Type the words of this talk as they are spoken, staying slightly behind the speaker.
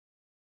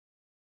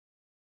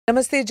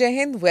Namaste, Jai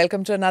Hind.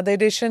 Welcome to another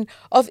edition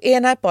of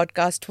ANI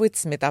Podcast with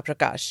Smita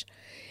Prakash.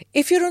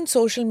 If you're on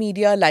social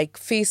media like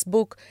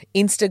Facebook,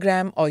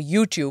 Instagram, or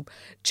YouTube,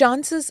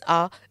 chances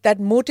are that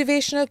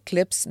motivational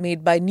clips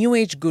made by New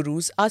Age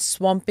gurus are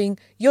swamping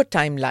your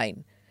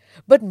timeline.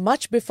 But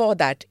much before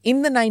that,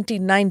 in the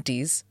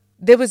 1990s,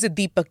 there was a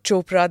Deepak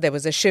Chopra, there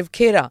was a Shiv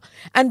Khera,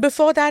 and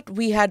before that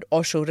we had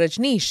Osho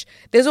Rajneesh.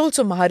 There's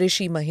also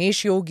Maharishi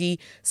Mahesh Yogi,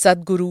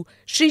 Sadhguru,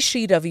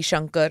 Sri Ravi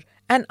Shankar,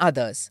 and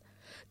others.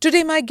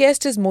 Today my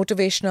guest is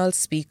motivational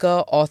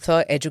speaker,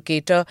 author,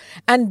 educator,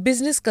 and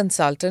business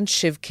consultant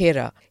Shiv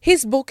Khera.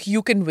 His book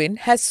You Can Win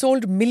has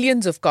sold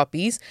millions of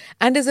copies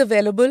and is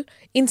available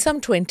in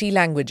some 20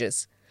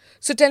 languages.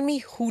 So tell me,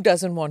 who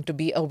doesn't want to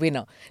be a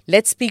winner?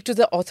 Let's speak to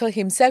the author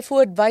himself who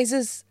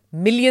advises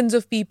millions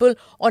of people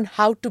on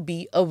how to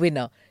be a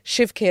winner,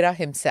 Shiv Khera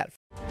himself.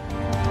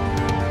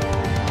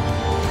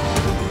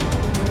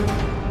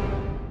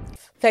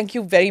 Thank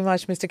you very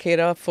much, Mr.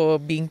 Khera, for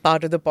being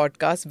part of the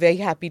podcast. Very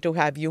happy to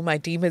have you. My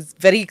team is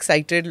very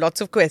excited. Lots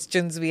of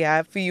questions we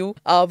have for you.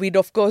 We'd,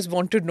 of course,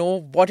 want to know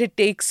what it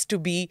takes to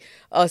be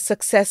a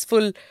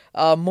successful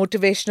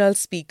motivational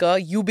speaker.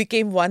 You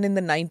became one in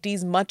the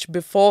 90s, much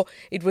before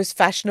it was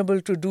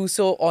fashionable to do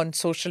so on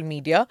social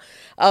media.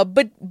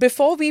 But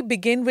before we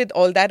begin with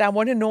all that, I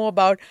want to know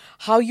about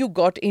how you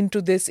got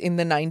into this in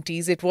the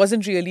 90s. It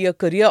wasn't really a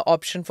career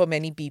option for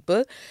many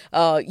people.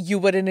 You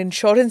were an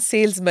insurance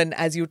salesman,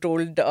 as you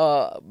told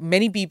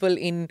many people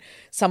in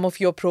some of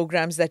your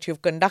programs that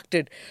you've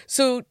conducted.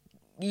 So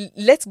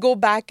let's go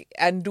back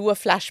and do a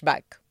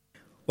flashback.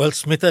 Well,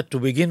 Smita, to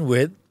begin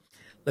with,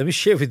 let me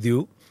share with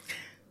you,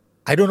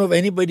 I don't know of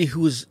anybody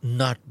who is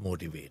not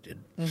motivated,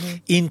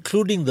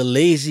 including the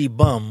lazy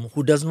bum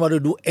who doesn't want to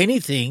do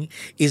anything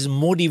is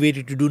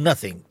motivated to do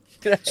nothing.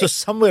 Right. So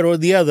somewhere or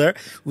the other,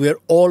 we are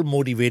all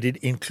motivated,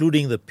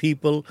 including the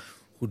people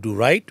who do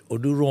right or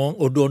do wrong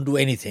or don't do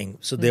anything.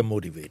 So they're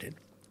motivated.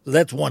 So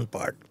that's one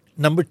part.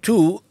 Number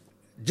two,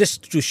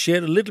 just to share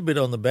a little bit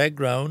on the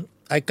background,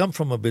 I come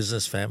from a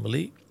business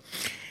family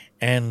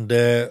and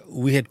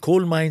we had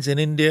coal mines in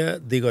India.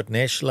 They got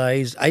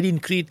nationalized. I didn't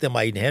create them.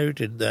 I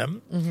inherited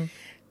them.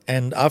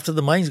 And after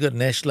the mines got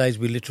nationalized,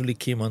 we literally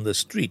came on the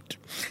street.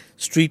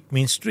 Street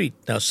means street.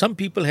 Now, some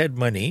people had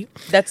money.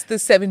 That's the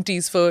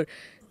 70s for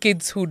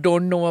kids who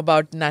don't know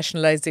about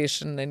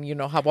nationalization and, you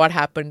know, what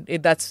happened.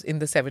 That's in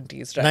the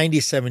 70s, right?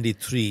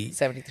 1973.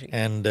 73.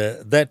 And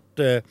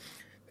that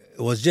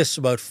was just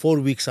about 4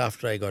 weeks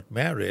after I got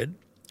married.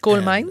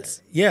 Coal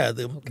mines? Yeah,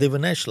 they were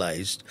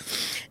nationalized.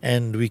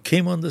 And we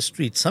came on the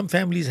street. Some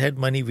families had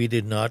money, we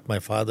did not. My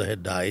father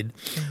had died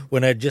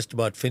when I had just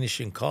about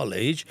finishing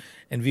college.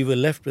 And we were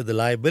left with the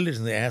liabilities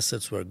and the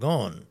assets were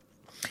gone.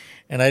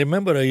 And I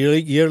remember a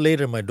year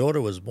later, my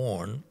daughter was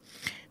born.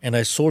 And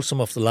I sold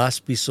some of the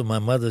last piece of my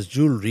mother's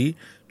jewelry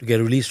to get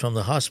released from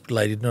the hospital.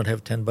 I did not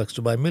have $10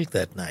 to buy milk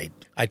that night.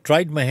 I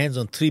tried my hands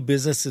on 3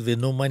 businesses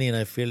with no money and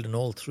I failed in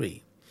all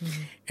 3.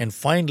 And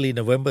finally,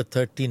 November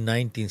 13,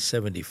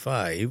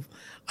 1975,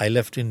 I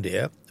left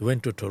India,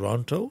 went to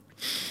Toronto.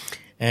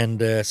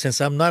 And since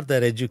I'm not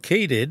that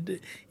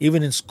educated,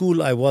 even in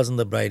school, I wasn't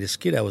the brightest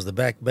kid. I was the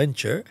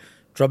backbencher,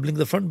 troubling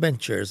the front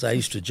benchers. I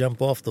used to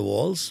jump off the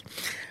walls.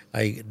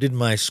 I did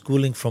my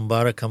schooling from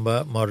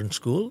Bharatiya Modern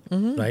School,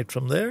 right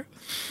from there.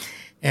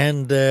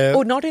 And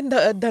not in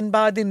the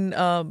Dhanbad in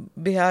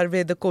Bihar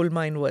where the coal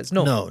mine was?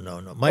 No.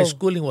 No. My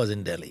schooling was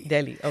in Delhi.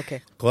 Delhi,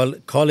 okay.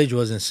 College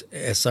was in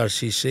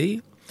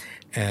SRCC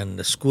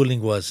and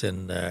schooling was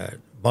in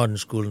modern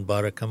school in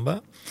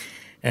Bharakamba.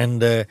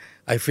 And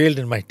I failed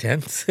in my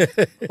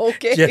 10th,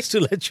 Okay. just to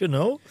let you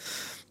know.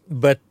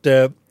 But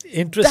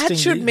interestingly... That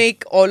should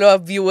make all our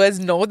viewers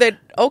know that,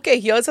 okay,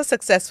 here's a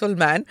successful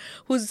man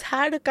who's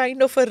had a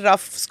kind of a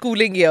rough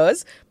schooling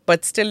years,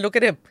 but still look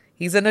at him.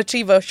 He's an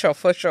achiever,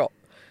 for sure.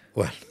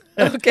 Well,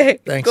 okay,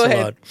 thanks go a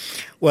ahead. lot.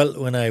 Well,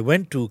 when I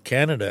went to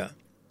Canada,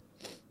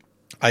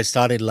 I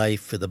started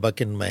life with a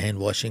bucket in my hand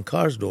washing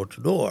cars door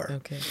to door.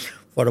 Okay.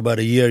 For about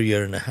a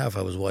year and a half,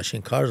 I was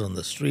washing cars on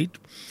the street.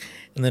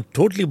 And then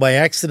totally by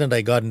accident,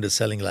 I got into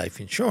selling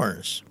life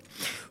insurance,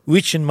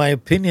 which in my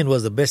opinion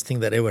was the best thing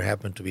that ever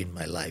happened to me in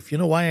my life. You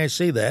know why I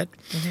say that?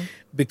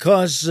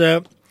 Because,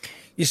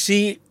 you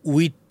see,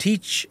 we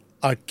teach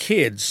our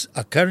kids,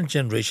 our current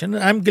generation,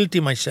 and I'm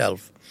guilty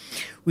myself,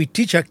 we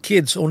teach our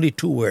kids only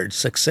 2 words,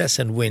 success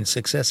and win,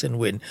 success and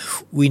win.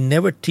 We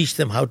never teach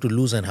them how to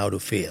lose and how to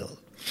fail.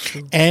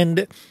 True.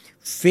 And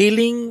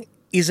failing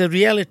is a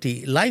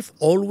reality. Life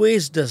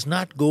always does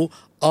not go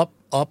up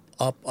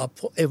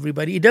for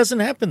everybody. It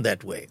doesn't happen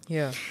that way.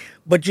 Yeah.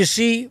 But you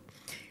see,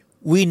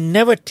 we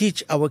never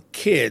teach our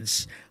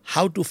kids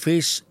how to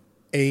face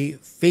a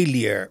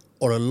failure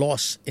or a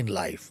loss in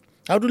life,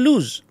 how to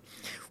lose.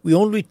 We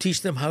only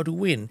teach them how to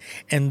win.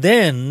 And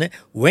then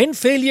when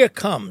failure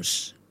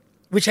comes,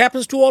 which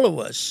happens to all of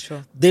us,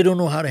 Sure. they don't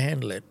know how to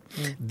handle it.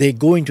 They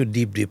go into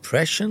deep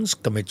depressions,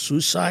 commit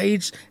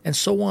suicides, and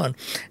so on.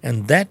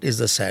 And that is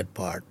the sad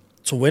part.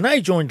 So when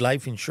I joined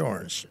life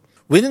insurance,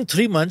 within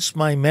 3 months,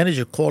 my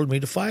manager called me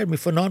to fire me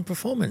for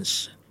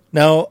non-performance.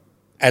 Now,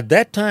 at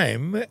that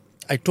time,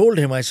 I told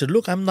him, I said,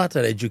 look, I'm not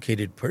an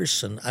educated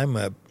person. I'm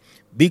a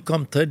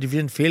BCom third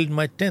division, failed in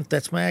my 10th.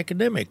 That's my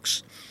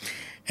academics.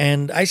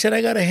 And I said,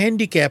 I got a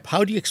handicap.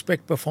 How do you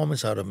expect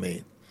performance out of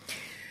me?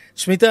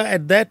 Smita,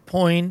 at that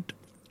point,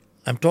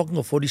 I'm talking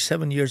of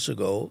 47 years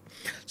ago,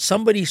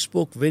 somebody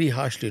spoke very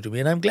harshly to me,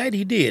 and I'm glad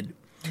he did.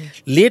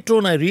 Later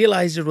on, I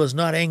realized it was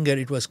not anger,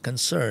 it was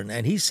concern.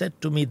 And he said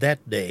to me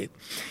that day,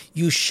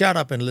 you shut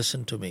up and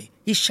listen to me.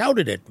 He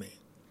shouted at me.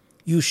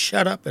 You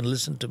shut up and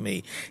listen to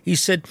me. He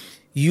said,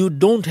 you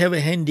don't have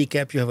a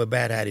handicap, you have a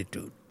bad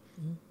attitude.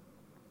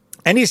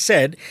 And he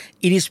said,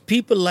 it is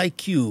people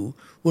like you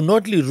who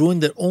not only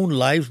ruin their own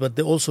lives, but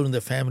they also ruin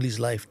their family's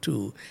life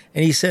too.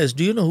 And he says,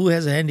 do you know who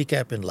has a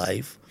handicap in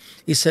life?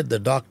 He said, the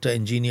doctor,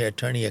 engineer,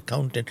 attorney,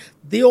 accountant,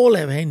 they all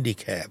have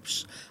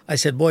handicaps. I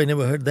said, boy, I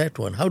never heard that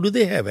one. How do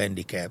they have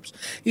handicaps?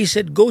 He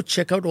said, go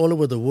check out all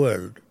over the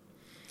world.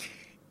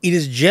 It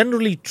is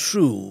generally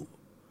true,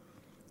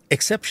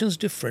 exceptions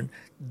different.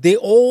 They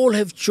all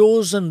have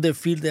chosen, they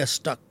feel they are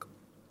stuck.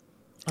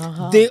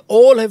 They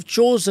all have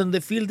chosen, they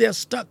feel they are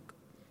stuck.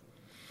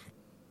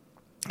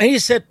 And he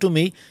said to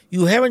me,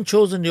 you haven't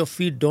chosen your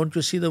field, don't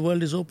you see the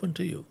world is open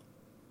to you?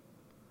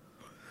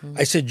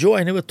 I said, Joe,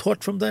 I never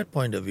thought from that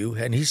point of view.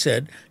 And he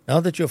said, now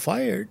that you're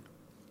fired,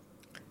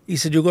 he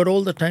said, you got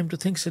all the time to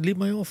think. He said, leave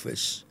my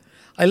office.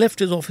 I left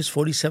his office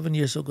 47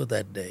 years ago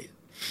that day.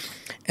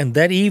 And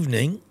that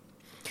evening,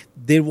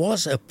 there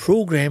was a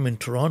program in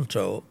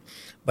Toronto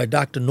by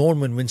Dr.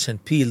 Norman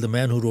Vincent Peale, the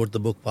man who wrote the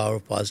book Power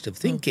of Positive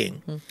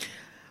Thinking.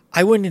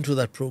 I went into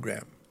that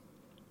program.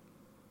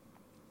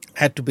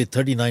 Had to pay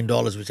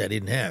 $39, which I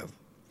didn't have.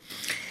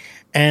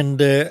 And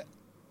there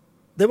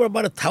were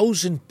about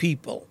 1,000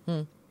 people.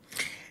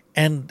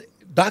 And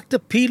Dr.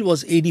 Peale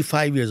was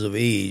 85 years of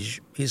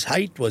age. His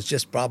height was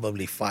just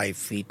probably 5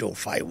 feet or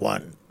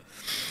 5'1".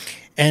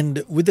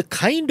 And with the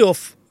kind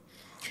of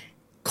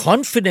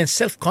confidence,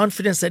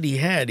 self-confidence that he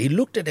had, he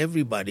looked at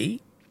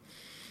everybody,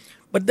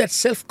 but that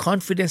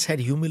self-confidence had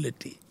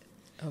humility.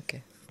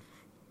 Okay.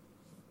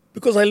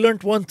 Because I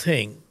learned one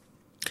thing.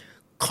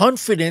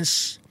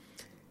 Confidence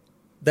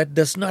that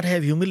does not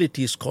have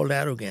humility is called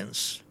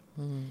arrogance.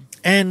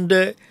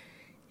 And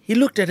he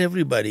looked at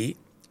everybody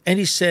and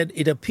he said,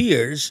 it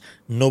appears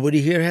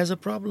nobody here has a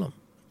problem.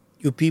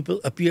 You people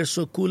appear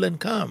so cool and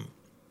calm.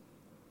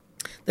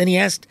 Then he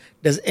asked,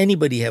 does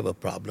anybody have a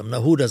problem?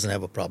 Now, who doesn't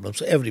have a problem?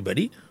 So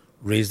everybody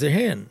raised their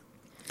hand.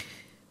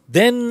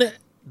 Then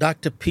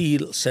Dr.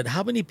 Peale said,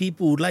 how many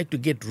people would like to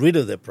get rid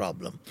of their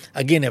problem?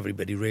 Again,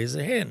 everybody raised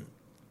their hand.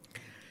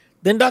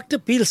 Then Dr.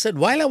 Peale said,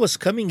 while I was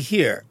coming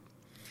here,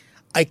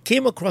 I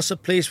came across a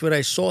place where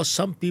I saw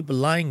some people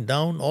lying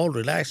down, all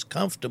relaxed,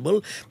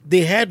 comfortable.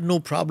 They had no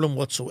problem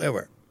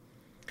whatsoever.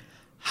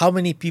 How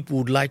many people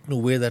would like to know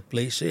where that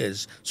place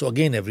is? So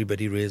again,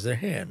 everybody raised their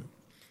hand.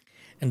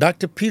 And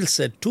Dr. Peale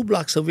said, 2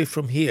 blocks away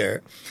from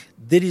here,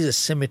 there is a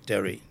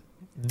cemetery.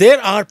 There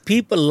are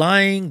people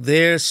lying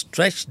there,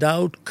 stretched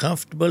out,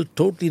 comfortable,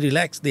 totally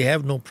relaxed. They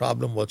have no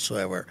problem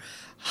whatsoever.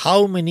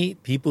 How many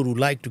people would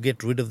like to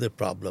get rid of their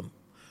problem?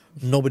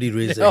 Nobody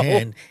raised their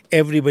hand.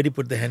 Everybody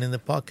put their hand in the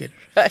pocket.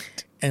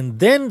 Right. And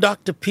then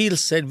Dr. Peale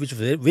said, which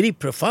was very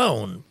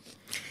profound,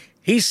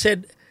 he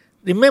said,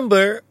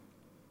 remember,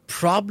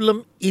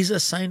 problem is a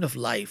sign of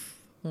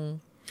life.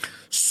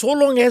 So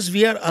long as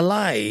we are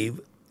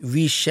alive,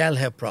 we shall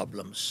have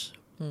problems.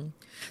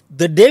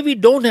 The day we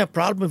don't have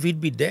problems,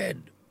 we'd be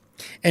dead.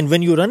 And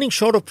when you're running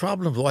short of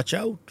problems, watch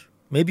out.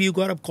 Maybe you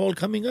got a call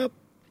coming up.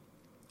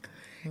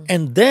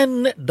 And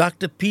then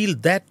Dr. Peale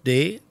that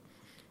day,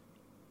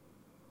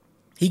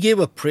 he gave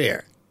a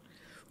prayer,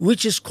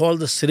 which is called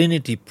the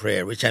Serenity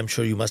Prayer, which I'm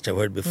sure you must have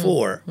heard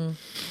before.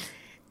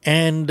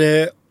 And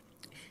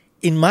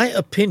in my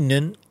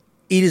opinion,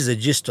 it is the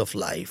gist of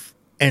life.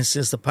 And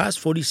since the past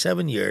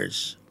 47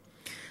 years,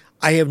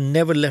 I have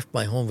never left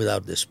my home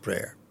without this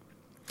prayer.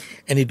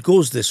 And it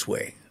goes this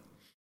way.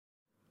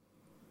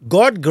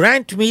 God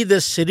grant me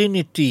the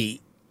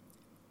serenity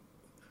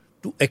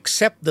to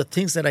accept the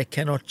things that I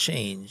cannot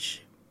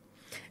change,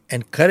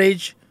 and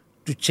courage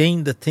to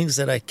change the things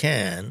that I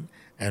can,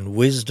 and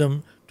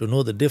wisdom to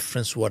know the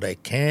difference what I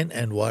can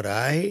and what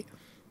I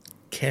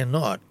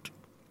cannot.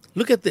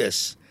 Look at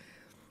this.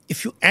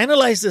 If you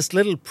analyze this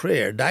little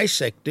prayer,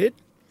 dissect it,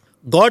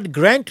 God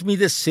grant me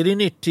the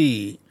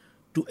serenity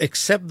to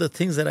accept the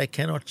things that I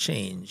cannot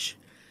change.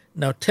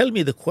 Now tell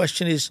me, the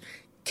question is,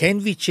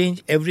 can we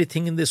change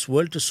everything in this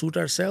world to suit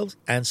ourselves?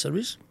 Answer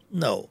is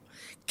no.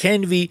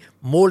 Can we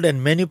mold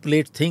and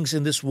manipulate things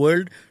in this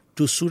world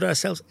to suit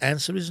ourselves?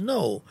 Answer is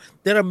no.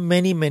 There are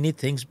many, many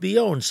things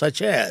beyond,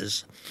 such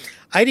as,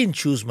 I didn't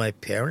choose my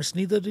parents,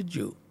 neither did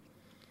you.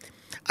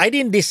 I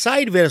didn't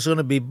decide where I was going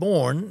to be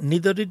born,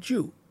 neither did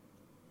you.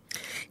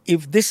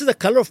 If this is the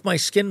color of my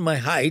skin, my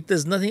height,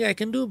 there's nothing I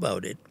can do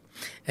about it.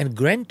 And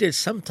granted,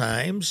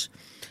 sometimes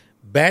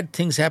bad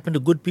things happen to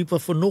good people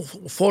for no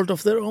fault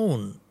of their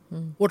own.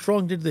 What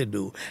wrong did they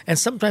do? And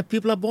sometimes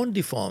people are born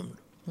deformed.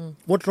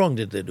 What wrong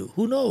did they do?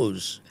 Who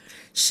knows?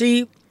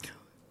 See,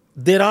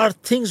 there are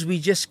things we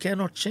just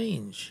cannot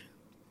change.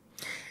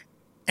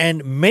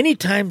 And many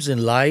times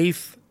in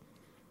life,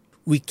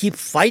 we keep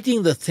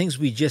fighting the things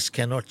we just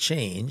cannot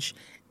change,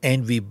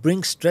 and we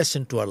bring stress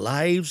into our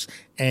lives,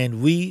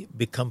 and we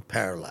become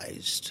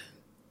paralyzed.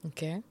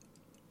 Okay.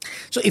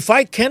 So if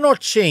I cannot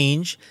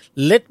change,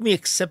 let me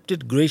accept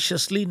it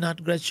graciously,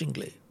 not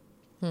grudgingly.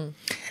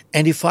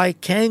 And if I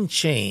can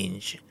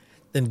change,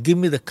 then give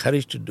me the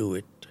courage to do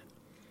it,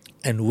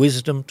 and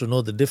wisdom to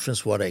know the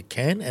difference what I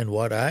can and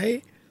what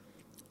I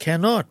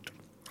cannot.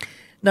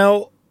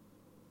 Now,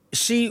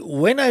 see,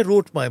 when I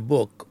wrote my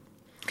book,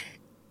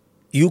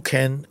 You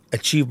Can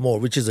Achieve More,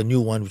 which is a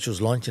new one, which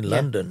was launched in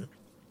London,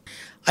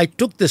 I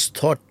took this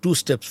thought 2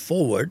 steps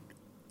forward,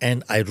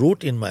 and I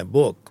wrote in my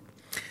book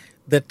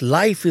that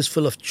life is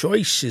full of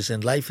choices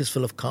and life is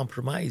full of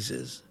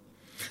compromises.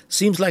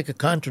 Seems like a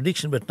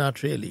contradiction, but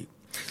not really.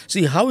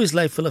 See, how is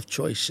life full of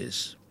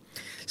choices?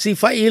 See,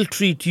 if I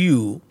ill-treat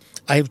you,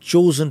 I have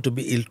chosen to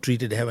be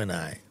ill-treated, haven't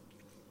I?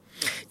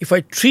 If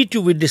I treat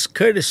you with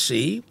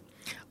discourtesy,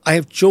 I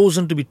have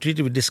chosen to be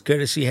treated with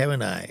discourtesy,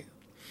 haven't I?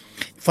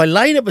 If I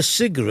light up a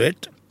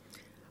cigarette,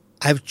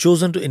 I have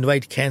chosen to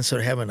invite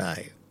cancer, haven't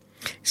I?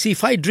 See,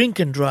 if I drink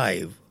and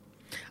drive,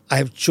 I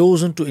have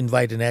chosen to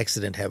invite an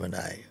accident, haven't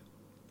I?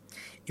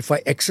 If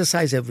I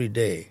exercise every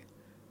day,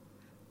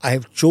 I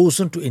have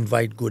chosen to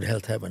invite good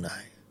health, haven't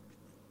I?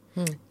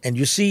 And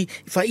you see,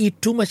 if I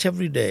eat too much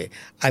every day,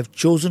 I've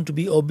chosen to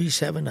be obese,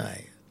 haven't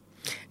I?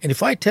 And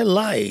if I tell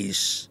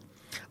lies,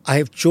 I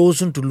have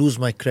chosen to lose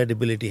my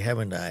credibility,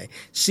 haven't I?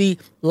 See,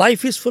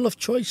 life is full of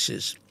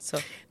choices.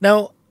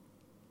 Now,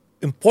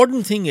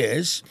 important thing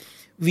is,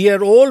 we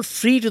are all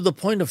free to the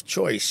point of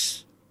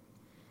choice.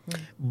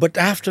 But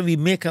after we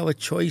make our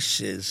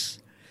choices,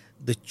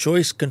 the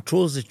choice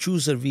controls the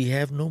chooser. We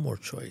have no more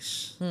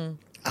choice.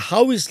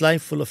 How is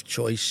life full of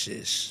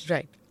choices?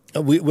 Right.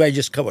 I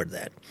just covered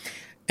that.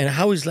 And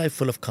how is life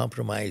full of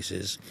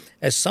compromises?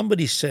 As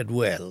somebody said,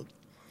 well,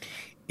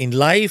 in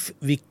life,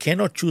 we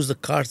cannot choose the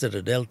cards that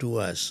are dealt to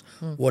us.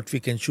 What we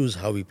can choose,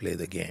 how we play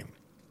the game.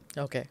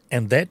 Okay.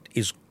 And that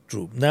is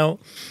true. Now,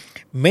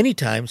 many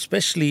times,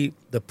 especially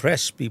the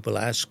press people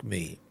ask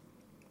me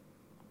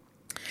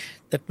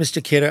that,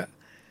 Mr. Khera,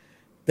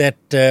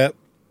 that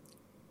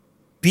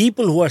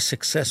people who are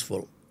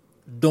successful,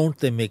 don't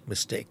they make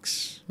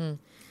mistakes?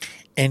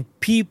 And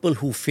people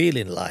who fail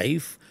in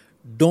life,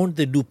 don't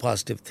they do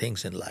positive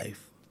things in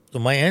life? So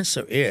my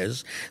answer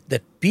is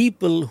that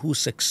people who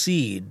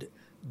succeed,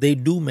 they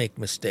do make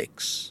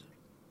mistakes.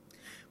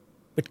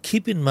 But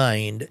keep in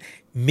mind,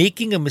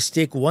 making a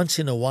mistake once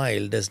in a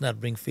while does not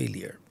bring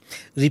failure.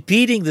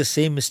 Repeating the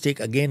same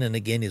mistake again and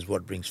again is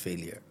what brings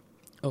failure.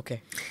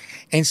 Okay.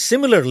 And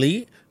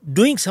similarly,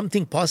 doing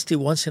something positive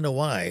once in a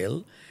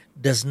while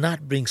does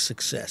not bring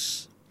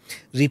success.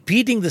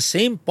 Repeating the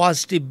same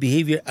positive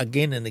behavior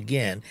again and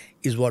again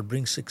is what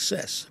brings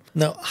success.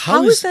 Now,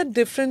 how is that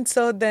different,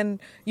 sir, than,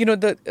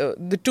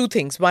 the two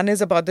things? One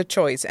is about the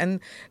choice and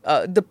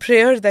the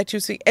prayer that you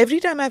see. Every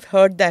time I've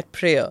heard that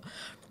prayer,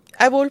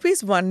 I've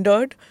always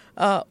wondered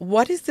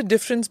what is the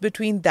difference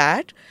between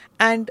that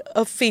and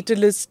a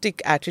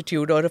fatalistic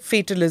attitude or a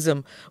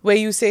fatalism where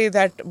you say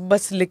that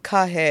bas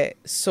likha hai,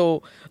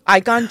 so I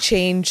can't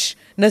change.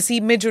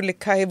 Naseeb mein jo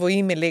likha hai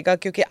wahi milega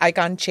kyunki I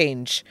can't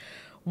change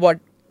what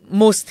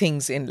most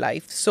things in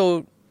life.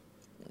 So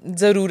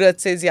ज़रूरत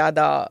से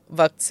ज़्यादा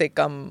वक्त से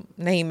कम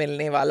नहीं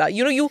मिलने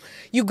वाला.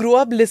 You grow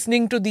up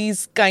listening to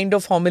these kind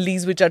of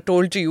homilies which are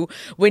told to you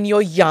when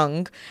you're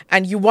young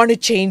and you want to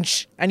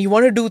change and you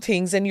want to do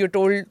things and you're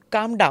told,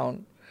 calm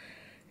down.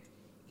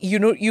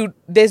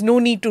 There's no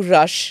need to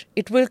rush.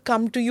 It will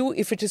come to you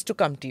if it is to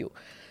come to you.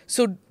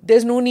 So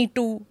there's no need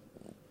to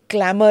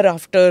clamor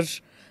after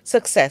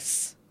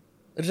success,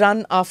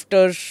 run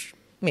after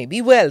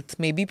maybe wealth,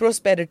 maybe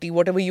prosperity,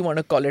 whatever you want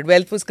to call it.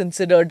 Wealth was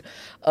considered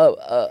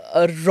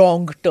a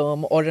wrong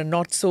term or a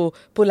not so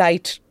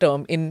polite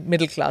term in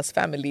middle class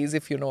families,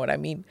 if you know what I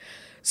mean.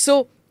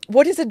 So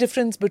what is the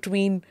difference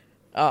between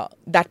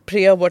that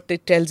prayer, what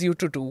it tells you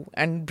to do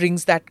and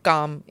brings that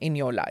calm in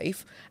your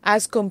life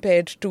as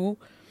compared to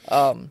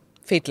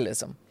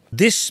fatalism?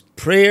 This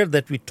prayer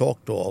that we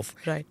talked of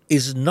Right.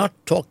 is not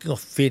talking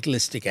of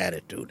fatalistic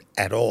attitude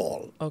at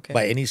all,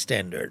 by any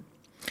standard.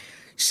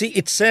 See,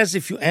 it says,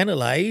 if you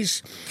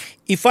analyze,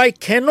 if I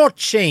cannot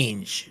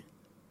change,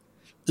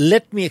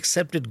 let me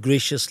accept it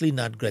graciously,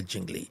 not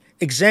grudgingly.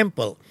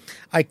 Example,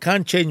 I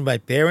can't change my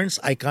parents.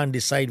 I can't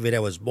decide where I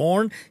was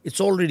born.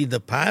 It's already the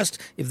past.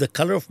 If the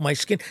color of my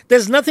skin,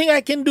 there's nothing I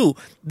can do.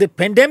 The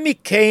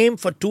pandemic came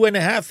for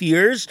 2.5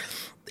 years.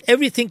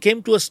 Everything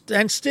came to a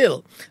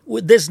standstill.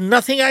 There's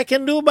nothing I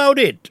can do about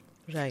it.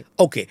 Right.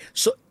 Okay,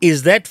 so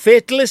is that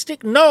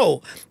fatalistic?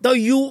 No. Now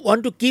you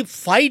want to keep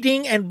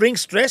fighting and bring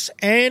stress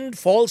and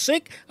fall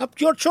sick? Up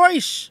to your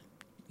choice.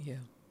 Yeah.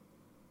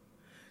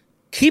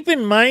 Keep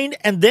in mind,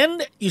 and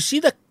then you see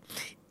the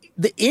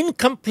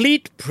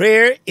incomplete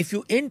prayer, if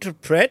you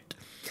interpret,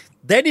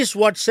 that is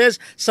what says,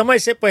 समय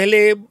से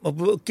पहले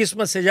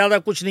किस्मत से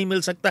ज़्यादा कुछ नहीं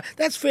मिल सकता.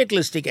 That's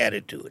fatalistic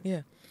attitude.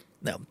 Yeah.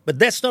 No, but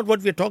that's not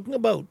what we're talking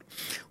about.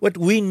 What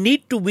we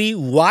need to be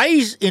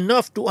wise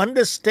enough to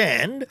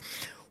understand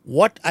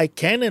what I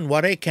can and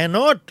what I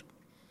cannot.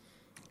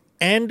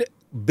 And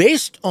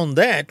based on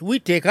that, we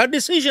take our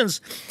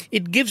decisions.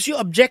 It gives you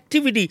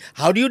objectivity.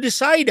 How do you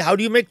decide? How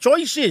do you make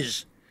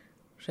choices?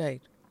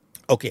 Right.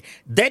 Okay,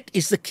 that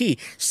is the key.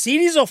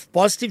 Series of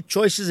positive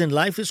choices in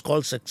life is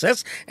called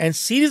success, and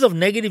series of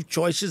negative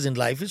choices in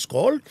life is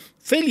called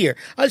failure.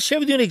 I'll share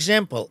with you an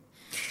example.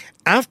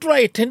 After I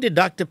attended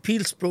Dr.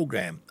 Peel's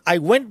program, I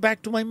went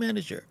back to my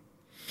manager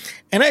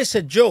and I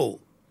said, Joe,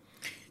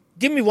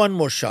 give me one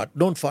more shot.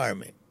 Don't fire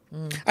me.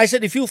 I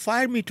said, if you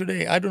fire me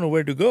today, I don't know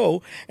where to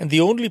go. And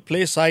the only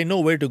place I know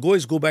where to go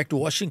is go back to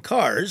washing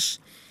cars.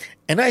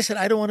 And I said,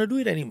 I don't want to do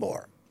it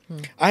anymore.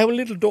 I have a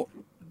little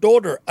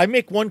daughter. I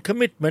make one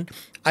commitment.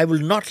 I will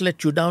not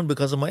let you down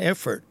because of my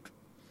effort.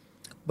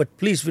 But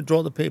please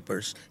withdraw the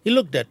papers. He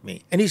looked at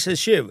me and he says,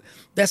 Shiv,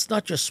 that's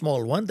not your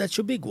small one. That's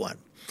your big one.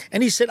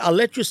 And he said, I'll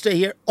let you stay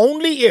here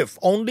only if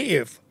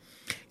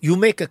you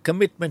make a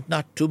commitment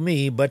not to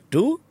me, but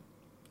to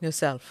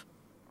Yourself.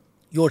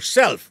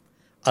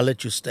 I'll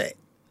let you stay.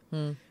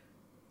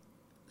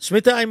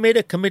 Smita, I made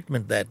a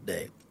commitment that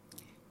day.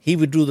 He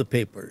withdrew the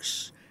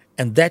papers.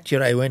 And that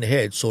year I went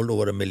ahead, sold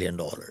over $1 million.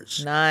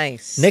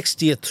 Nice.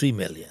 Next year, 3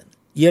 million.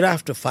 Year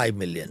after, 5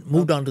 million.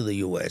 Moved on to the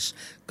US.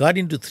 Got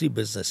into 3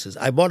 businesses.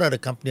 I bought out a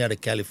company out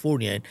of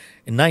California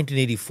in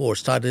 1984.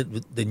 Started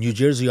with the New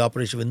Jersey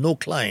operation with no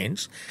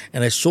clients.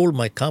 And I sold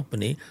my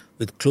company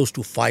with close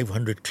to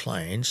 500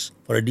 clients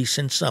for a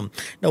decent sum.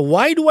 Now,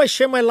 why do I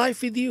share my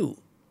life with you?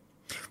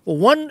 Well,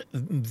 one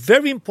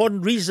very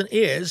important reason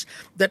is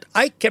that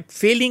I kept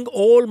failing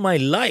all my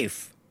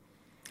life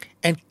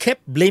and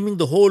kept blaming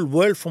the whole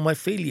world for my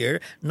failure,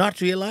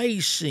 not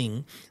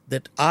realizing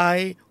that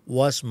I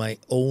was my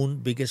own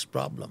biggest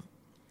problem.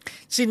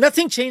 See,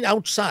 nothing changed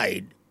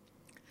outside.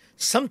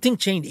 Something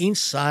changed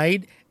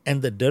inside,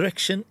 and the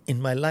direction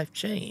in my life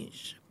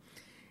changed.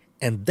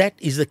 And that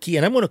is the key.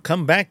 And I'm going to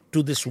come back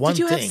to this one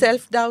thing. Did you have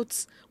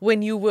self-doubts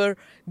when you were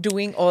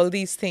doing all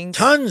these things?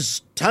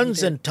 Tons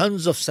and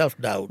tons of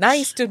self-doubt.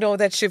 Nice to know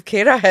that Shiv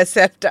Khera has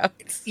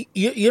self-doubts.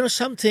 You know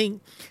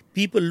something?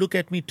 People look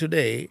at me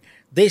today,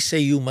 they say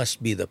you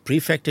must be the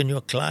prefect in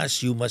your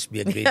class, you must be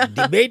a great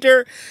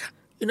debater.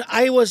 You know,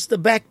 I was the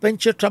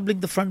backbencher troubling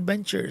the front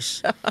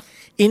benchers.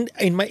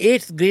 In my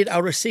 8th grade,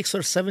 out of 6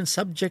 or 7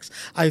 subjects,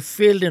 I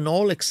failed in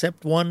all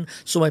except one.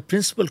 So my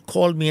principal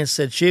called me and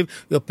said,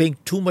 Shiv, you're paying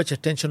too much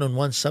attention on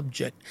one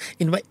subject.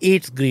 In my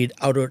 8th grade,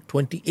 out of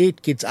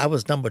 28 kids, I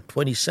was number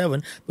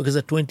 27 because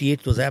the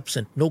 28th was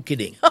absent. No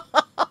kidding.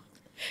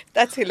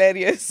 That's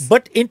hilarious.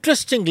 But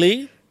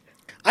interestingly,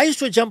 I used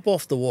to jump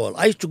off the wall.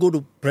 I used to go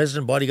to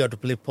President Bodyguard to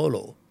play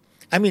polo.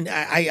 I mean,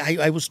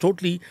 I was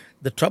totally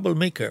the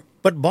troublemaker.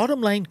 But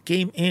bottom line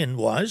came in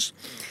was,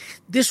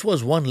 this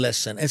was one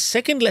lesson. And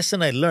second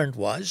lesson I learned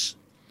was,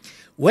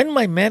 when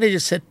my manager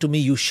said to me,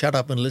 you shut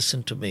up and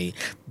listen to me,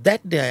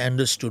 that day I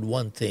understood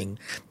one thing,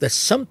 that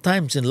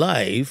sometimes in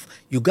life,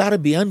 you got to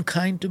be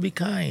unkind to be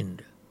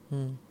kind.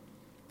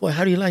 Boy,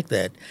 how do you like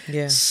that?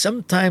 Yeah.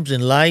 Sometimes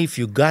in life,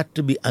 you got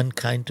to be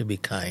unkind to be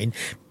kind.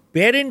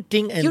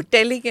 Parenting and... You're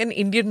telling an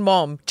Indian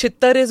mom,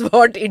 chittar is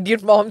what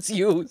Indian moms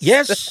use.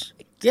 Yes.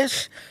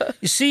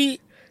 You see,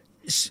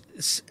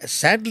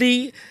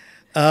 sadly,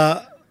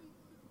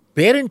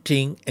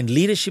 parenting and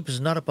leadership is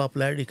not a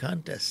popularity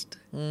contest.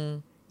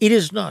 It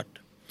is not.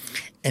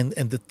 And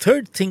the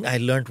third thing I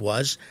learned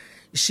was,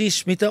 you see,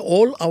 Smita,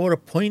 all our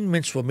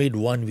appointments were made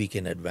 1 week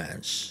in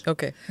advance.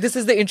 Okay. This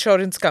is the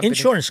insurance company.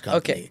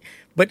 Okay.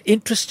 But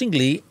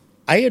interestingly,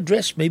 I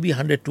address maybe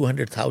 100,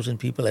 200,000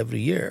 people every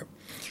year.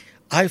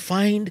 I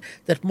find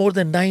that more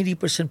than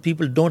 90%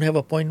 people don't have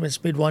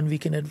appointments made 1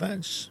 week in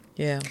advance.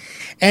 Yeah.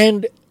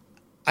 And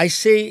I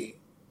say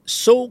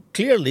so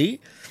clearly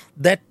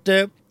that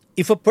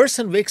if a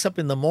person wakes up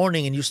in the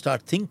morning and you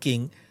start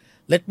thinking,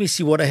 let me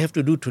see what I have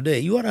to do today,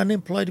 you are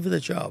unemployed with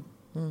a job.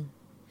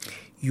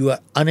 You are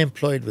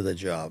unemployed with a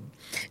job.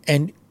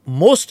 And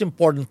most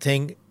important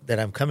thing that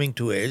I'm coming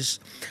to is,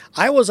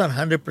 I was on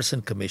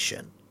 100%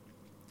 commission.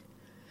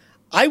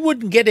 I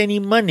wouldn't get any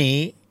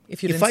money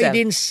if I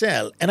didn't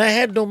sell. And I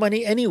had no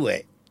money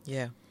anyway.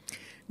 Yeah.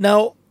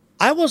 Now,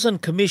 I was on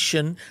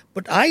commission,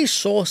 but I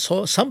saw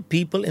some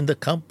people in the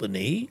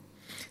company,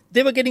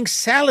 they were getting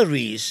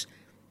salaries,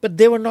 but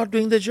they were not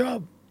doing the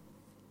job.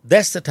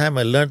 That's the time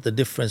I learned the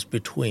difference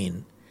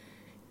between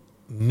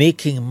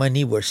making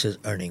money versus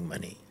earning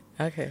money.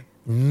 Okay.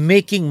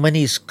 Making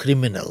money is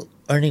criminal.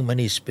 Earning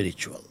money is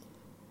spiritual.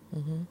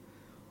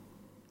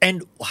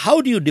 And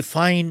how do you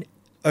define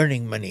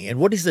earning money? And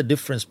what is the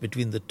difference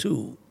between the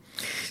two?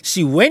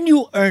 See, when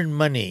you earn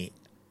money,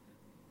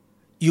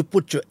 you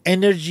put your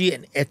energy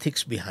and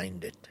ethics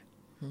behind it.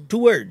 2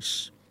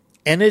 words,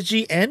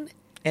 energy and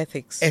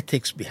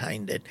ethics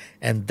behind it.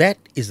 And that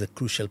is the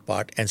crucial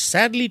part. And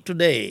sadly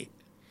today,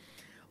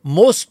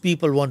 most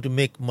people want to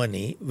make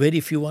money, very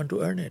few want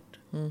to earn it.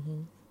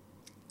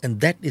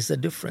 And that is the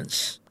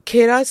difference.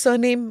 Khera's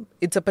surname,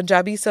 it's a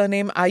Punjabi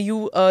surname. Are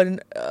you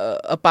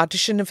a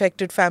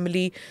partition-affected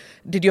family?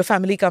 Did your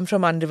family come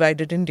from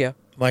undivided India?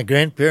 My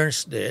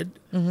grandparents did.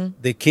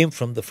 They came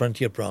from the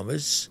frontier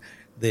province.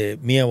 the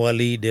Mia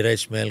Wali, Dera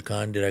Ismail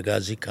Khan, Dera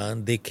Ghazi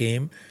Khan, they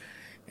came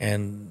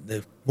and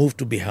they moved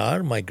to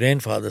Bihar. My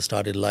grandfather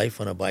started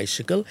life on a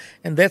bicycle,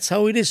 and that's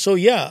how it is. So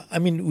yeah, I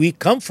mean, we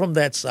come from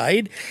that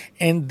side,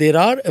 and there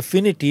are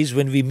affinities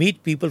when we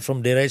meet people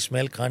from Dera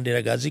Ismail Khan,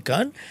 Dera Ghazi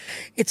Khan.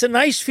 It's a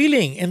nice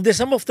feeling, and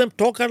some of them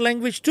talk our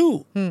language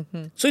too.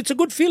 So it's a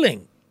good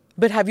feeling.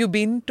 But have you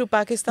been to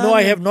Pakistan? No,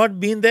 I have not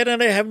been there,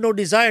 and I have no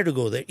desire to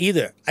go there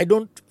either. I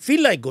don't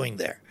feel like going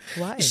there.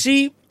 Why?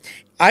 See,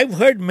 I've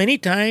heard many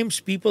times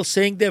people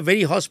saying they're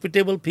very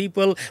hospitable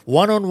people,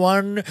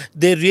 one-on-one,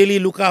 they really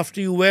look after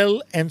you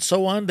well, and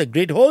so on, the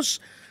great hosts.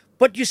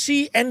 But you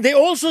see, and they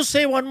also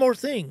say one more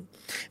thing.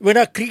 When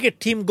a cricket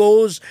team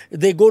goes,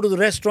 they go to the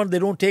restaurant, they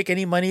don't take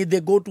any money. They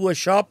go to a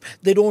shop,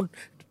 they don't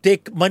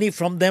take money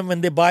from them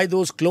when they buy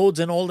those clothes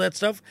and all that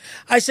stuff.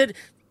 I said,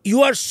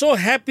 you are so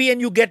happy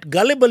and you get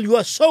gullible. You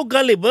are so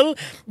gullible,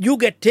 you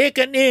get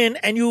taken in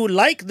and you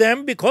like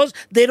them because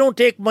they don't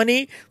take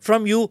money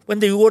from you when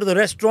you go to the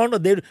restaurant, or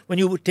when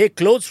you take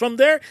clothes from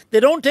there. They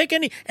don't take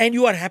any, and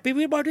you are happy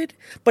about it.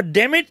 But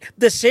damn it,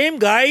 the same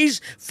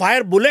guys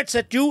fire bullets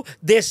at you.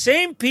 The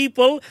same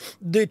people,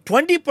 the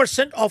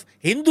 20% of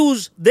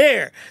Hindus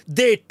there,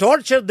 they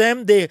torture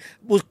them, they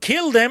will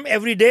kill them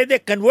every day, they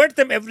convert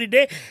them every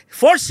day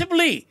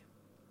forcibly.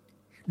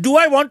 Do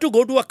I want to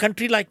go to a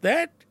country like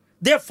that?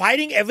 They're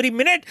fighting every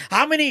minute.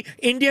 How many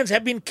Indians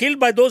have been killed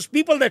by those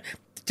people, that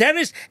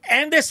terrorists,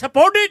 and they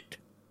support it?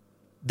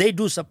 They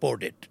do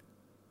support it.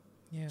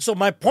 Yeah. So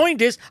my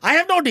point is, I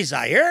have no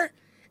desire,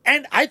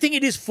 and I think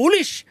it is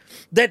foolish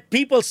that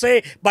people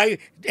say by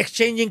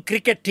exchanging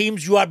cricket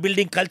teams, you are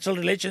building cultural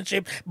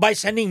relationships. By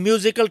sending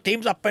musical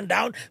teams up and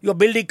down, you are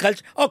building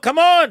culture. Oh, come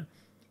on.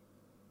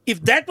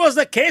 If that was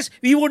the case,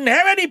 we wouldn't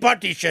have any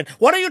partition.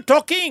 What are you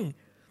talking?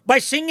 By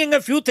singing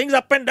a few things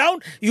up and down,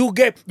 you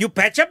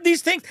patch up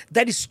these things?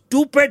 That is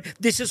stupid.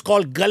 This is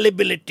called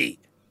gullibility.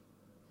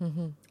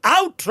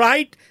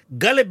 Outright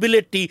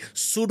gullibility,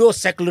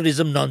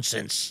 pseudo-secularism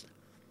nonsense.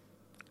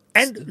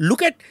 And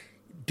look at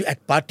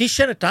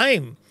partition at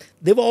time,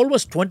 there were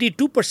almost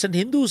 22%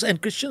 Hindus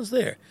and Christians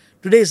there.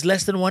 Today is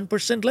less than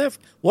 1% left.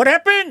 What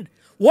happened?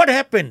 What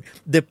happened?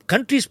 The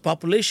country's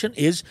population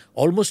is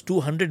almost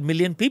 200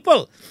 million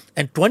people,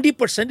 and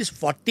 20% is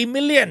 40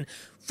 million.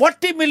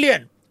 40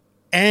 million!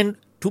 And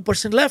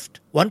 2%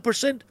 left,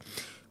 1%.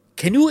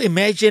 Can you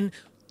imagine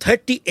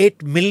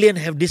 38 million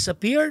have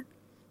disappeared?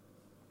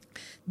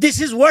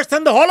 This is worse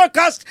than the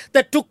Holocaust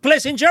that took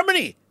place in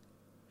Germany.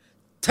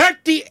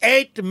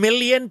 38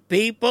 million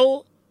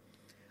people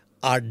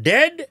are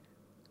dead,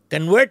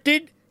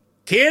 converted,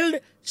 killed.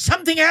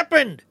 Something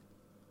happened.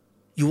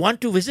 You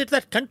want to visit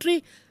that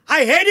country?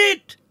 I hate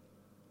it.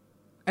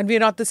 And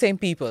we're not the same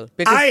people.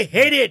 I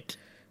hate it.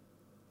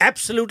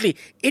 Absolutely.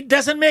 It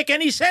doesn't make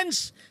any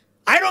sense.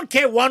 I don't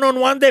care,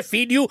 one-on-one, they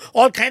feed you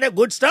all kind of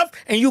good stuff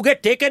and you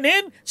get taken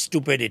in.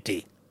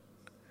 Stupidity.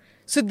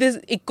 So this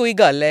ikko hi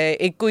gal hai,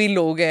 ikko hi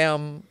log hai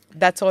hum.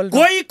 That's all.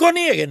 Koi ikko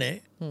nahi hai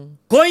ne.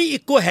 Koi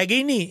ikko hai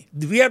hi nahi.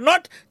 We are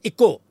not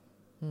ikko.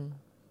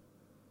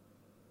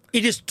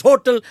 It is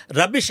total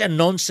rubbish and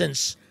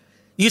nonsense.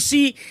 You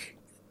see,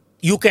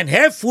 you can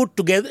have food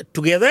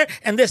together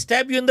and they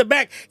stab you in the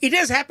back. It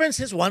has happened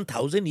since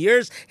 1,000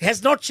 years. It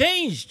has not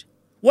changed.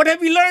 What have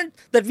we learned?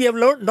 That we have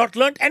not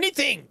learned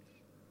anything.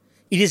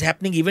 It is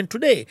happening even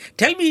today.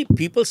 Tell me,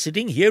 people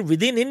sitting here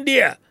within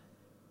India,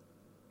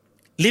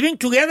 living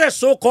together,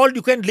 so-called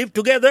you can live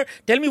together.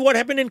 Tell me what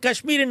happened in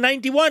Kashmir in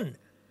 91.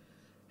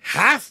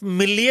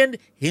 500,000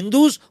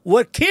 Hindus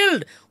were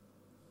killed.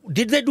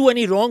 Did they do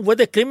any wrong? Were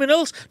they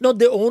criminals? No,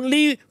 the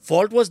only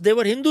fault was they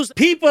were Hindus.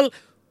 People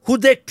who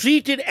they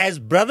treated as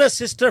brother,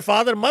 sister,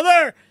 father,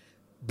 mother,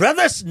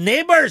 brothers,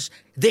 neighbors,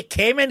 they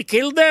came and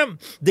killed them.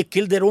 They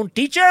killed their own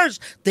teachers.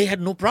 They had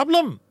no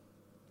problem.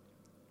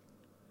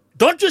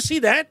 Don't you see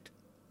that?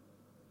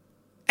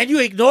 And you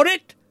ignore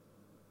it?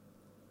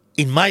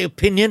 In my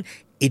opinion,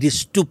 it is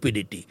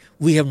stupidity.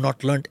 We have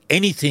not learned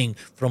anything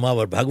from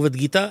our Bhagavad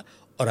Gita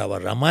or our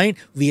Ramayana.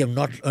 We have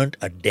not learned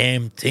a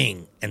damn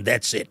thing. And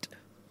that's it.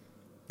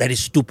 That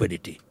is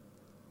stupidity.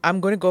 I'm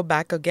going to go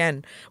back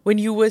again. When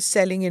you were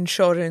selling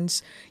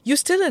insurance, you're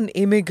still an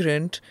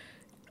immigrant.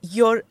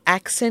 Your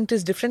accent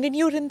is different, and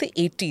you're in the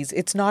 80s.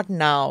 It's not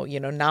now.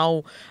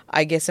 Now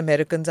I guess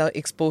Americans are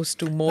exposed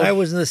to more. I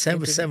was in the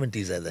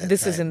 70s at that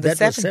This time. is in the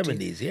 70s. That was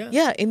 70s, yeah.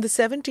 Yeah, in the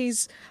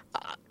 70s.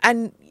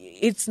 And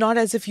it's not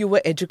as if you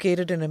were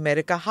educated in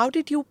America. How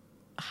did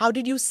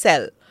you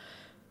sell?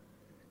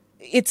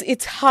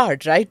 It's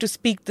hard, right, to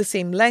speak the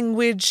same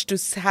language,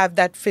 to have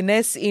that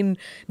finesse in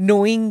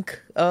knowing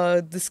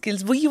the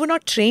skills. You were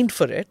not trained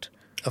for it.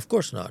 Of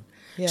course not.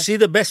 Yeah. See,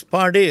 the best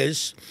part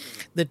is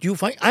that you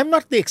find, I'm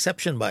not the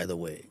exception, by the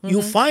way.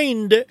 You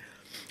find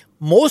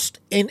most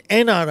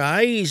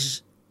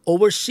NRIs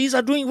overseas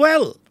are doing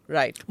well.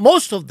 Right.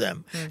 Most of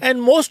them.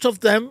 And most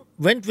of them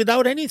went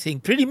without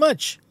anything, pretty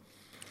much.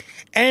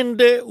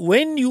 And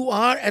when you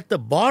are at the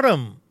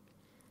bottom,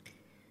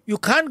 you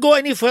can't go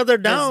any further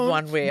down. There's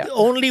one way up.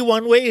 Only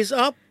one way is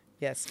up.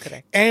 Yes,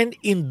 correct. And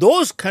in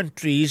those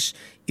countries,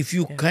 if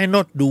you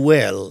cannot do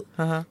well,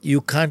 Uh-huh. you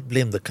can't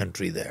blame the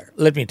country there.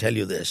 Let me tell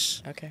you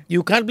this. Okay.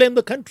 You can't blame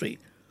the country.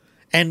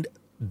 And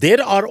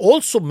there are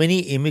also many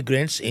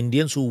immigrants,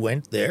 Indians who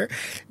went there.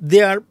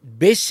 They are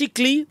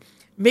basically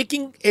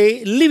making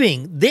a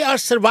living. They are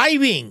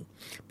surviving.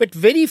 But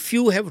very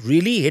few have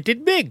really hit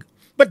it big.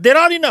 But there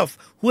are enough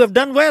who have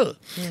done well.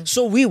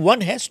 So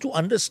one has to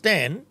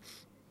understand.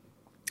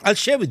 I'll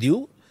share with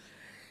you.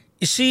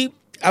 You see,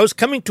 I was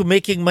coming to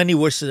making money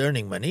versus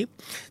earning money.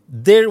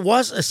 There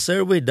was a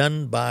survey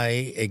done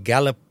by a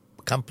Gallup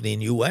company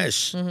in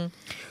US,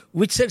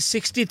 which said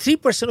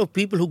 63% of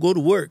people who go to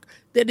work,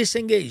 they're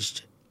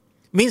disengaged.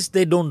 Means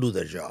they don't do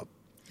their job.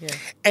 Yeah.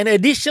 An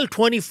additional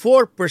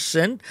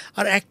 24%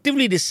 are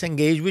actively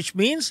disengaged, which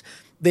means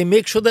they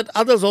make sure that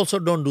others also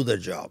don't do their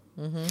job.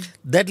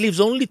 That leaves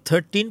only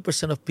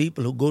 13% of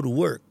people who go to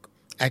work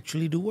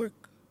actually do work.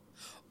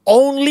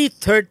 Only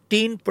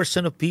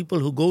 13% of people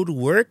who go to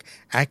work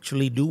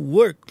actually do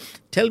work.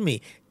 Tell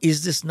me,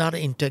 is this not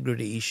an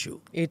integrity issue?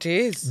 It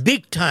is.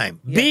 Big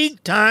time. Yes.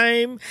 Big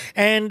time.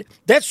 And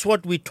that's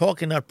what we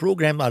talk in our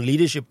program, our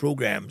leadership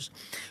programs.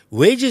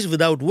 Wages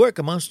without work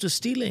amounts to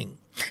stealing.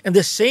 And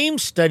the same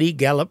study,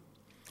 Gallup,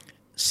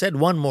 said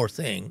one more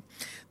thing,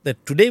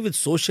 that today with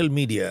social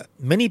media,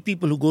 many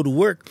people who go to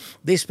work,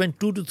 they spend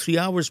 2 to 3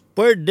 hours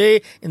per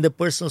day in the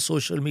personal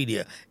social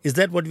media. Is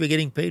that what we're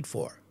getting paid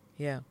for?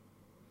 Yeah.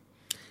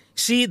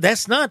 See,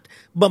 that's not.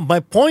 But my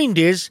point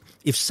is,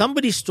 if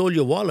somebody stole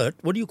your wallet,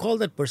 what do you call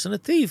that person? A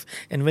thief.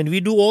 And when we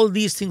do all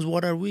these things,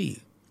 what are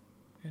we?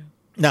 Yeah.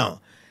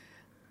 Now,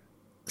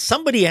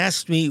 somebody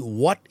asked me,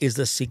 what is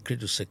the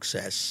secret to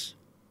success?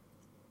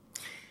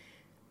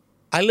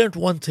 I learned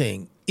one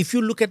thing. If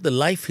you look at the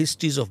life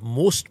histories of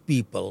most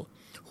people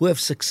who have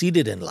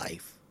succeeded in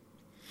life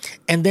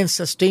and then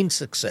sustained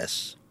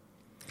success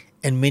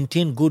and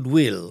maintained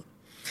goodwill,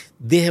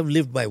 they have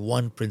lived by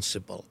one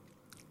principle.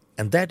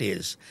 And that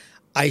is,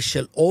 I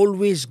shall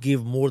always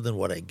give more than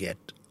what I get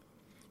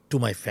to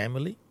my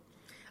family.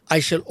 I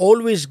shall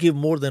always give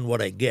more than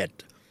what I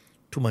get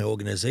to my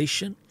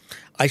organization.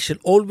 I shall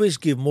always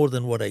give more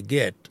than what I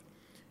get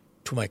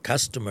to my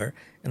customer.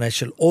 And I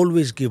shall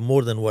always give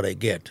more than what I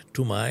get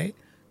to my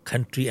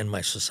country and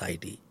my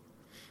society.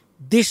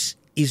 This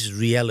is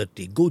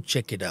reality. Go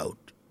check it out.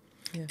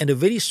 Yeah. And a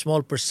very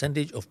small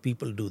percentage of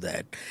people do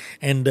that.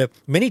 And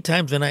many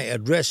times when I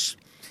address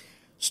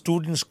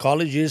students,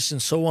 colleges,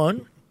 and so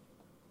on,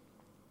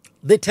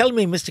 they tell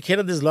me, Mr.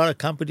 Khera, there's a lot of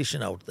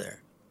competition out there.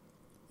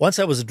 Once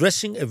I was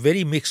addressing a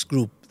very mixed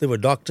group. There were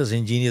doctors,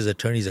 engineers,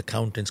 attorneys,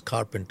 accountants,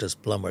 carpenters,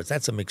 plumbers.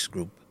 That's a mixed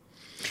group.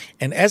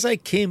 And as I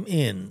came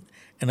in,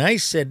 and I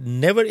said,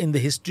 never in the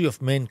history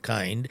of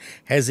mankind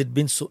has it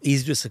been so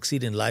easy to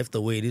succeed in life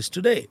the way it is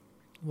today.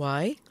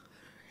 Why?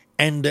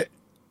 And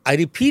I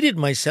repeated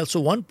myself. So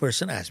one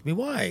person asked me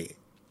why.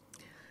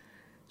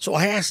 So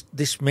I asked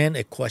this man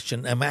a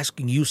question. I'm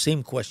asking you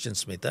same question,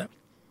 Smita.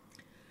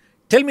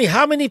 Tell me,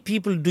 how many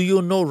people do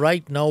you know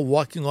right now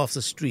walking off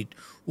the street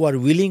who are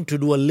willing to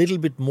do a little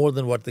bit more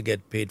than what they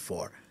get paid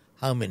for?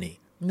 How many?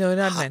 No,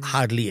 not many.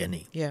 Hardly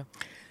any. Yeah.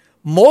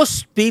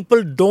 Most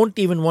people don't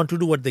even want to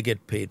do what they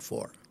get paid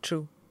for.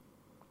 True.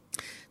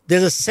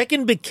 There's a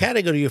second big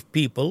category of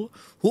people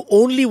who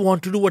only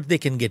want to do what they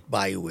can get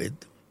by with.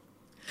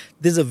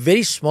 There's a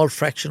very small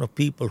fraction of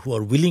people who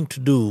are willing to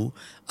do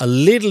a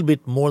little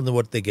bit more than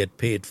what they get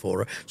paid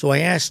for. So I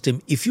asked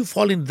him, if you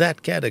fall in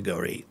that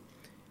category,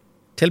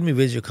 tell me,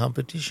 where's your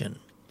competition?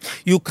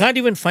 You can't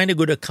even find a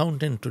good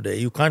accountant today.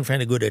 You can't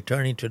find a good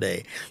attorney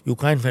today. You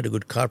can't find a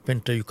good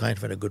carpenter. You can't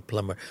find a good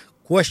plumber.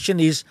 Question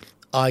is,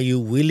 are you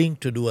willing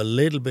to do a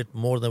little bit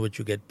more than what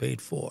you get paid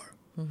for?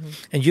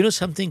 And you know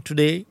something,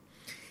 today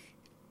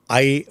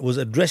I was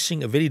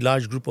addressing a very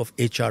large group of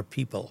HR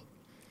people.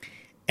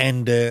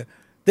 And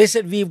they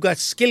said, we've got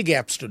skill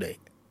gaps today.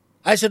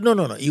 I said,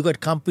 no, you got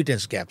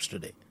competence gaps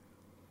today.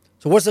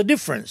 So what's the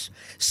difference?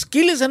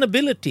 Skill is an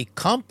ability.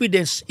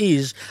 Competence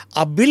is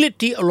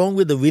ability along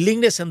with the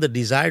willingness and the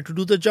desire to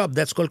do the job.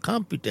 That's called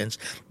competence.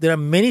 There are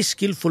many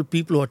skillful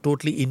people who are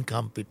totally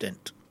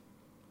incompetent.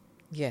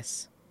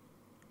 Yes.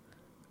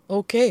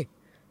 Okay.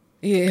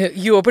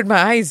 You opened my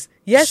eyes.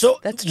 Yes, so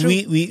that's true.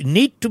 We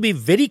need to be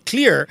very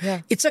clear.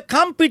 Yeah. It's a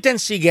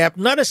competency gap,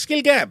 not a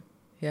skill gap.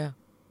 Yeah.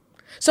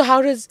 So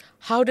how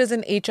does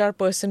an HR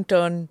person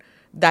turn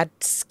that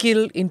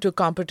skill into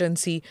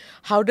competency?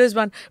 How does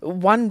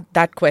one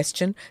that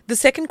question? The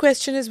second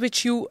question is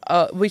which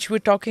we're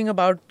talking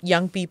about,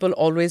 young people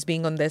always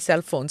being on their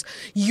cell phones.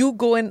 You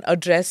go and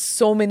address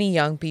so many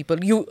young people.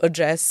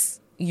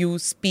 You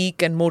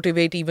speak and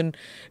motivate even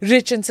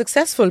rich and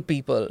successful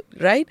people,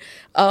 right?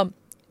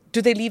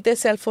 Do they leave their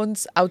cell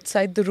phones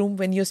outside the room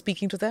when you're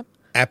speaking to them?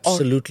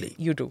 Absolutely. Or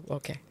you do,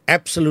 okay.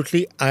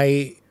 Absolutely.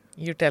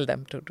 You tell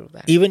them to do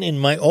that. Even in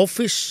my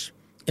office,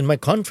 in my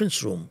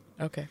conference room,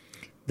 Okay.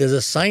 there's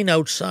a sign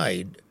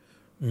outside,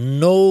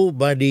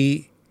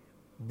 nobody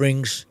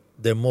brings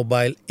their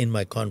mobile in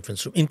my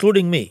conference room,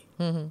 including me.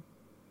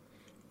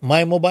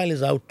 My mobile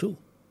is out too.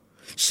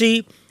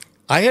 See,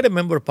 I had a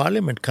member of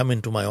parliament come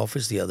into my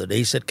office the other day.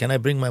 He said, can I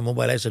bring my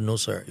mobile? I said, no,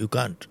 sir, you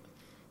can't.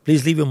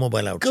 Please leave your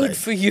mobile outside. Good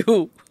for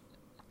you.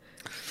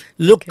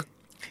 Look,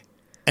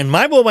 and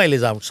my mobile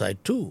is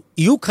outside too.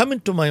 You come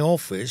into my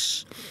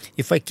office,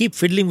 if I keep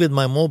fiddling with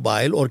my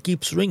mobile or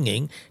keeps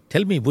ringing,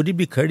 tell me, would it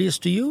be courteous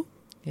to you?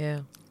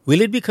 Yeah. Will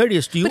it be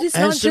courteous to you? But it's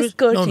not just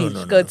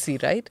courtesy,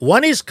 right?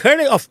 One is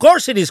courtesy. Of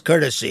course it is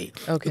courtesy.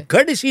 Okay.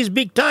 Courtesy is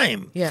big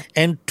time. Yeah.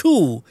 And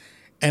two,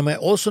 am I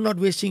also not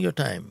wasting your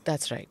time?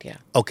 That's right, yeah.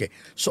 Okay.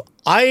 So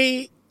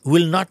I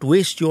will not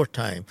waste your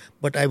time,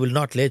 but I will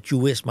not let you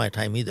waste my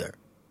time either.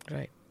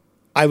 Right.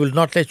 I will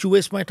not let you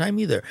waste my time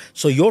either.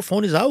 So your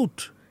phone is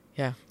out.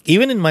 Yeah.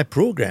 Even in my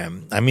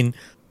program, I mean,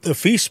 the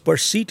fees per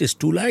seat is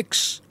 2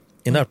 lakhs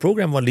in our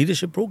program, our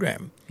leadership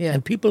program. Yeah.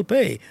 And people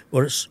pay.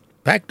 We're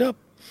packed up.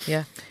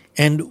 Yeah.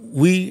 And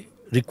we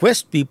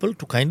request people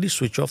to kindly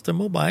switch off their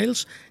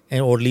mobiles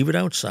or leave it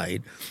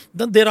outside.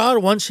 Then there are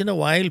once in a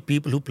while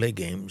people who play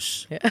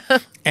games. Yeah.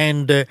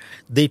 And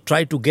they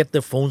try to get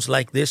their phones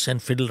like this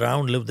and fiddle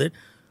around with it.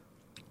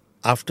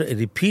 After a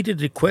repeated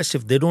request,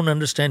 if they don't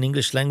understand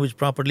English language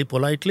properly,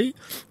 politely,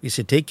 we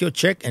say, take your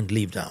check and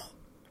leave now.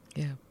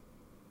 Yeah.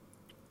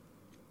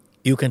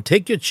 You can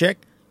take your check,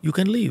 you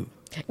can leave.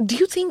 Do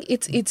you think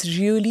it's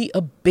really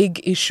a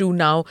big issue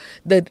now,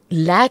 the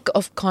lack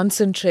of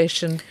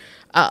concentration,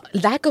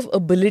 lack of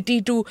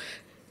ability to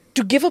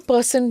give a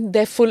person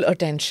their full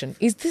attention?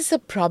 Is this a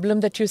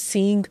problem that you're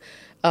seeing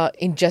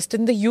in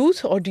the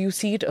youth, or do you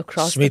see it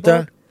across the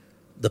board? Smita,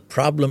 the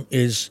problem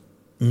is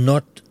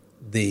not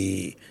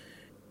the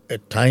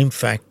time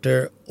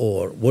factor,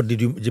 or what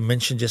did you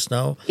mention just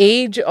now?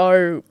 Age,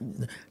 or...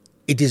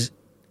 It is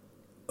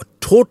a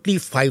totally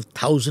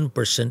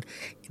 5,000%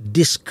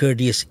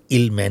 discourteous,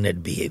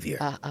 ill-mannered behavior.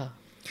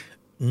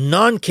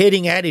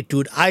 Non-caring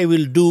attitude. I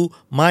will do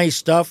my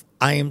stuff.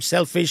 I am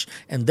selfish,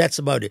 and that's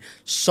about it.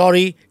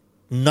 Sorry,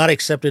 not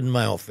accepted in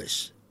my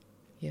office.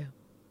 Yeah.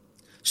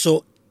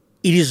 So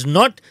it is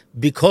not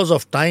because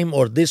of time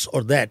or this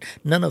or that.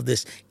 None of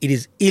this. It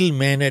is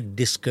ill-mannered,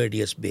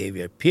 discourteous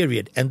behavior,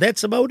 period. And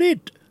that's about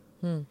it.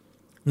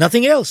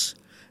 Nothing else.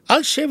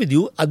 I'll share with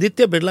you,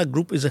 Aditya Birla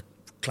Group is a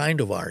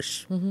client of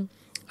ours.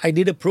 I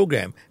did a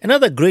program.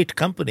 Another great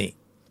company.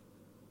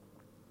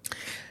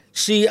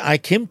 See, I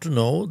came to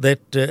know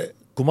that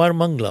Kumar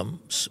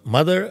Mangalam's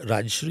mother,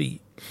 Rajshri,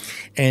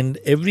 and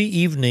every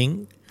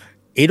evening,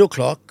 8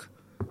 o'clock,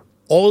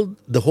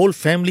 the whole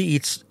family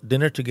eats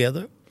dinner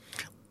together.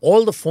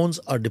 All the phones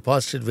are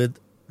deposited with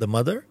the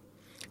mother.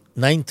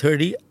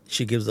 9:30,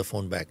 she gives the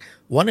phone back.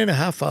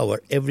 1.5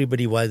 hours,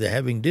 everybody while they're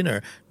having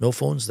dinner, no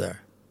phones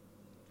there.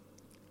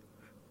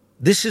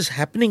 This is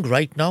happening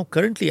right now.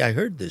 Currently, I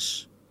heard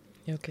this.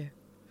 Okay.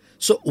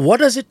 So what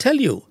does it tell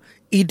you?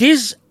 It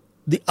is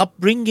the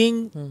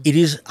upbringing. It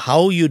is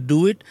how you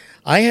do it.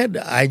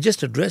 I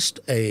just addressed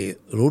a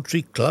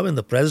Rotary Club and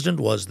the president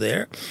was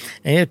there.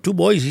 And he had 2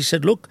 boys. He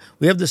said, look,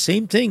 we have the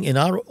same thing in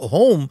our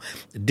home.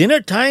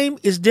 Dinner time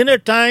is dinner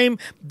time.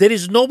 There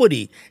is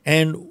nobody.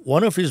 And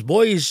one of his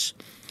boys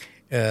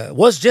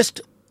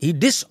he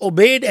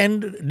disobeyed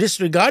and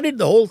disregarded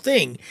the whole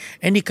thing.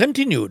 And he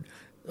continued.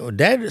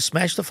 Dad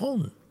smashed the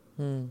phone.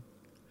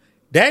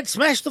 Dad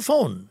smashed the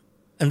phone.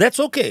 And that's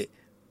okay.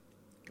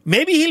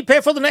 Maybe he'll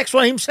pay for the next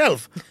one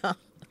himself.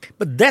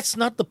 But that's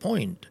not the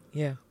point.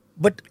 Yeah.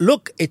 But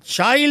look, a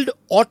child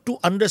ought to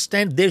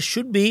understand there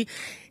should be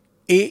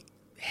a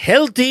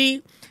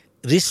healthy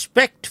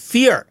respect,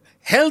 fear.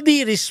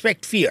 Healthy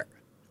respect, fear.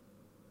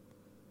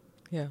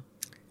 Yeah.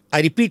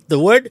 I repeat the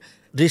word,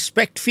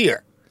 respect,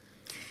 fear.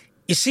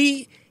 You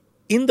see,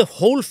 in the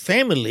whole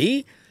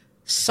family,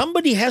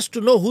 somebody has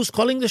to know who's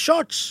calling the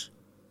shots.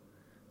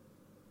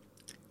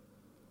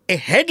 A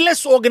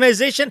headless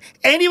organization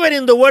anywhere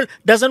in the world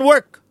doesn't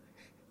work.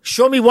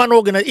 Show me one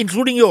organization,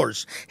 including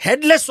yours.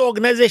 Headless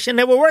organization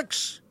never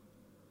works.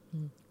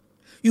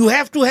 You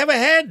have to have a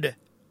head.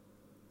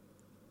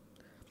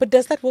 But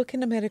does that work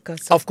in America,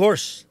 sir? Of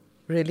course.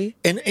 Really?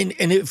 And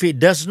if it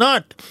does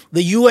not,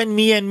 the you and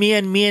me and me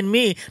and me and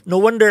me, no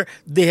wonder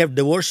they have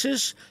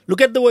divorces.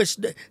 Look at the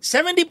worst,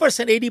 70%,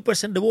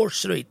 80%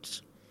 divorce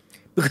rates.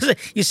 Because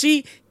you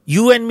see,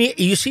 you and me,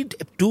 you see,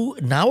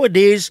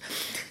 nowadays,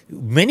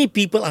 many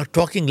people are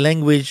talking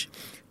language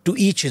to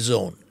each his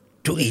own.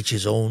 To each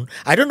his own.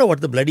 I don't know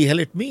what the bloody hell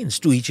it means,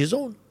 to each his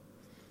own.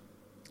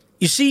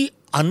 You see,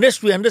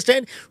 unless we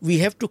understand, we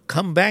have to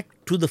come back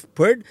to the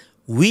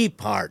we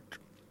part.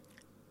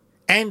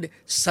 And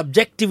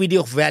subjectivity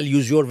of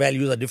values. Your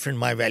values are different,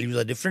 my values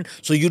are different.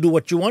 So you do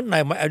what you want,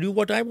 and I do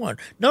what I want.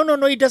 No,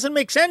 it doesn't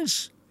make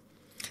sense.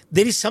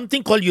 There is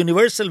something called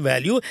universal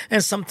value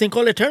and something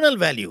called eternal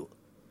value.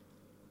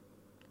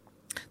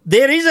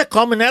 There is a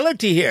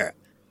commonality here.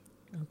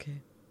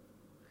 Okay.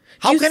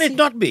 How can it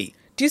not be?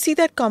 Do you see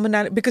that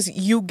commonality? Because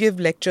you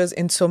give lectures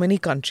in so many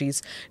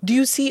countries. Do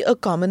you see a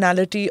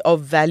commonality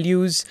of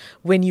values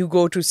when you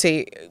go to,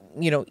 say,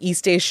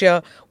 East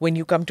Asia, when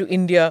you come to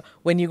India,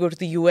 when you go to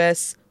the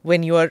US,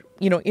 when you are,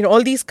 in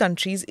all these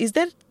countries? Is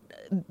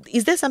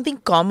there something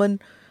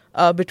common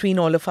between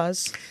all of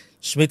us?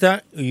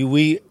 Smita,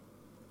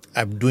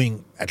 I'm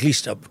doing at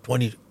least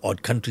 20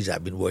 odd countries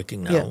I've been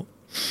working now. Yeah.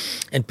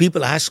 and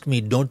people ask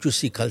me, don't you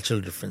see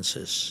cultural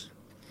differences?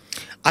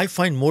 I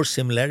find more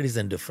similarities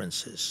than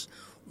differences.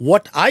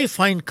 What I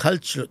find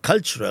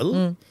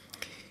cultural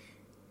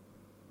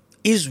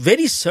is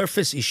very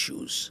surface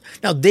issues.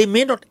 Now, they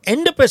may not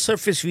end up as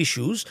surface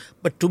issues,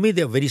 but to me,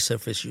 they're very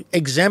surface issues.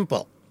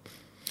 Example,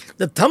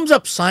 the thumbs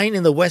up sign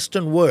in the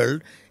Western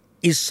world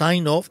is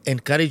sign of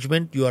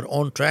encouragement, you are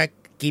on track,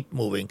 keep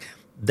moving.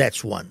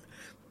 That's one.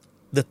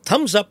 The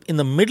thumbs up in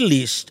the Middle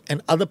East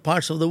and other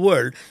parts of the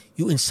world,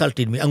 you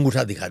insulted me,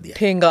 angutha dikha diya.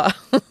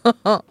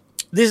 Thenga.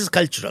 This is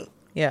cultural.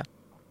 Yeah.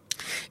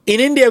 In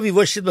India, we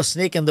worship the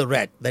snake and the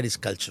rat. That is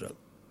cultural.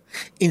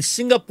 In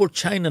Singapore,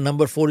 China,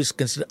 number 4 is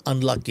considered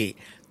unlucky.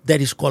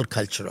 That is called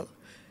cultural.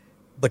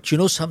 But you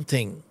know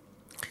something?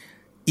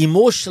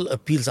 Emotional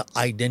appeals are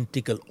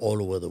identical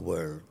all over the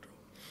world.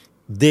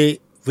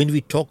 When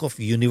we talk of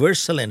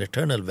universal and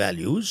eternal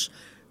values,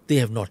 they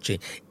have not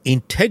changed.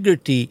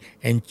 Integrity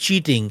and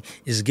cheating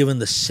is given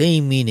the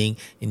same meaning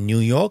in New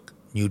York,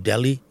 New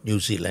Delhi, New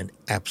Zealand.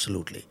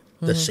 Absolutely.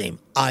 The same.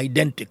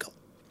 Identical.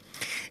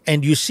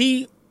 And you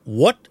see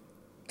what,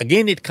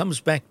 again, it comes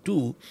back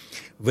to,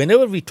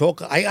 whenever we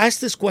talk, I ask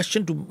this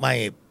question to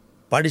my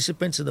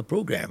participants in the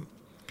program,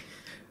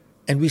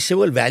 and we say,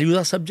 well, values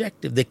are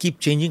subjective. They keep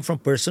changing from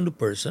person to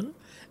person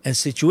and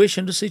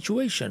situation to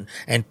situation.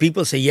 And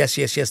people say, yes,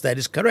 that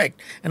is correct.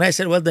 And I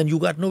said, well, then you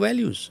got no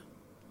values.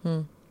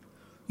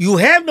 You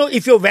have no,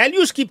 if your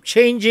values keep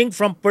changing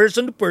from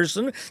person to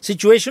person,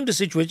 situation to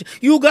situation,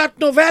 you got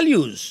no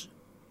values.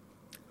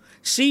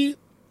 See,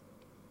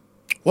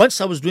 once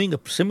I was doing a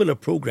similar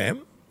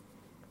program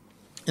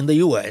in the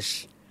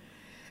US,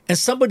 and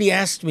somebody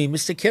asked me,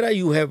 Mr. Khera,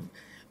 you have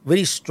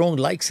very strong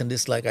likes and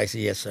dislikes. I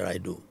said, yes, sir, I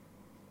do.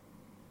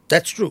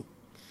 That's true.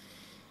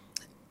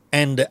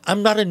 And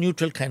I'm not a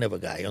neutral kind of a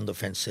guy on the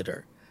fence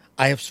sitter.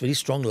 I have very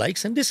strong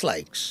likes and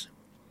dislikes.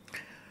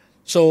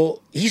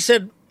 So he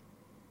said,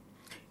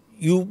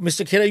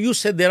 Mr. Khera, you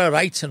said there are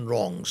rights and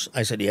wrongs.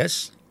 I said,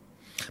 yes.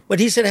 But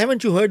he said,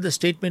 haven't you heard the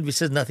statement which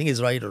says nothing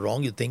is right or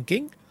wrong, you're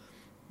thinking?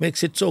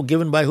 Makes it so,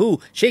 given by who?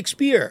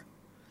 Shakespeare.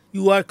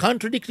 You are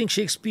contradicting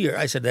Shakespeare.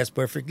 I said, that's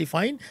perfectly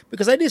fine,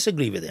 because I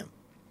disagree with him.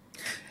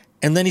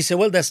 And then he said,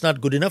 well, that's not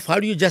good enough. How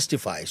do you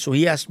justify? So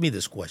he asked me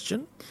this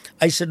question.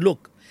 I said,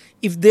 look,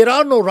 if there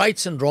are no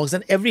rights and wrongs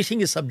and everything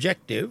is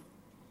subjective,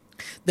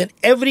 then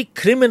every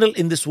criminal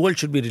in this world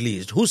should be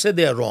released. Who said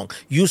they are wrong?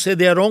 You said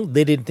they are wrong.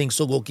 They didn't think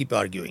so. Go keep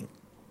arguing.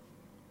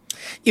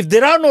 If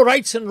there are no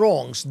rights and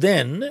wrongs,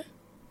 then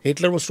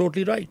Hitler was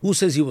totally right. Who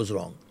says he was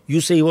wrong?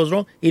 You say he was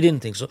wrong. He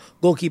didn't think so.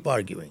 Go keep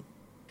arguing.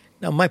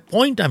 Now, my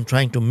point I'm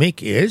trying to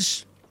make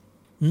is,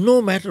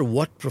 no matter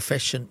what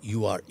profession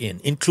you are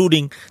in,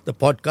 including the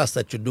podcast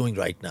that you're doing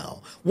right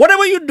now,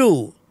 whatever you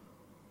do,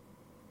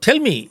 tell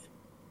me,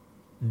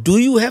 do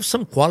you have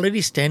some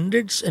quality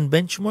standards and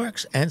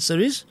benchmarks? Answer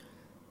is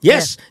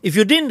yes. Yeah. If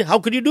you didn't, how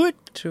could you do it?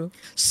 True.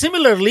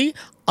 Similarly,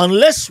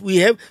 unless we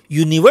have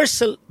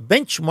universal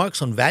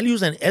benchmarks on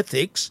values and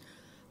ethics,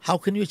 how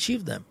can you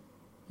achieve them?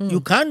 You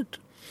can't.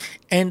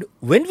 And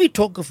when we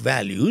talk of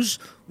values,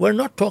 we're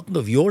not talking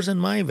of yours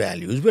and my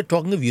values. We're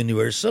talking of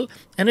universal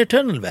and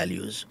eternal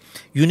values.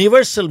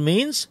 Universal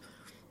means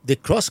they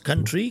cross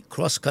country,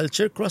 cross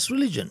culture, cross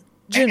religion.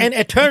 And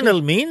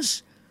eternal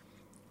means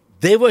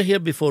they were here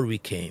before we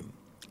came,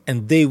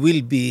 and they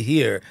will be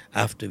here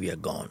after we are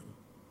gone.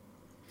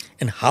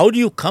 And how do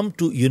you come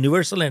to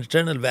universal and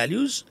eternal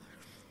values?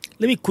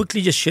 Let me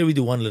quickly just share with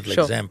you one little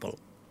example.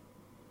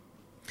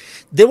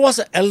 There was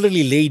an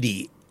elderly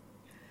lady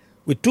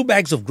with 2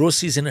 bags of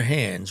groceries in her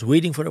hands,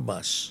 waiting for a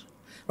bus.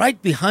 Right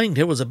behind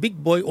her was a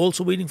big boy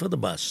also waiting for the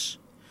bus.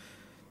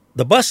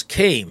 The bus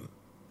came.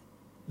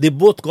 They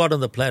both got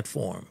on the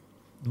platform.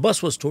 The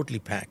bus was totally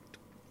packed.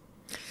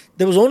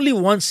 There was only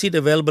one seat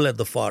available at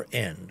the far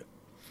end.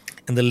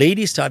 And the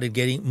lady started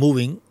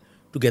moving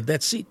to get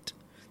that seat.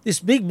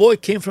 This big boy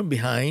came from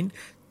behind,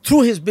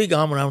 threw his big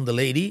arm around the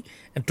lady,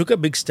 and took a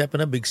big step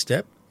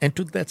and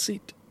took that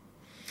seat.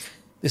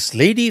 This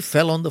lady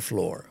fell on the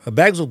floor. Her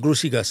bags of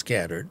groceries got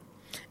scattered,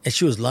 and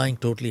she was lying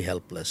totally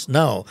helpless.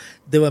 Now,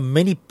 there were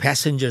many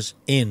passengers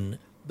in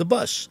the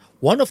bus.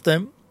 One of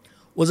them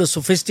was a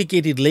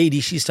sophisticated lady.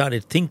 She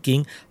started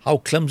thinking how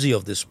clumsy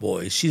of this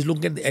boy. She's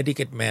looking at the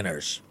etiquette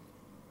manners.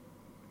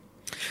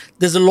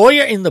 There's a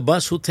lawyer in the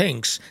bus who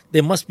thinks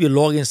there must be a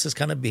law against this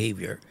kind of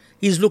behavior.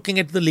 He's looking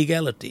at the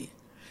legality.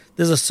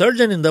 There's a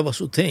surgeon in the bus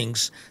who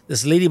thinks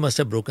this lady must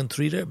have broken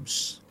 3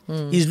 ribs.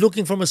 He's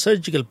looking from a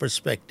surgical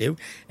perspective.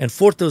 And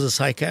fourth, there was a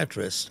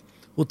psychiatrist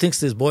who thinks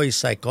this boy is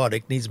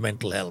psychotic, needs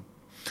mental help.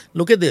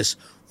 Look at this.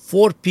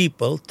 4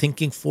 people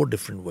thinking 4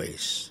 different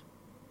ways.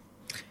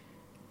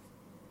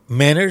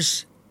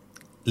 Manners,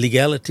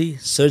 legality,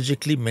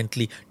 surgically,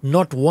 mentally.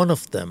 Not one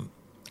of them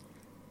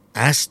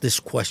asked this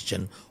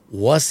question,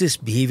 was this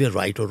behavior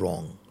right or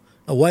wrong?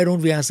 Now, why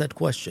don't we ask that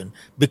question?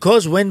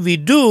 Because when we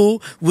do,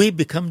 we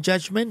become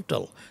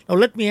judgmental. Now,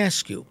 let me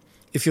ask you,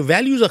 if your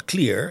values are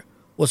clear,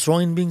 what's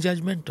wrong in being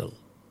judgmental?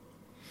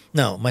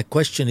 Now, my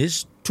question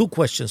is, 2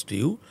 questions to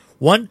you.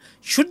 One,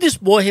 should this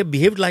boy have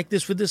behaved like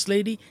this with this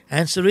lady?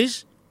 Answer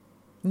is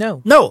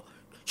No. No.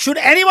 Should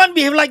anyone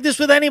behave like this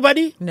with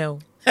anybody? No.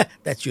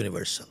 That's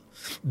universal.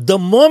 The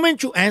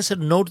moment you answer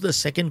no to the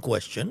second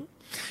question,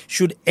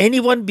 should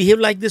anyone behave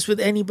like this with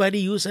anybody,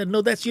 you said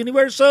no, that's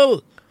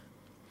universal.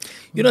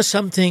 You know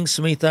something,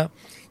 Smita,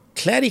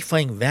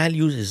 clarifying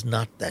values is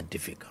not that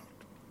difficult.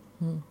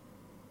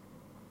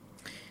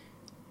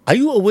 Are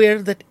you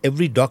aware that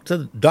every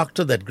doctor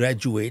that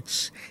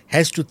graduates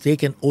has to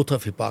take an oath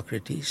of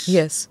Hippocrates?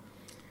 Yes.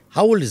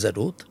 How old is that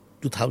oath?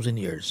 2,000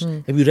 years.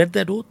 Have you read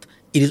that oath?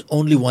 It is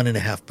only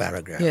 1.5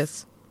 paragraphs.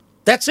 Yes.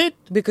 That's it?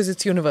 Because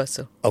it's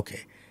universal.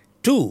 Okay.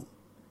 2,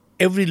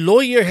 every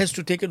lawyer has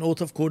to take an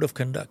oath of code of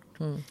conduct.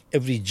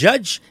 Every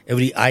judge,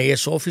 every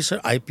IAS officer,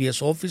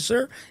 IPS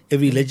officer,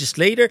 every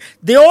legislator,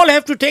 they all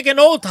have to take an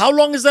oath. How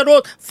long is that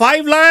oath?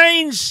 5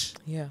 lines.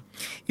 Yeah.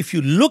 If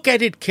you look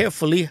at it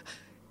carefully,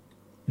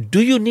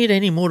 do you need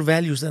any more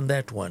values than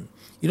that one?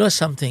 You know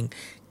something?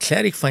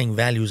 Clarifying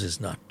values is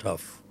not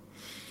tough.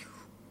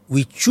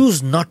 We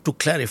choose not to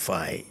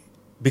clarify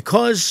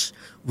because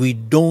we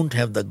don't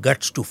have the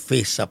guts to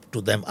face up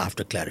to them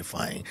after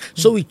clarifying.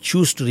 So we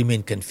choose to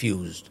remain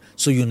confused,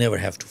 so you never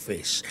have to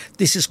face.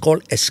 This is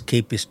called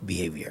escapist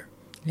behavior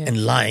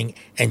and lying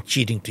and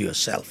cheating to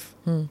yourself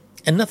and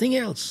nothing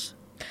else.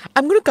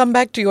 I'm going to come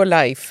back to your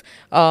life.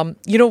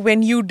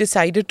 When you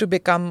decided to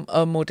become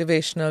a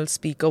motivational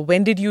speaker,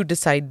 when did you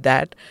decide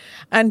that?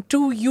 And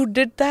 2, you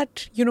did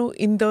that,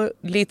 in the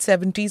late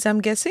 70s,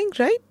 I'm guessing,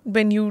 right?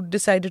 When you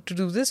decided to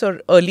do this,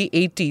 or early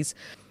 80s.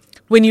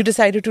 When you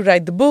decided to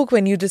write the book,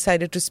 when you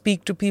decided to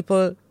speak to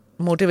people,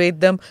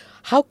 motivate them,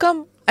 how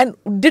come? And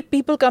did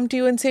people come to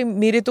you and say,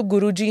 "Mere to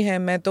Guruji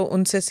hain, main to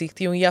unse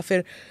seekhti hu," ya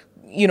fir,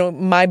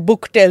 my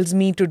book tells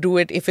me to do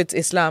it, if it's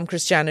Islam,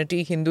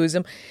 Christianity,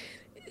 Hinduism?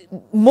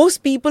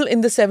 Most people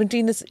in the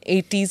 70s,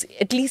 80s,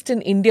 at least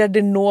in India,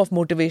 didn't know of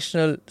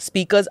motivational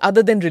speakers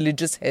other than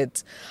religious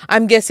heads.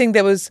 I'm guessing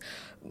there was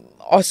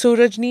Oso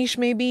Rajneesh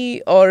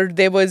maybe, or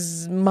there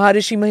was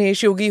Maharishi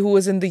Mahesh Yogi who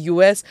was in the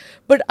US.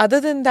 But other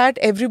than that,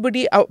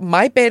 everybody,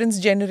 my parents'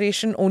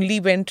 generation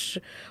only went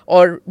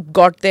or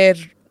got their,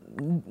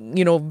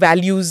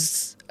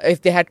 values,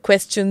 if they had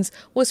questions,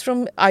 was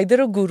from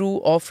either a guru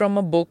or from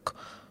a book.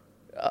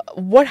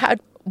 What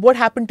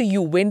happened to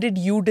you? When did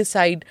you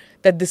decide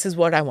that this is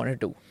what I want to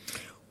do?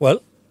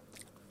 Well,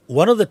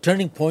 one of the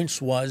turning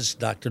points was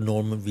Dr.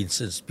 Norman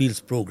Vincent Peale's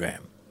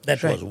program.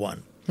 That was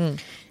one.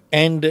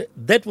 And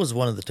that was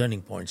one of the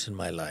turning points in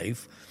my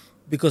life,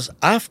 because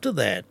after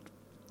that,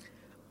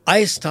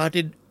 I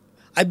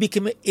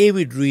became an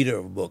avid reader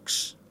of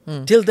books.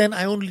 Till then,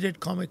 I only read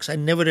comics. I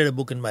never read a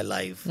book in my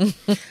life.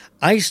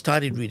 I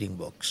started reading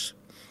books.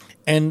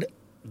 And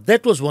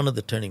that was one of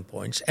the turning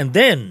points. And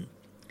then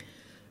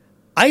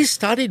I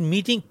started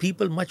meeting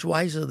people much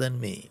wiser than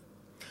me,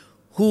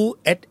 who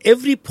at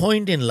every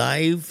point in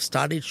life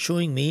started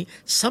showing me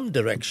some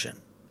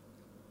direction.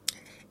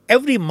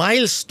 Every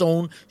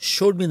milestone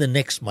showed me the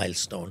next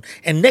milestone.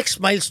 And next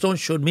milestone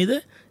showed me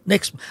the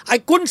next. I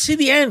couldn't see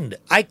the end.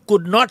 I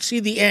could not see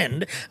the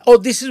end. Oh,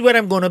 this is where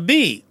I'm going to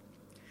be.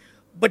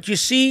 But you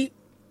see,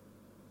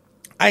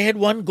 I had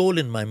one goal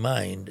in my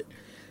mind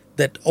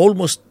that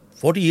almost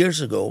 40 years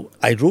ago,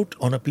 I wrote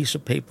on a piece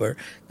of paper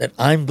that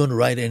I'm going to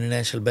write an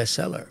international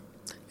bestseller.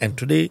 And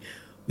today,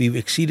 we've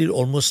exceeded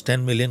almost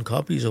 10 million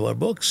copies of our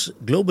books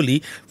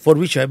globally, for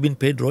which I've been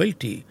paid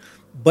royalty.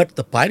 But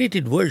the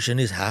pirated version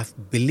is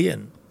 500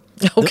 million.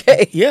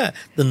 Okay.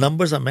 The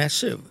numbers are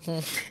massive.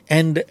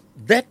 And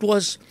that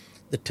was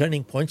the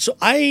turning point. So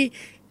I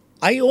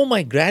owe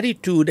my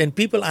gratitude, and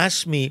people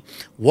ask me,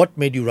 what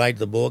made you write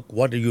the book?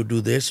 What do you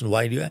do this? And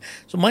why do you?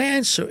 So my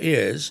answer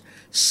is,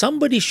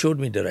 somebody showed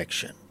me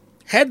direction.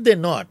 Had they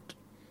not,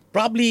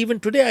 probably even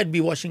today I'd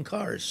be washing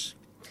cars.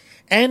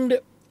 And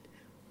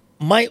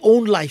my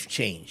own life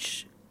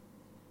changed.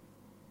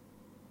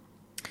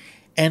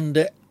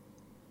 And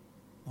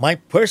my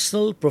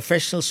personal,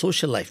 professional,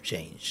 social life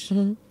changed.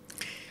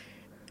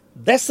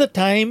 That's the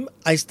time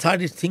I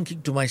started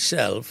thinking to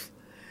myself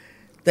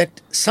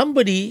that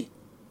somebody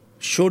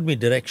showed me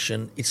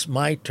direction. It's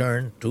my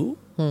turn to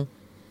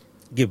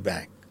give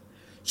back.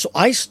 So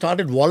I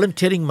started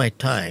volunteering my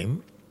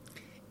time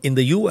in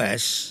the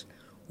U.S.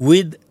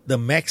 with the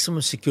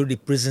maximum security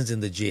prisons in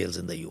the jails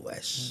in the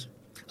U.S.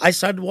 I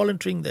started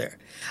volunteering there.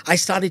 I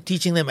started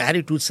teaching them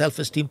attitude,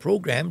 self-esteem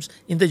programs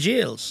in the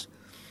jails.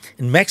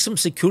 And maximum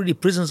security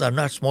prisons are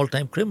not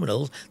small-time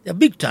criminals. They're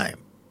big-time.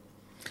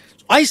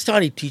 So I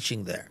started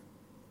teaching there.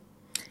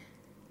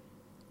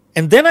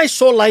 And then I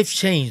saw life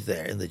change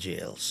there in the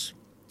jails.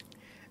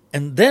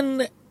 And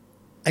then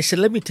I said,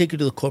 let me take you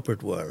to the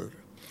corporate world.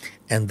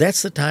 And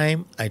that's the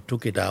time I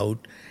took it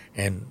out,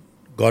 and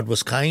God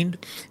was kind,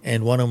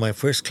 and one of my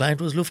first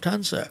clients was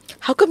Lufthansa.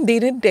 How come they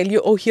didn't tell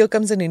you, oh, here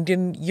comes an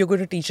Indian, you're going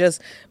to teach us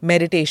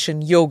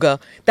meditation, yoga?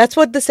 That's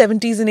what the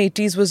 70s and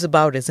 80s was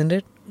about, isn't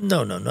it?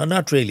 No,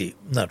 not really.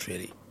 Not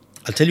really.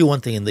 I'll tell you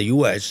one thing. In the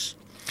U.S.,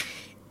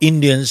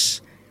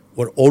 Indians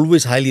were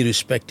always highly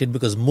respected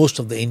because most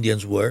of the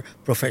Indians were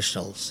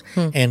professionals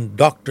and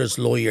doctors,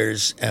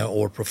 lawyers,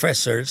 or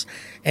professors.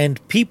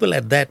 And people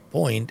at that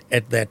point,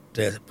 at that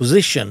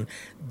position,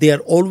 they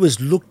are always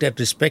looked at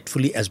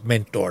respectfully as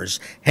mentors.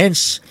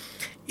 Hence,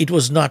 it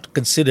was not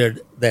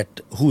considered that,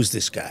 who's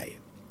this guy?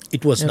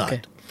 It was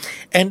not.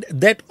 And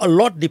that a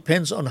lot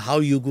depends on how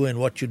you go and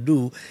what you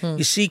do.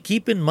 You see,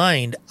 keep in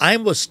mind, I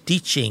was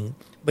teaching,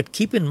 but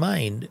keep in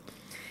mind,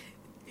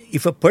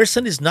 if a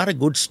person is not a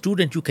good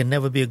student, you can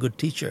never be a good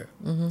teacher.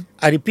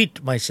 I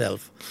repeat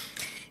myself.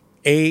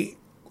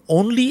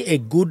 Only a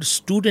good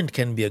student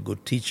can be a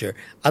good teacher.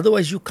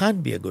 Otherwise, you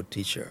can't be a good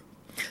teacher.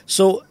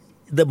 So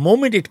the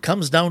moment it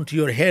comes down to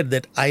your head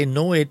that I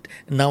know it,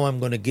 now I'm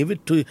going to give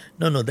it to you.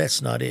 No,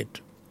 that's not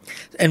it.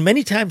 And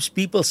many times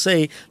people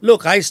say,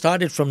 look, I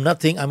started from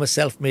nothing. I'm a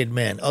self-made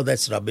man. Oh,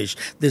 that's rubbish.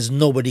 There's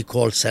nobody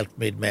called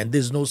self-made man.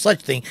 There's no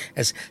such thing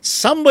as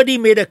somebody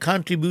made a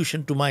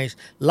contribution to my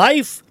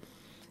life.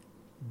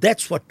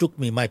 That's what took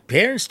me. My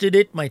parents did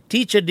it. My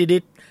teacher did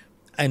it.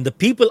 And the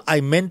people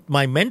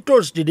my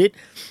mentors did it.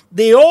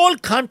 They all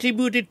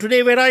contributed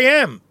today where I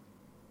am.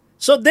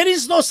 So there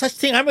is no such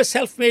thing. I'm a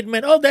self-made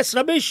man. Oh, that's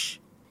rubbish.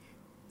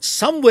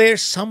 Somewhere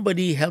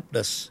somebody helped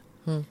us.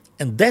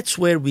 And that's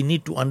where we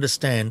need to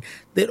understand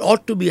there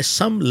ought to be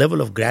some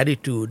level of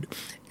gratitude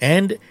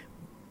and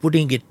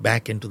putting it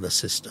back into the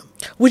system.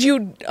 Would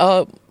you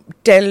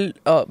tell,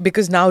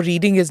 because now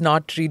reading is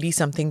not really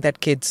something that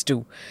kids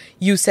do.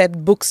 You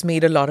said books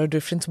made a lot of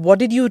difference. What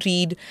did you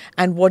read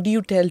and what do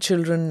you tell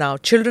children now?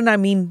 Children, I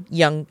mean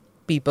young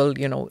people,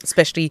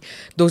 especially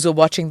those who are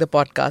watching the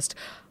podcast.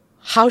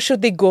 How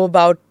should they go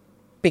about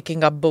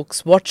picking up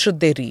books? What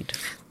should they read?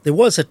 There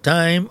was a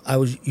time I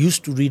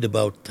used to read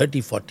about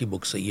 30, 40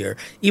 books a year.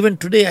 Even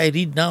today I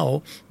read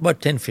now about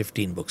 10,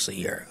 15 books a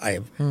year. I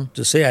have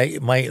to say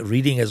my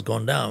reading has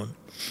gone down.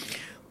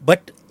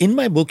 But in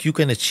my book, You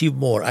Can Achieve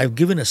More, I've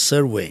given a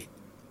survey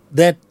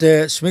that,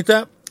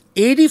 Smita,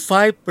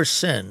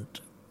 85%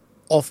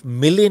 of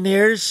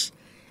millionaires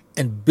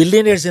and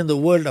billionaires in the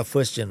world are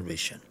first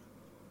generation.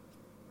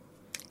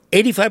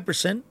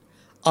 85%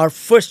 are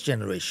first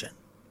generation.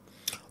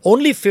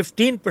 Only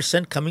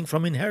 15% coming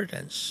from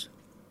inheritance.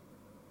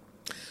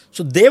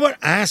 So they were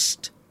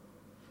asked,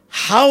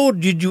 how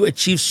did you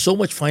achieve so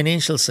much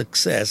financial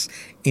success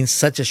in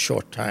such a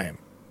short time?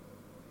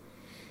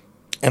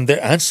 And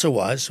their answer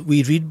was,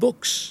 we read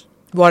books.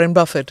 Warren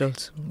Buffett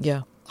also,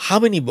 yeah. How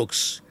many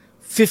books?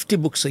 50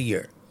 books a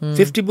year.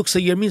 50 books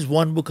a year means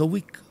one book a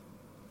week.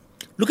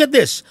 Look at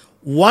this,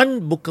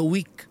 one book a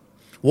week.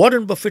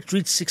 Warren Buffett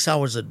reads 6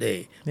 hours a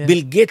day. Yeah.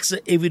 Bill Gates, an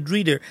avid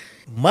reader.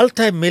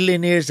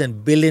 Multi-millionaires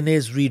and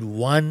billionaires read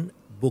one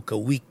book a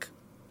week.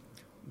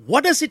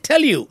 What does it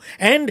tell you?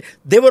 And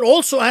they were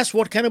also asked,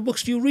 what kind of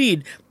books do you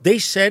read? They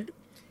said,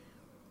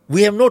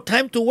 we have no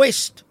time to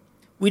waste.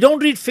 We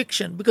don't read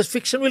fiction because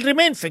fiction will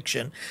remain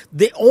fiction.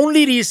 They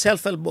only read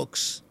self-help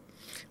books.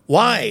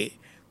 Why?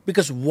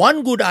 Because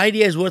one good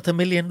idea is worth $1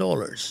 million.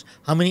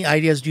 How many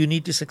ideas do you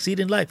need to succeed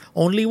in life?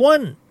 Only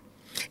one.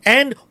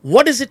 And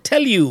what does it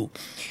tell you?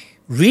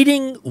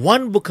 Reading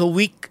one book a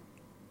week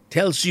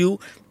tells you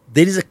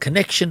there is a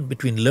connection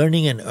between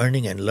learning and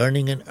earning and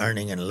learning and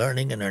earning and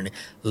learning and earning.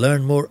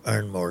 Learn more,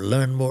 earn more,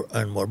 learn more,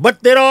 earn more.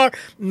 But there are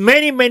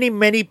many, many,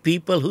 many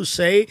people who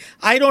say,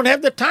 I don't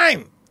have the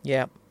time.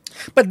 Yeah.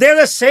 But they're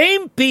the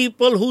same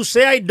people who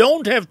say, I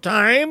don't have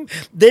time.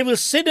 They will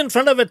sit in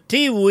front of a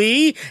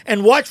TV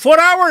and watch 4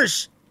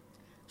 hours.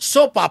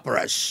 Soap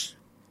operas.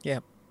 Yeah.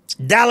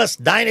 Dallas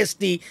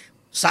Dynasty,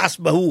 Sas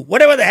Bahu,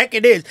 whatever the heck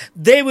it is.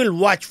 They will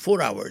watch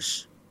 4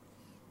 hours.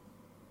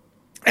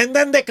 And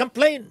then they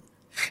complain.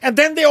 And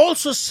then they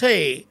also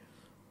say,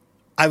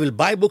 I will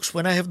buy books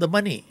when I have the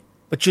money.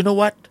 But you know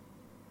what?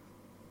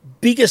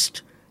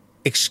 Biggest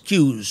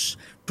excuse.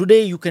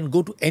 Today you can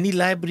go to any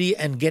library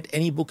and get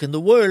any book in the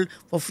world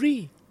for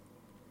free.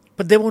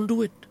 But they won't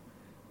do it.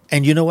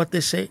 And you know what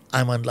they say?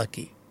 I'm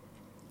unlucky.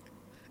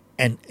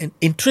 And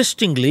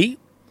interestingly,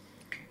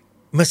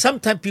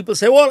 sometimes people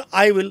say, well,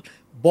 I will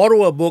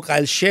borrow a book,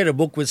 I'll share a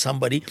book with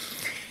somebody.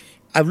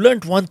 I've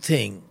learned one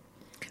thing,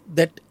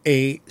 that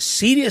a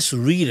serious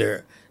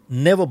reader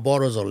never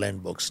borrows or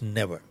lends books,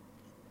 never.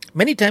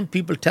 Many times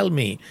people tell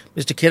me,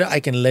 Mr. Khera, I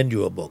can lend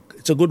you a book.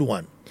 It's a good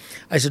one.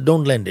 I said,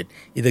 don't lend it.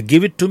 Either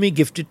give it to me,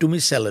 gift it to me,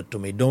 sell it to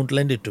me. Don't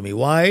lend it to me.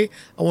 Why?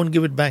 I won't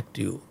give it back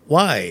to you.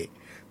 Why?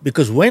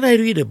 Because when I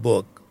read a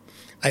book,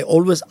 I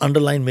always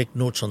underline, make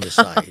notes on the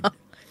side.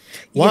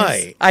 Why?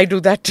 Yes, I do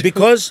that too.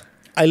 Because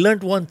I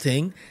learned one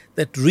thing,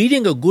 that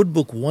reading a good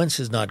book once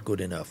is not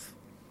good enough.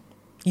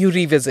 You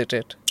revisit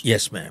it.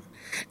 Yes, ma'am.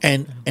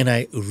 And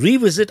I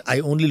revisit,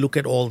 I only look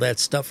at all that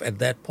stuff at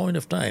that point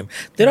of time.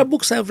 There are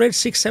books I've read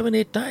 6, 7,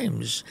 8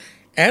 times.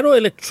 Arrow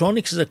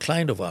Electronics is a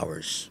client of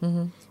ours.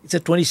 It's a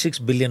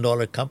 $26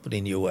 billion company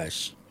in the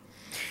US.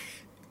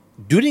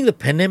 During the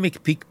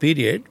pandemic peak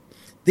period,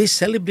 they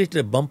celebrated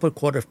a bumper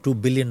quarter of $2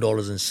 billion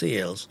in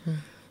sales.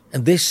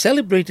 And they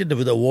celebrated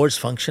with awards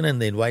function and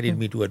they invited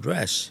me to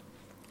address.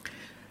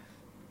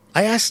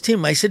 I asked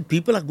him, I said,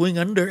 people are going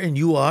under and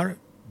you are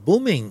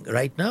booming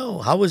right now.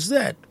 How is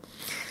that?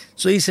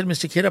 So he said,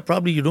 Mr. Khera,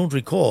 probably you don't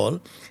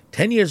recall,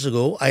 10 years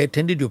ago, I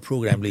attended your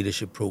program,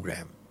 leadership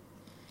program.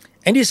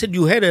 And he said,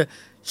 you had a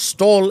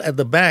stall at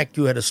the back,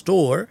 you had a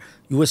store,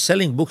 you were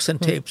selling books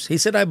and tapes. He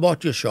said, I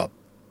bought your shop.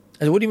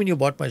 I said, what do you mean you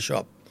bought my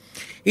shop?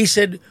 He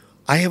said,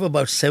 I have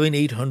about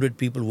 700-800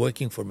 people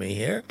working for me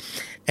here.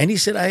 And he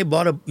said, I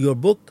bought your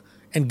book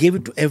and gave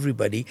it to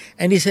everybody.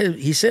 And he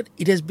said,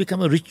 it has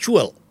become a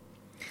ritual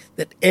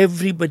that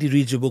everybody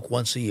reads your book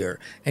once a year.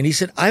 And he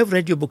said, I've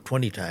read your book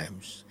 20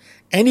 times.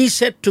 And he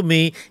said to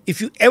me, if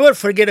you ever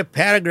forget a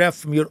paragraph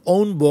from your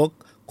own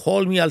book,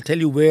 call me, I'll tell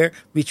you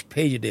which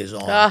page it is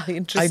on. Ah,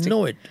 interesting. I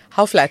know it.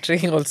 How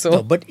flattering also.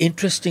 No, but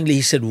interestingly,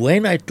 he said,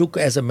 when I took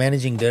as a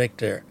managing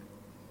director,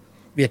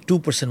 we had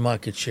 2%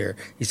 market share.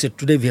 He said,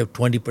 today we have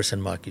 20%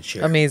 market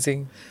share.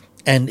 Amazing.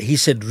 And he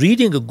said,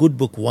 reading a good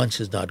book once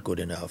is not good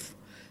enough.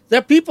 There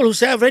are people who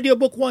say, I've read your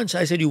book once.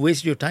 I said, you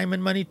wasted your time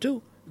and money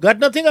too. Got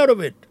nothing out of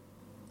it.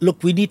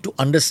 Look, we need to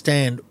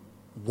understand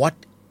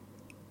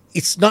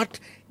it's not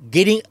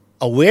getting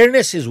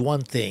awareness is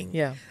one thing.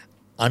 Yeah.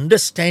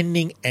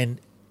 Understanding and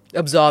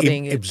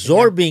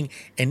Absorbing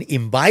and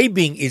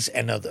imbibing is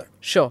another.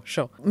 Sure.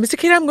 Mr.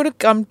 Khera, I'm going to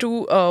come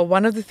to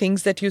one of the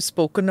things that you've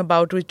spoken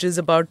about, which is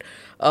about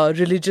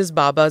religious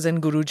Babas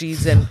and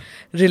Gurujis and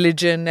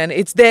religion. And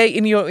it's there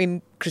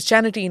in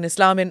Christianity, in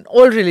Islam, in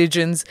all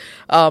religions,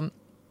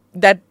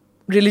 that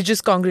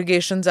religious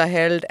congregations are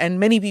held and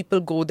many people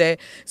go there,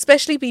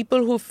 especially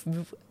people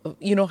who've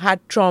had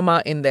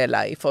trauma in their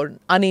life or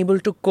unable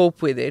to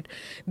cope with it.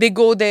 They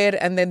go there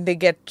and then they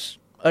get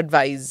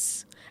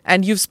advice.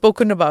 And you've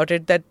spoken about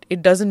it, that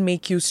it doesn't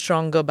make you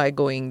stronger by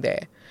going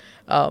there.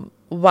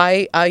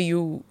 Why are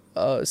you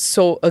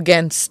so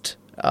against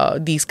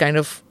these kind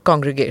of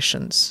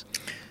congregations?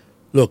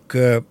 Look,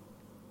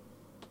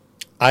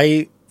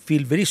 I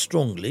feel very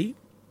strongly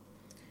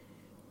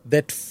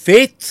that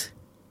faith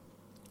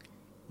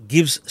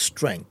gives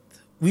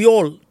strength. We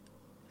all.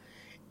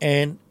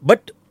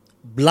 But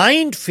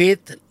blind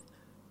faith,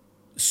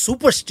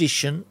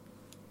 superstition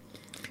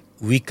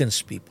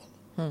weakens people.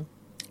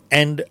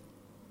 And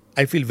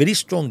I feel very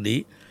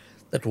strongly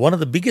that one of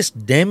the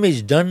biggest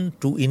damage done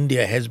to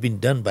India has been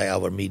done by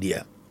our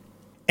media.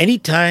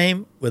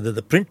 Anytime, whether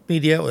the print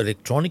media or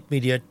electronic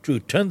media, to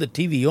turn the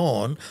TV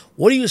on,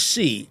 what do you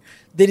see?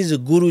 There is a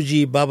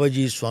Guruji,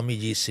 Babaji,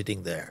 Swamiji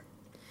sitting there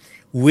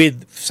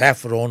with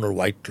saffron or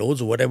white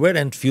clothes or whatever,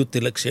 and few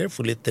tilaks here,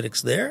 full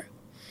tilaks there.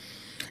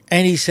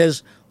 And he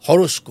says,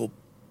 horoscope.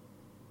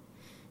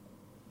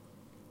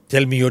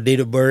 Tell me your date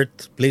of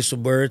birth, place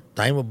of birth,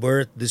 time of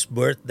birth, this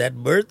birth,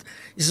 that birth.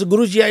 He says,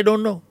 Guruji, I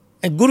don't know.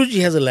 And Guruji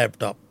has a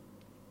laptop.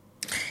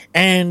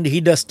 And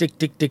he does tick,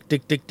 tick, tick,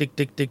 tick, tick, tick,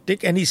 tick, tick,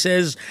 tick. And he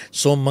says,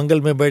 so Mangal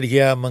mein baith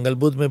gaya, Mangal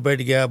Budh mein baith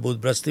gaya, Budh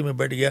Brahspati mein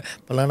baith gaya,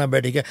 Palana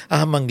baith gaya.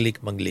 Manglik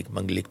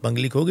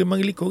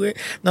ho gaye.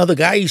 Now the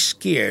guy is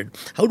scared.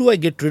 How do I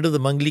get rid of the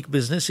Manglik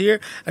business here?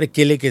 Are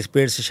kele ke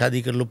ped se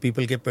shaadi kar lo,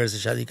 people ke ped se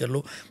shaadi kar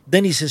lo.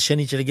 Then he says,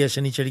 Shani chad gaya,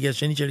 Shani chad gaya,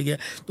 Shani chad gaya.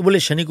 तो बोले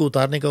शनि को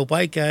उतारने का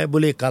उपाय क्या है?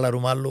 बोले काला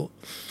रुमाल लो,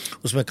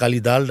 उसमें काली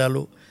दाल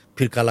डालो,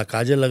 फिर काला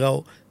काजल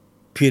लगाओ,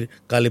 फिर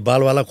काले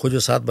बाल वाला खोजो,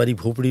 7 बारी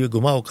भोपड़ी में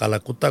घुमाओ, काला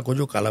कुत्ता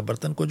खोजो, काला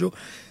बर्तन खोजो.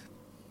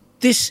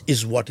 This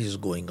is what is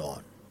going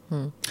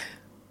on.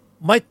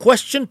 My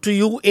question to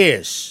you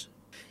is,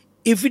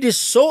 if it is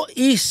so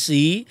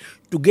easy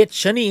to get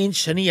Shani in,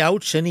 Shani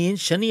out, Shani in,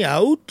 Shani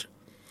out,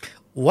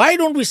 why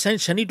don't we send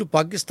Shani to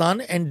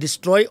Pakistan and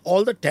destroy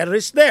all the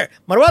terrorists there?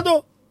 Marwa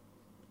do.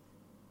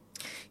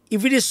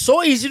 If it is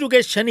so easy to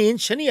get Shani in,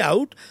 Shani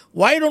out,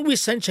 why don't we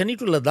send Shani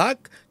to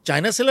Ladakh,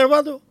 China se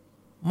larwa do?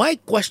 My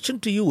question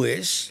to you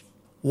is,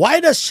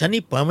 why does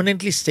Shani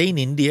permanently stay in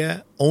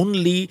India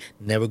only,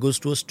 never goes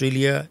to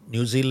Australia,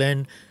 New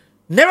Zealand,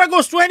 never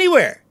goes to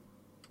anywhere,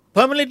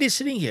 permanently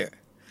sitting here?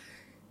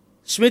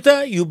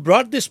 Smita, you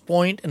brought this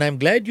point and I'm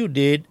glad you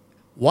did.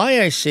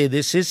 Why I say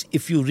this is,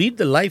 if you read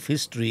the life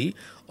history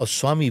of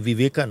Swami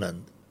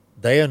Vivekananda,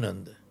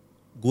 Dayanand,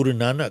 Guru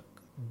Nanak,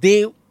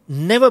 they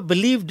never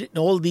believed in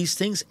all these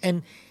things,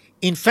 and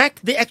in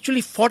fact they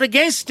actually fought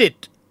against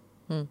it.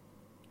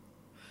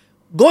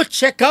 Go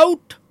check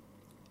out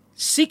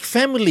Sikh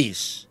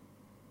families.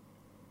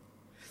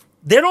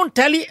 They don't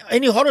tally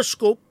any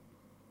horoscope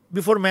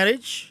before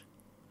marriage.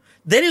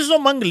 There is no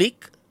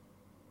Manglik.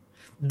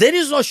 There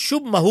is no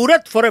Shubh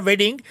Mahurat for a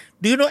wedding.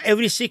 Do you know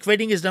every Sikh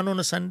wedding is done on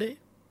a Sunday?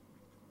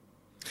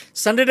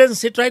 Sunday doesn't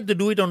sit right, they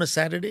do it on a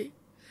Saturday.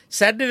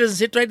 Saturday doesn't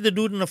sit right, they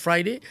do it on a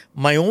Friday.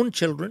 My own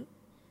children,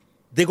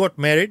 they got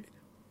married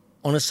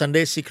on a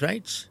Sunday, Sikh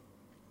rites.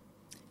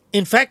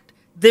 In fact,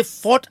 they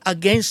fought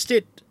against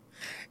it.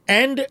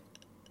 And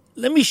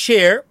let me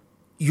share,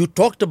 you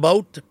talked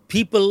about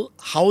people,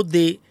 how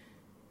they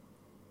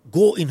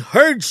go in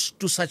herds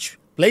to such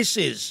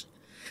places.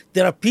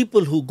 There are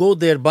people who go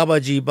there,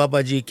 Babaji,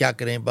 Babaji, kya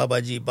kare,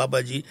 Babaji,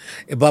 Babaji.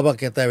 Baba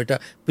kehta hai, beta,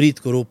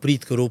 preet karo,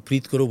 preet karo,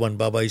 preet karo. One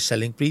Baba is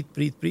selling preet,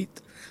 preet, preet.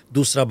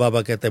 Dusra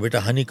Baba kehta hai,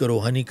 beta, honey karo,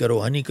 honey karo,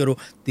 honey karo.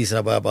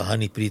 Tisra Baba,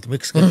 honey, preet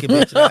mix karke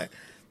bech raha hai.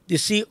 You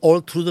see, all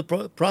through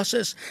the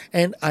process.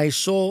 And I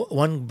saw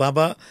one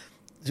Baba,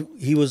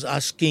 he was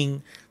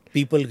asking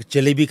people,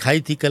 jalebi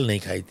khai thi kal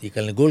nahi khai thi,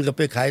 kal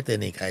golgappe khaye the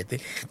nahi khaye the.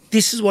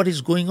 This is what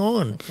is going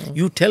on.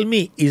 You tell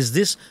me, is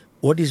this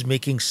what is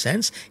making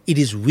sense? It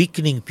is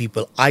weakening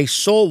people. I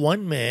saw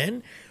one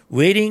man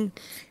wearing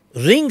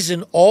rings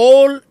in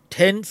all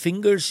 10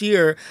 fingers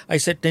here. I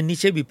said, "Ten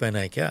niche bhi pehna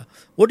hai kya?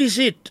 What is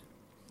it?"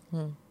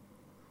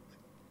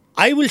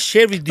 I will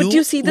share with you. But do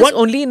you see this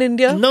only in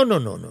India?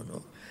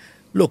 No.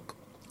 Look,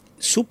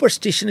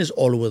 superstition is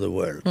all over the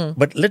world.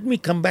 But let me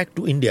come back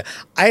to India.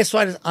 As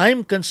far as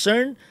I'm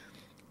concerned,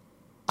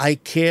 I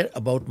care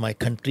about my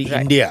country,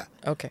 Right. India.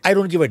 Okay. I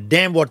don't give a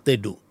damn what they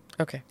do.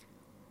 Okay.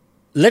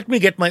 Let me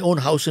get my own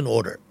house in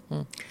order.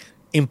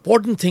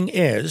 Important thing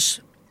is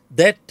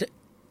that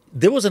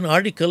there was an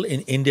article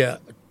in India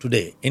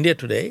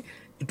Today.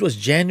 It was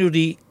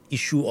January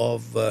issue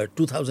of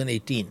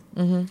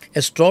 2018.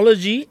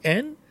 Astrology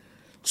and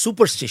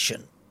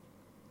superstition.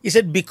 He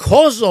said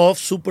because of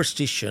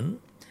superstition,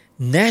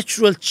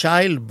 natural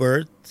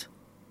childbirth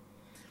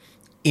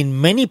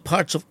in many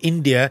parts of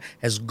India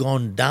has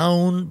gone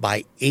down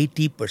by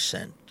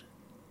 80%.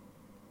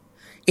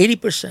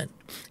 80%.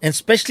 And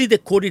especially they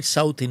quoted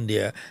South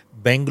India,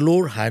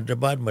 Bangalore,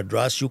 Hyderabad,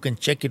 Madras. You can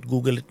check it,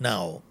 Google it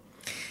now.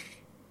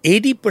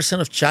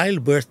 80% of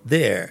childbirth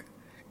there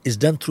is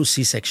done through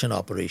C-section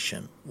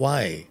operation.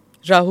 Why?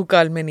 Rahu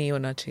Kal mein nahi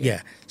hona chahiye.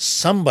 Yeah.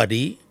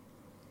 Somebody,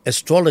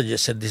 astrologer,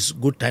 said this is a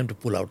good time to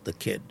pull out the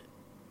kid.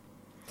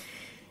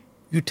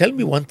 You tell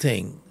me one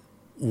thing,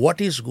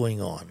 what is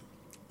going on?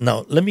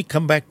 Now, let me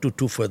come back to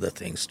two further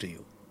things to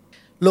you.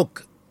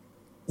 Look,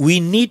 we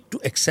need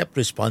to accept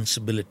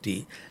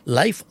responsibility.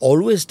 Life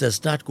always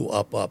does not go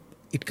up.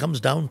 It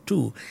comes down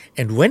too.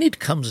 And when it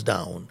comes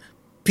down,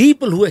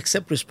 people who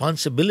accept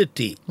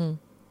responsibility,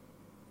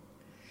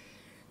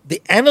 they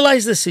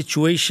analyze the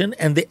situation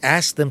and they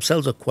ask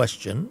themselves a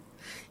question.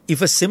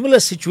 If a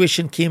similar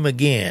situation came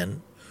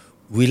again,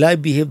 will I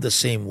behave the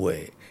same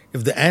way?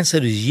 If the answer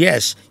is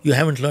yes, you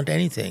haven't learned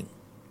anything.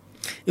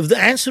 If the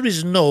answer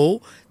is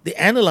no, they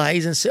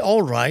analyze and say,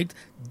 all right,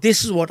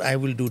 this is what I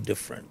will do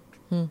different.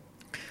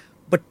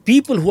 But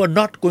people who are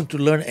not going to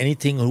learn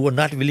anything, who are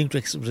not willing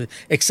to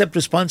accept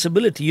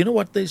responsibility, you know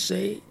what they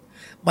say?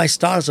 My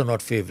stars are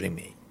not favoring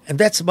me. And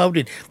that's about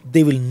it.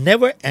 They will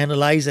never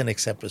analyze and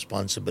accept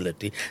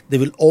responsibility. They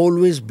will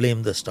always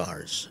blame the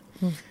stars.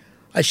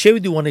 I'll share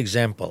with you one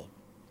example.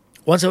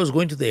 Once I was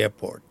going to the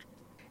airport,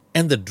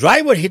 and the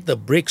driver hit the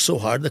brake so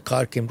hard, the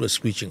car came to a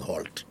screeching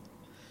halt.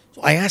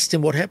 So I asked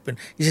him what happened.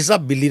 He said,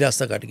 "Saab, billi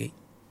rasta kaat gayi."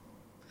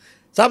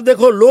 साहब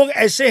देखो लोग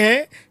ऐसे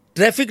हैं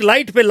traffic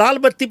light पे लाल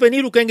बत्ती पे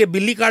नहीं रुकेंगे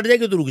बिल्ली काट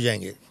जाएगी तो रुक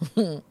जाएंगे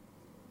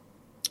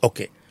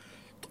ओके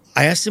तो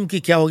आई आस्क्ड हिम कि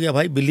क्या हो गया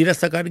भाई बिल्ली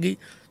रास्ता काट गई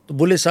तो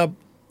बोले साहब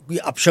ये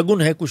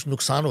अपशगुन है कुछ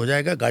नुकसान हो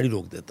जाएगा गाड़ी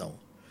रोक देता हूँ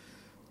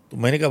तो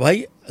मैंने कहा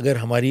भाई अगर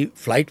हमारी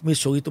फ्लाइट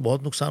मिस होगी तो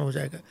बहुत नुकसान हो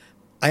जाएगा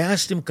आई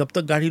आस्क्ड हिम कब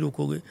तक गाड़ी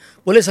रोकोगे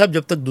बोले साहब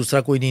जब तक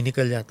दूसरा कोई नहीं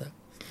निकल जाता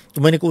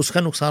तो मैंने कहा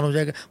उसका नुकसान हो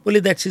जाएगा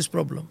बोले that's his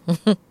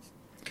problem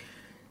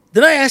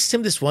Then I asked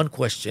him this one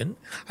question.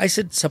 I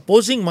said,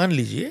 supposing मान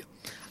लीजिए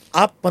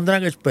आप 15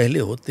 गज पहले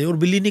होते और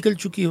बिल्ली निकल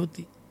चुकी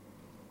होती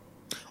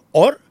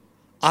और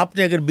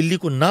आपने अगर बिल्ली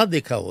को ना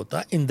देखा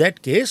होता in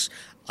that case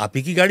आप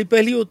ही की गाड़ी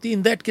पहली होती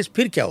in that case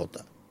फिर क्या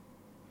होता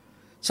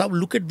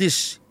साहब look at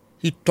this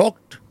he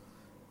talked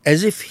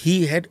as if he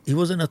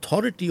was an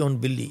authority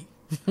on बिल्ली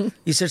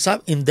he said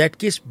साहब in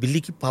that case बिल्ली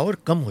की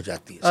पावर कम हो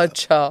जाती है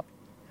अच्छा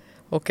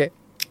okay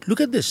look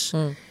at this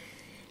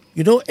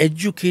You know,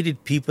 educated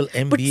people,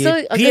 MBA, sir,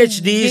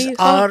 PhDs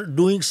are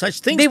doing such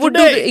things they would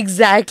today. do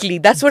exactly.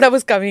 That's what I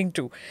was coming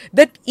to.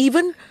 That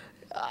even,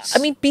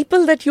 I mean,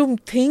 people that you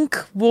think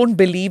won't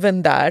believe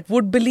in that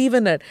would believe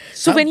in it.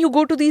 So when you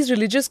go to these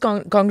religious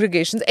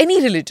congregations,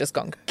 any religious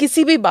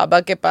किसी भी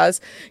बाबा के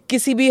पास,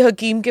 किसी भी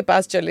हकीम के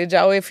पास चले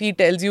जाओ, if he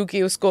tells you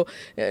कि उसको,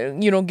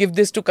 give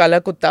this to काला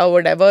कुत्ता or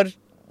whatever,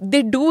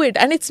 they do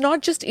it. And it's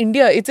not just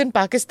India. It's in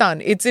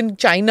Pakistan. It's in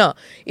China.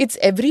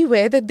 It's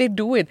everywhere that they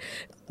do it.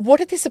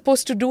 What are they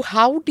supposed to do?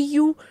 How do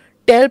you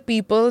tell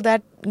people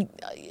that,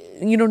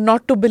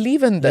 not to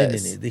believe in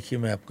this? नहीं, देखिए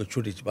मैं आपको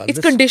छोटी सी बात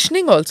It's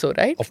conditioning also,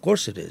 right? Of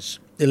course it is.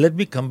 Let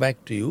me come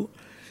back to you.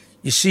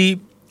 You see,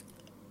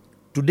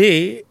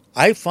 today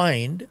I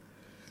find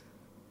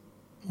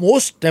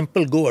most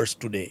temple goers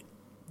today,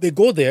 they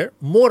go there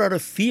more out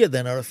of fear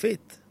than out of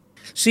faith.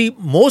 See,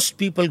 most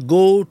people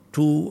go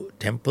to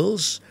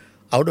temples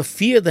out of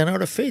fear than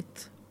out of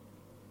faith.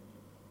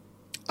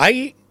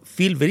 I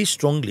feel very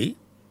strongly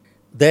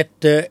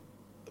that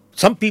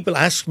some people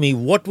ask me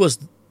what was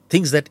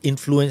things that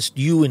influenced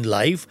you in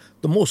life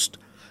the most.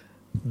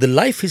 The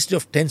life history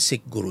of 10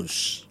 Sikh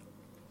gurus,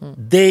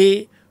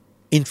 they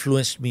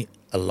influenced me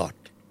a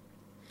lot.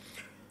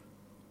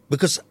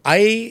 Because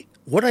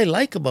what I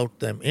like about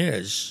them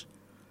is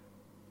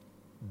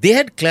they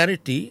had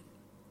clarity.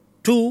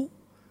 2,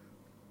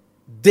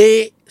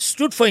 they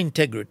stood for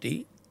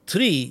integrity.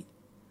 3,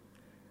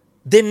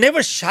 they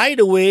never shied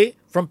away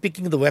from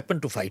picking the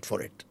weapon to fight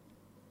for it.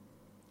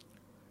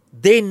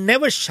 They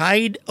never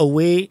shied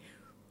away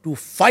to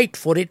fight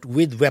for it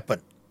with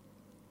weapon.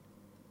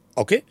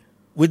 Okay?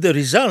 with the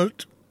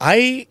result,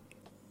 I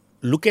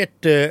look at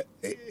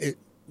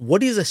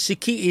what is a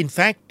Sikhi. In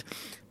fact,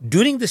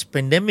 during this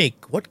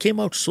pandemic, what came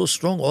out so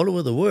strong all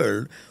over the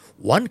world,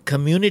 one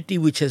community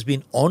which has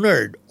been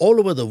honored all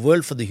over the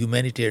world for the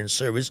humanitarian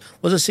service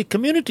was a Sikh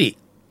community.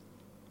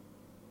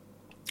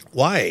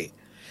 Why?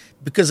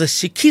 Because a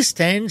Sikhi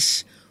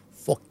stands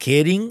for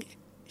caring,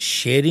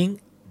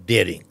 sharing,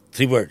 daring.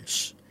 3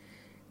 words.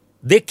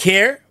 They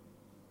care,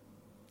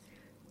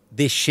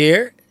 they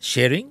share,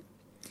 sharing,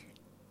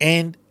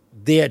 and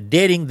they are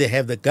daring, they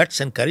have the guts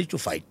and courage to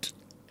fight,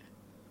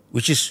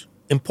 which is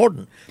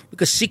important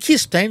because Sikhi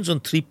stands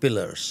on 3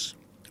 pillars.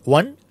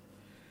 1,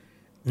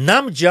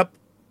 Nam Jap,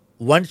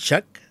 one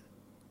Chak,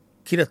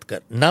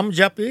 Kiratkar. Nam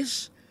Jap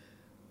is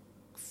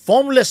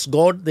formless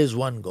God, there's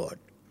one God.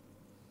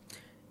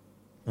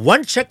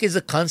 One Chak is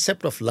a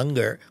concept of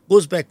langar,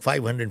 goes back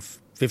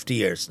 550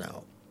 years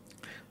now,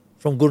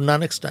 from Guru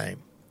Nanak's time.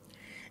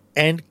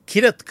 And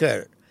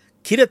Kiratkar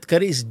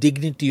is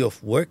dignity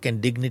of work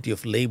and dignity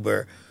of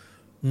labor.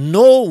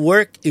 No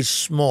work is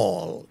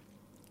small.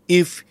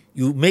 If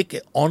you make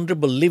an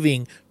honorable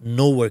living,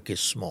 no work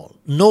is small.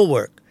 No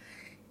work.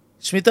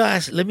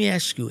 Smita, let me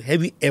ask you,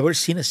 have you ever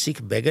seen a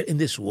Sikh beggar in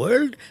this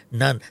world?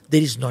 None.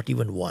 There is not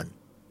even one.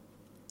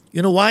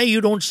 You know why you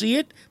don't see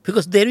it?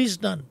 Because there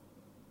is none.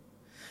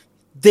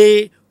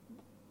 They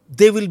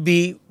will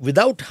be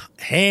without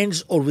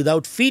hands or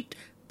without feet,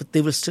 but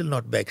they will still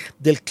not beg.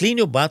 They'll clean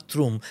your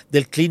bathroom,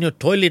 they'll clean your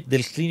toilet,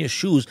 they'll clean your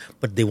shoes,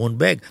 but they won't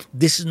beg.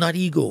 This is not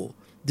ego.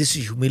 This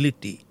is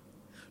humility.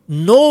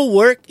 No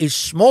work is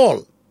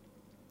small.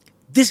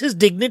 This is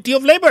dignity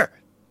of labor.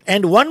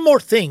 And one more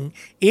thing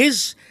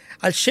is,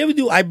 I'll share with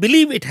you, I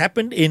believe it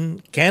happened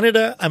in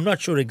Canada, I'm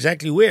not sure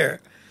exactly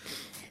where.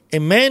 A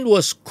man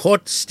was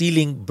caught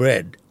stealing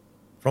bread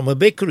from a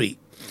bakery.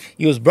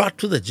 He was brought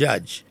to the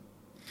judge.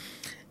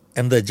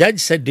 And the judge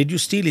said, "Did you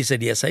steal?" He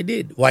said, "Yes, I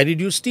did." "Why did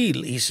you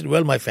steal?" He said,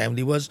 "Well, my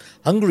family was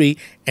hungry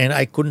and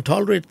I couldn't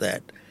tolerate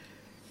that."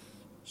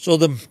 So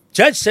the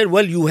judge said,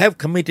 "Well, you have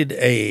committed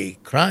a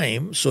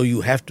crime, so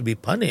you have to be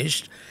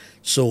punished.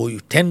 So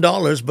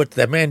 $10, but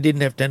the man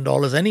didn't have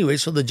 $10 anyway.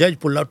 So the judge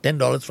pulled out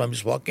 $10 from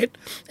his pocket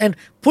and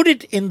put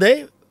it in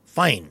the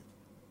fine.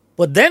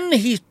 But then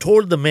he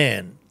told the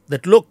man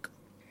that, look,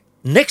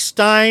 next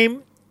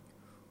time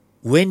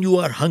when you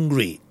are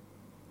hungry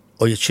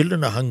or your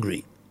children are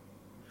hungry,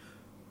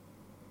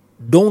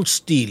 don't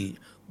steal.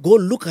 Go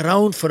look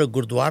around for a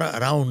gurdwara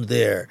around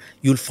there.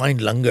 You'll find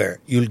langar.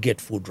 You'll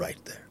get food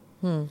right there."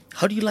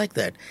 How do you like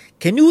that?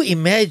 Can you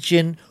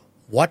imagine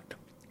what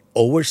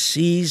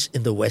overseas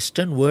in the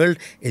Western world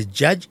a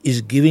judge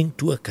is giving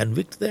to a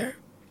convict there?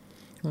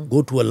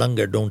 Go to a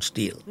langar, don't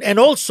steal. And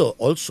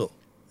also,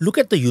 look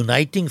at the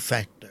uniting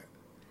factor.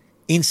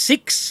 In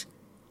Sikhs,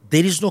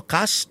 there is no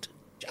caste.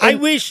 I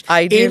wish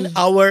in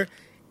our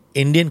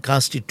Indian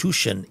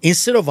constitution,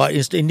 instead of our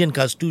Indian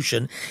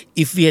constitution,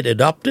 if we had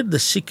adopted the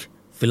Sikh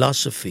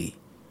philosophy,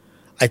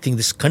 I think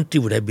this country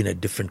would have been a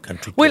different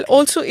country. Well,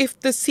 also, if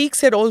the Sikhs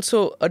had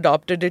also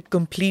adopted it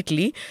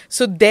completely,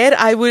 so there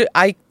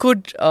I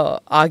could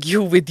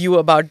argue with you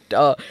about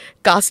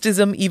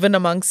casteism even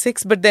among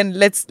Sikhs. But then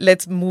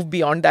let's move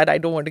beyond that. I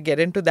don't want to get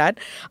into that.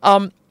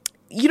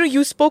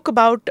 You spoke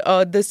about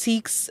the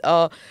Sikhs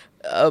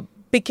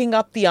picking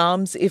up the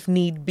arms if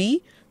need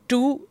be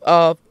to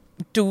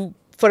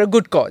for a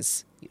good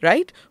cause.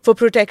 Right? For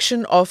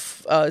protection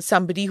of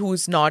somebody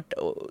who's not,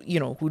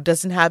 who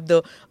doesn't have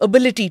the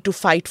ability to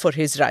fight for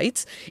his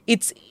rights.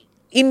 It's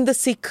in the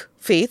Sikh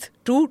faith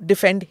to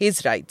defend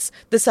his rights,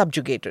 the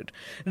subjugated,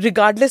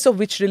 regardless of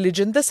which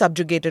religion the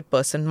subjugated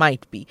person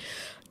might be.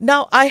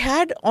 Now, I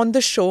had on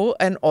the show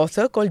an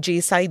author called J.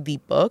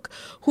 Deepak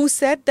who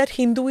said that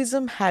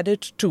Hinduism had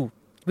it too,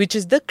 which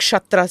is the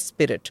Kshatriya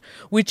spirit,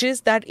 which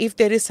is that if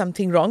there is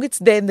something wrong, it's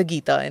there in the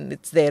Gita and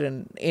it's there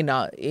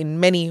in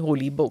many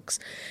holy books.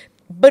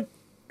 But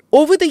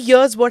over the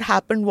years, what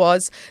happened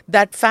was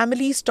that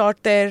families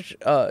taught their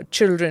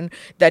children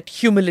that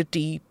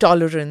humility,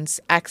 tolerance,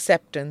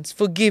 acceptance,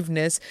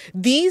 forgiveness,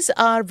 these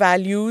are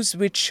values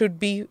which should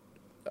be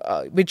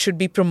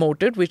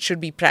promoted, which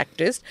should be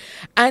practiced.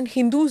 And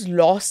Hindus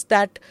lost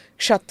that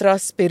Kshatriya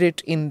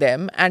spirit in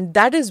them. And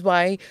that is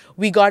why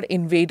we got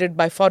invaded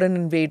by foreign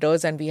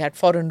invaders and we had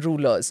foreign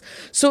rulers.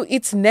 So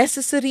it's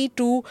necessary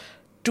to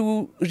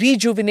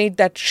rejuvenate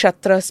that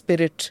Kshatriya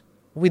spirit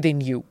within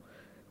you.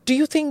 Do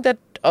you think that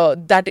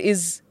that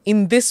is,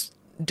 in this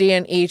day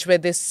and age where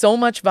there's so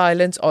much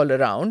violence all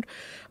around,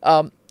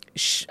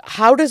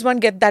 how does one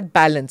get that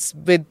balance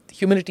with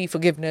humility,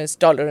 forgiveness,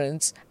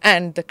 tolerance,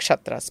 and the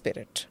Kshatriya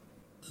spirit?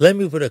 Let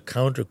me put a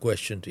counter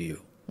question to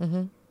you.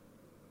 Mm-hmm.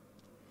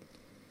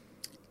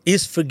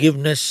 Is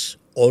forgiveness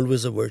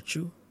always a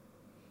virtue?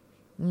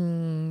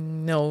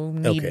 No,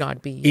 need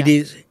not be. Yeah. It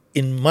is,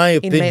 in my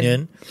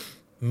opinion,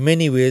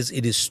 many ways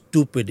it is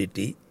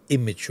stupidity,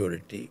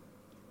 immaturity.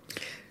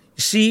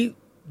 See,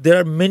 there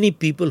are many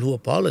people who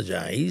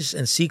apologize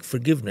and seek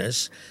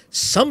forgiveness.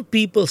 Some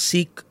people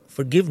seek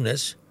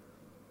forgiveness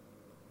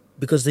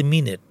because they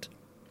mean it.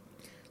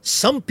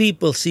 Some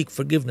people seek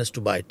forgiveness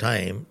to buy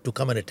time to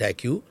come and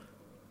attack you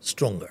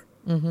stronger.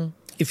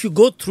 If you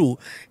go through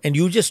and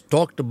you just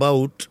talked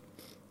about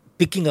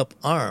picking up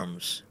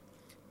arms,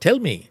 tell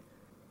me,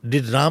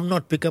 did Ram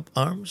not pick up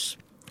arms?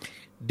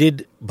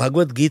 Did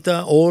Bhagavad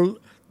Gita,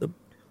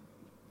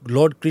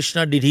 Lord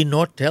Krishna, did he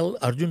not tell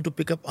Arjun to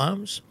pick up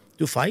arms,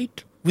 to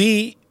fight?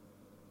 We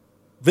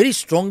very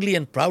strongly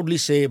and proudly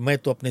say, मैं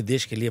तो अपने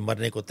देश के लिए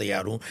मरने को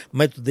तैयार हूँ,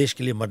 मैं तो देश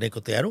के लिए मरने को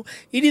तैयार हूँ.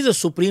 It is a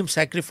supreme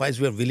sacrifice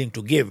we are willing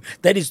to give.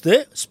 That is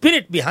the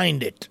spirit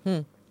behind it.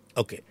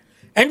 Okay.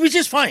 And which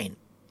is fine.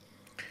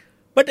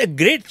 But a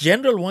great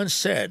general once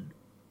said,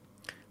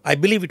 I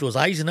believe it was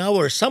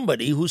Eisenhower or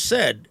somebody who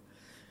said,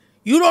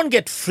 you don't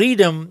get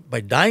freedom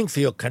by dying for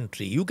your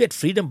country. You get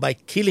freedom by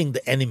killing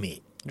the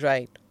enemy.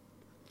 Right.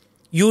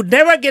 You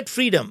never get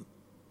freedom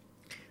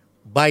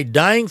by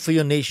dying for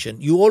your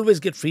nation. You always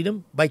get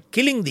freedom by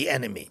killing the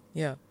enemy.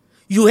 Yeah.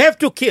 You have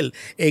to kill.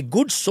 A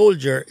good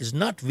soldier is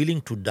not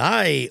willing to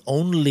die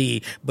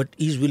only, but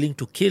is willing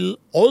to kill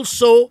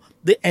also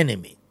the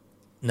enemy.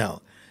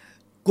 Now,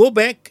 go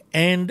back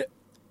and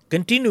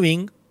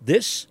continuing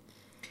this,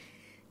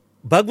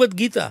 Bhagavad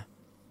Gita.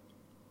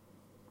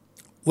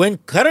 When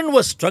Karan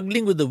was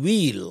struggling with the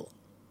wheel,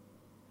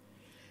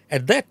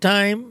 at that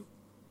time,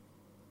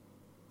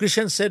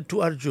 Krishna said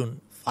to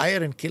Arjun,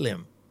 fire and kill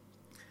him.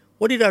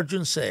 What did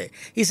Arjun say?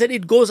 He said,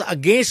 it goes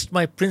against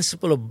my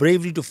principle of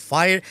bravery to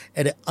fire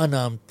at an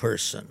unarmed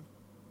person.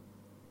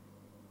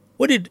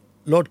 What did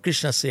Lord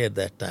Krishna say at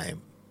that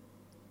time?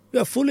 You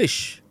are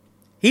foolish.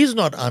 He is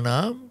not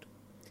unarmed.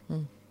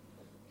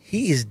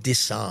 He is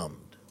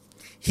disarmed.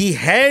 He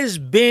has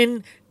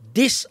been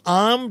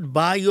disarmed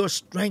by your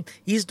strength.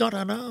 He is not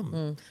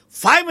unarmed.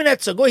 5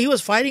 minutes ago, he was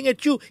firing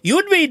at you.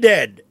 You'd be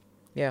dead.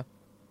 Yeah.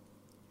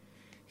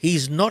 He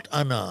is not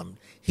unarmed.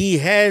 He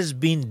has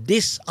been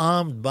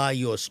disarmed by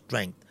your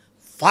strength.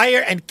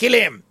 Fire and kill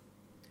him.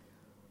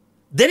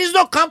 There is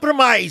no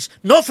compromise,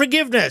 no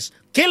forgiveness.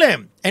 Kill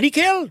him. And he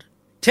killed.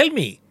 Tell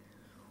me,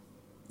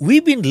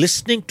 we've been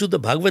listening to the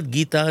Bhagavad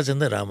Gitas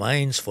and the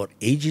Ramayans for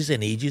ages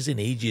and ages and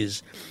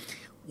ages.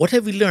 What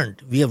have we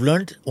learned? We have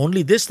learned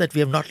only this, that we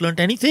have not learned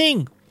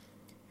anything.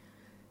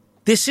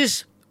 This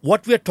is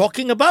what we are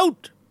talking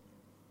about.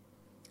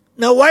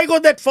 Now, why go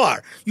that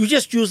far? You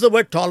just use the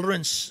word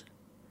tolerance.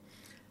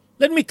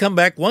 Let me come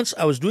back. Once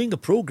I was doing a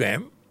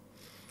program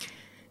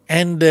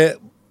and a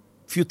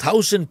few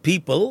thousand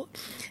people,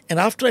 and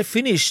after I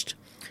finished,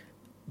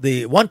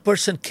 the one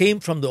person came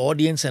from the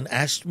audience and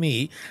asked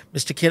me,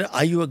 Mr. Khera,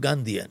 are you a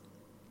Gandhian?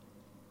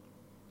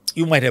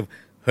 You might have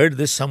heard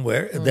this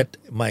somewhere, that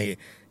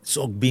it's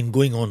been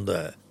going on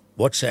the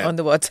WhatsApp. On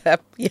the WhatsApp,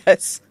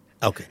 yes.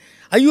 Okay.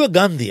 Are you a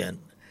Gandhian?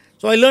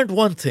 So I learned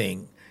one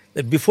thing,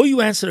 that before you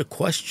answer a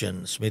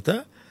question,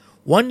 Smita,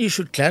 one, you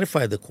should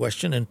clarify the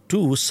question, and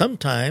two,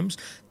 sometimes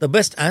the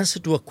best answer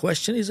to a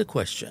question is a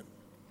question.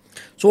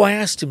 So I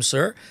asked him,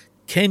 sir,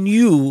 can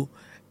you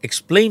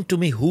explain to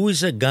me who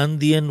is a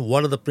Gandhian?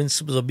 What are the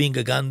principles of being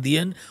a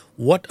Gandhian?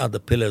 What are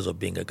the pillars of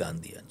being a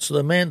Gandhian? So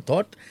the man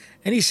thought,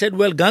 and he said,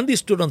 well, Gandhi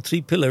stood on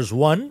 3 pillars.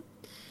 1,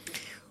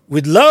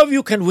 with love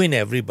you can win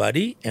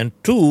everybody, and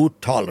 2,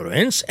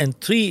 tolerance, and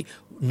 3,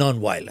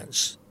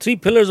 non-violence. 3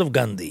 pillars of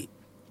Gandhi.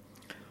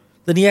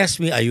 Then he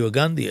asked me, are you a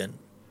Gandhian?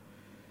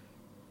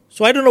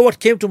 So I don't know what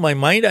came to my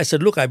mind. I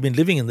said, look, I've been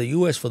living in the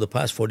US for the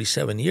past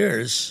 47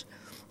 years,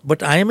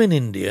 but I am an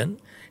Indian,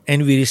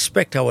 and we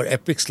respect our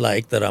epics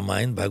like the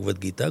Ramayana,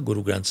 Bhagavad Gita,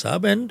 Guru Granth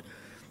Sahib, and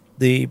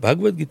the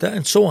Bhagavad Gita,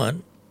 and so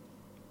on.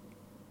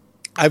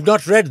 I've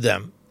not read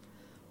them,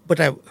 but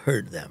I've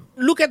heard them.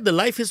 Look at the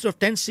life history of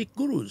 10 Sikh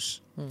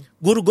gurus.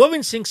 Guru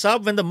Gobind Singh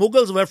Sahib, when the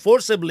Mughals were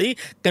forcibly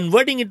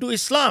converting into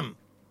Islam,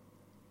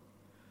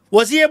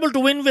 was he able to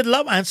win with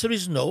love? Answer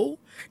is no.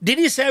 Did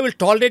he say, I will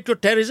tolerate your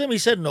terrorism? He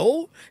said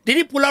no. Did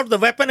he pull out the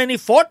weapon and he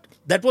fought?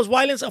 That was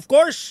violence. Of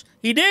course,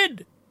 he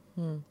did.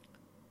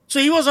 So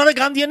he was not a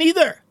Gandhian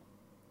either.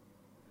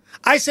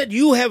 I said,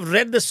 you have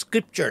read the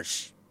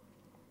scriptures.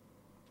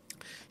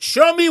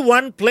 Show me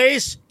one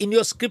place in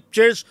your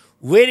scriptures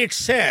where it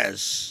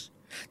says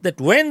that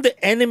when the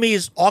enemy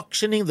is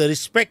auctioning the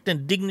respect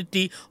and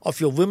dignity of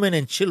your women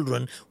and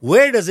children,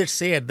 where does it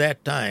say at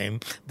that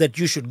time that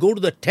you should go to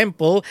the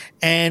temple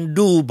and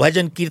do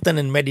bhajan, kirtan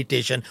and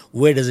meditation?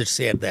 Where does it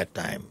say at that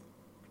time?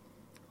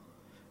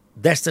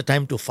 That's the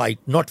time to fight.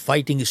 Not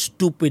fighting is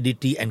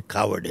stupidity and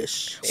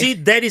cowardice. See,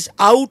 that is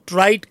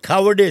outright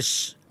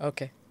cowardice.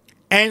 Okay.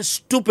 And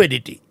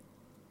stupidity.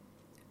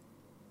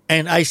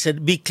 And I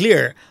said, be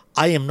clear,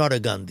 I am not a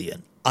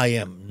Gandhian. I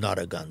am not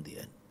a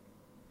Gandhian.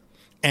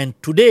 And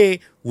today,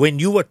 when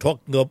you were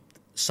talking of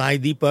Sai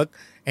Deepak,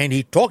 and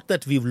he talked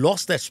that we've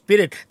lost that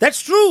spirit, that's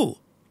true.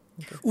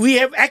 Okay. We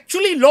have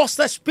actually lost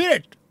that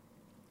spirit.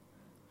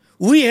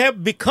 We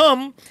have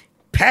become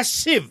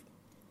passive.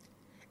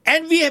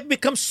 And we have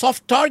become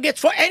soft targets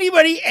for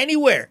anybody,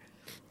 anywhere.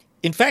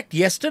 In fact,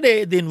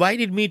 yesterday, they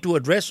invited me to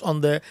address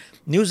on the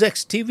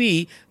NewsX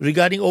TV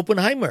regarding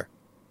Oppenheimer.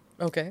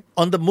 Okay.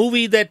 On the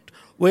movie that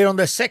where on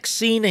the sex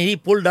scene, he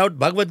pulled out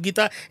Bhagavad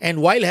Gita,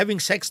 and while having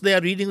sex, they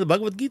are reading the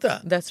Bhagavad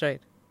Gita. That's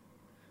right.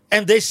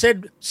 And they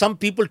said some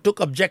people took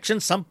objection,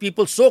 some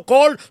people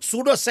so-called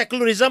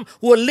pseudo-secularism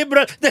who are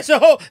liberal. They said,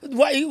 oh,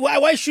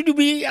 why should you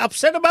be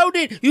upset about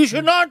it? You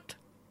should not.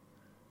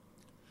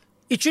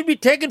 It should be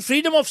taken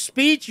freedom of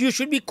speech. You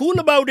should be cool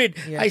about it.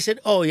 Yeah. I said,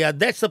 oh yeah,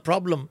 that's the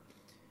problem.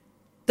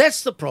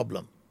 That's the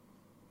problem.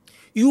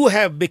 You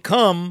have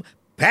become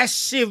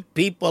passive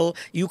people.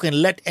 You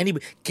can let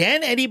anybody.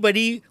 Can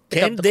anybody?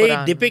 Can they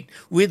Quran. depict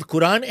with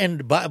Quran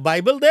and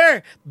Bible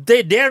there?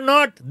 They dare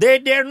not. They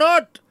dare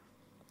not.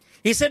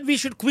 He said we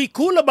should be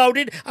cool about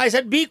it. I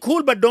said be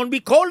cool, but don't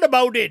be cold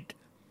about it.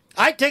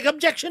 I take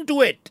objection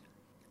to it.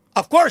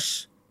 Of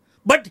course.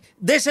 But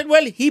they said,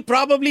 well, he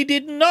probably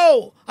didn't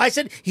know. I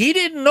said, he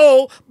didn't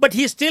know, but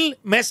he still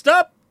messed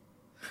up.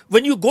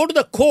 When you go to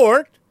the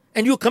court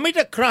and you commit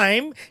a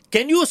crime,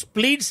 can you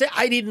plead, say,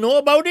 I didn't know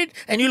about it,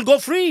 and you'll go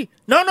free?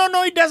 No,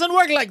 it doesn't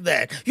work like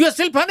that. You are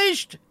still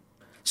punished.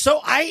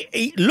 So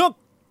look,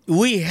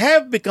 we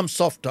have become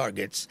soft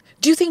targets.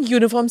 Do you think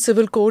uniform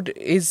civil code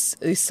is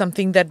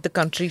something that the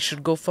country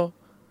should go for?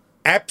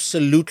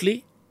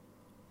 Absolutely.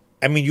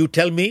 I mean, you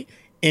tell me,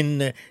 in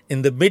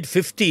the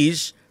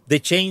mid-50s, they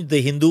changed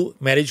the Hindu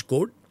marriage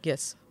code.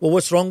 Yes. Well,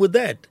 what's wrong with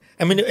that?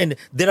 I mean, and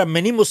there are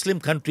many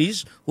Muslim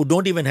countries who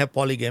don't even have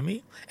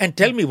polygamy. And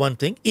tell me one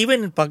thing,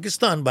 even in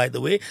Pakistan, by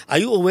the way, are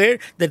you aware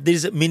that there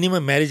is a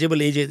minimum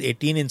marriageable age at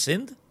 18 in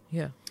Sindh?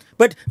 Yeah.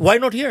 But why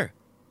not here?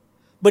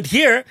 But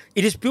here,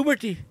 it is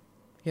puberty.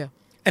 Yeah.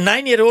 A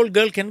 9-year-old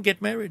girl can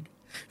get married.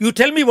 You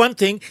tell me one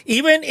thing,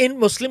 even in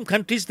Muslim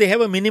countries, they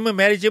have a minimum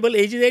marriageable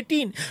age is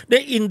 18.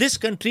 In this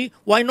country,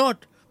 why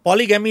not?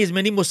 Polygamy in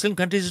many Muslim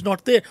countries is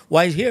not there.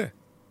 Why is here?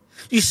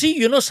 You see,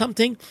 you know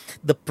something?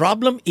 The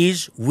problem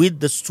is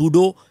with the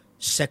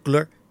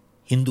pseudo-secular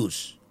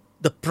Hindus.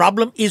 The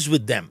problem is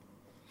with them.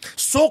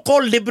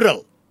 So-called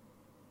liberal.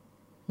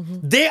 Mm-hmm.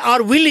 They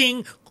are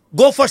willing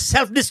go for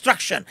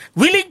self-destruction.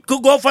 Willing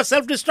to go for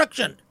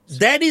self-destruction.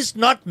 That is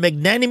not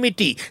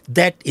magnanimity.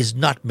 That is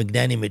not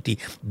magnanimity.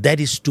 That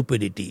is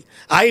stupidity.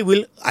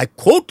 I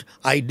quote,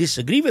 I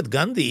disagree with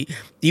Gandhi.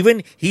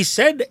 Even he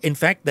said, in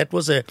fact, that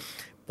was a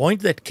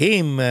point that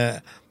came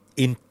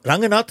in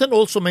Ranganathan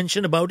also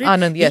mentioned about it.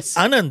 Anand, yes.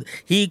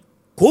 He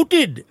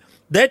quoted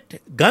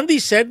that Gandhi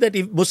said that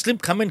if Muslim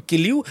come and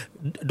kill you,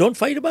 don't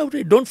fight about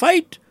it. Don't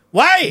fight.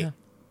 Why? Yeah.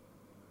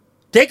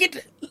 Take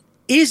it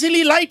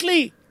easily,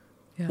 lightly.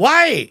 Yeah.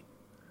 Why?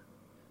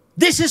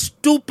 This is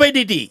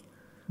stupidity.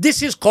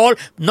 This is called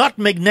not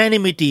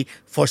magnanimity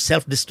for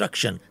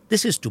self-destruction.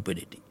 This is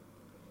stupidity.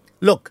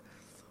 Look,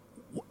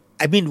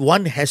 I mean,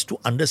 one has to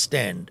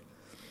understand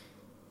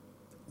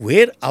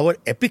where our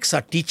epics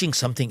are teaching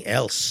something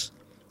else,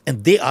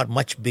 and they are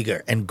much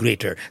bigger and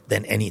greater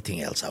than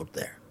anything else out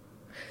there.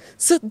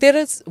 So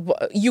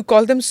you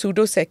call them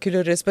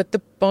pseudo-secularists, but the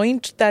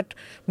point that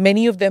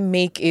many of them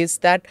make is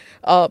that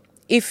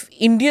if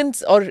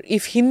Indians or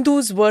if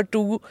Hindus were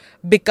to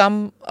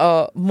become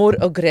more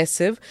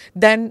aggressive,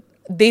 then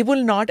they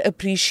will not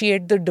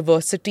appreciate the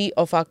diversity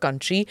of our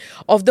country,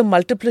 of the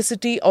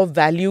multiplicity of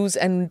values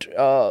and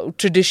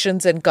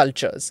traditions and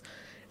cultures.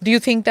 Do you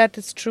think that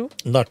is true?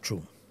 Not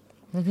true.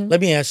 Mm-hmm.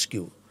 Let me ask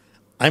you.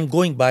 I'm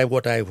going by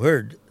what I've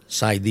heard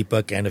Sai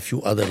Deepak and a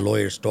few other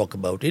lawyers talk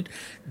about it,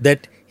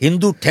 that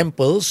Hindu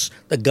temples,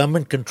 the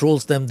government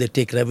controls them, they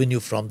take revenue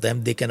from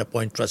them, they can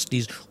appoint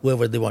trustees,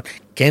 whoever they want.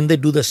 Can they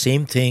do the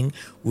same thing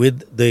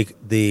with the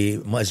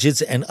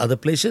masjids and other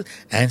places?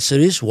 Answer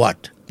is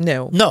what?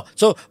 No.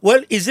 So,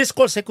 well, is this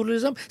called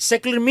secularism?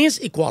 Secular means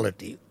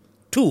equality.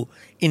 2,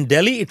 in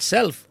Delhi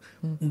itself,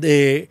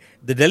 the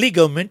Delhi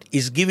government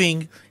is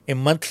giving a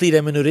monthly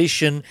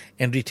remuneration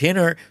and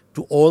retainer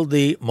to all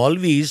the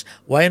Maulvis.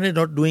 Why are they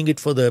not doing it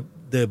for the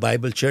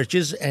Bible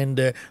churches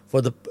and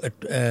for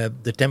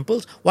the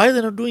temples? Why are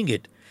they not doing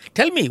it?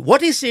 Tell me,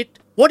 what is it?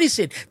 What is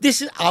it?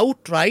 This is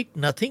outright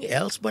nothing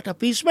else but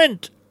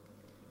appeasement.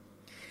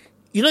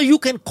 You know, you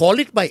can call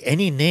it by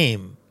any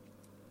name.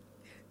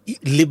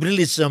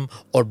 Liberalism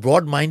or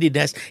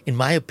broad-mindedness, in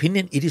my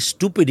opinion, it is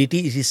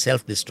stupidity, it is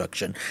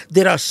self-destruction.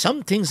 There are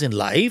some things in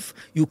life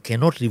you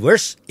cannot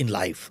reverse in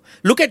life.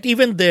 Look at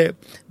even the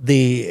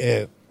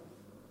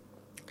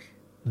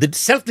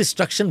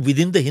self-destruction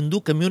within the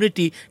Hindu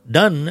community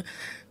done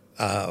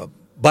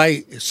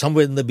by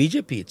somewhere in the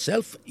BJP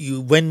itself.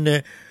 When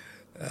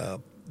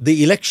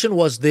the election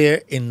was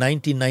there in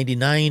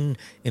 1999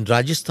 in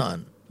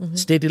Rajasthan,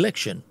 state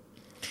election,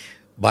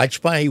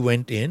 Bajpayee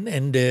went in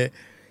and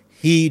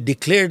he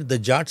declared the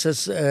Jats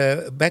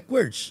as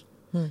backwards.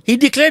 He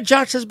declared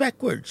Jats as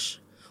backwards.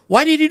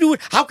 Why did he do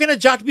it? How can a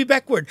Jat be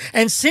backward?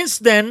 And since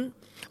then,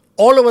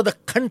 all over the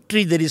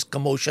country there is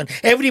commotion.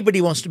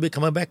 Everybody wants to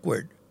become a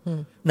backward.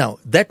 Now,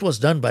 that was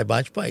done by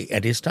Bajpayee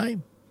at his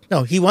time.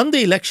 Now, he won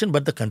the election,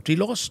 but the country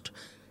lost.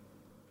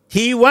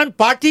 He won,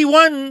 party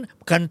won,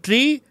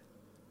 country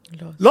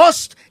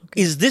lost.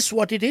 Okay. Is this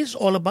what it is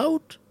all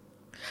about?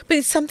 But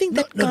it's something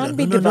that can't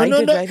be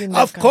divided, right? In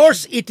of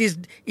course, it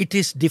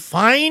is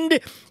defined.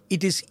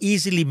 It is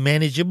easily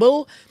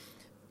manageable.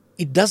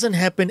 It doesn't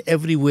happen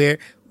everywhere.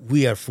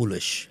 We are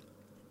foolish.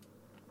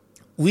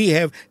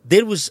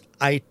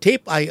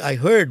 I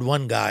heard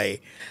one guy,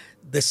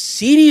 the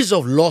series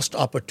of lost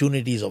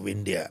opportunities of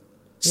India.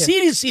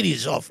 Yeah.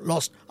 Series of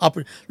lost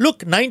opportunities.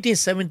 Look,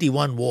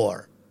 1971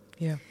 war.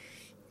 Yeah.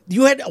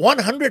 You had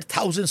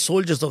 100,000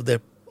 soldiers of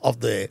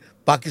the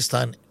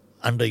Pakistan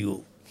under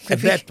you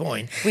at that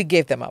point. We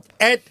gave them up.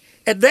 At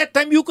that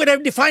time, you could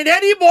have defined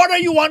any border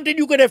you wanted.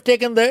 You could have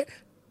taken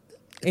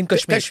In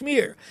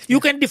Kashmir. You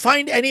can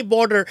define any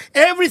border.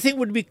 Everything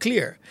would be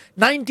clear.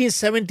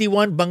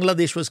 1971,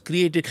 Bangladesh was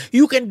created.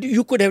 You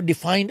could have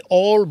defined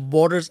all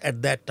borders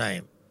at that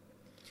time.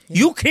 Yeah.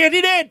 You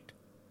created it,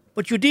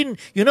 but you didn't.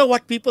 You know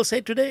what people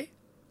say today?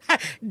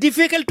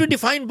 Difficult to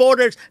define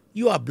borders.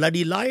 You are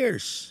bloody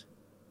liars.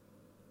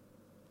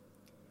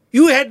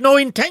 You had no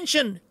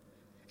intention.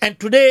 And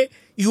today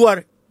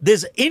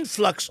there's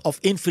influx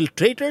of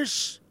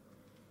infiltrators,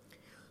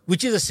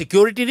 which is a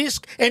security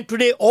risk. And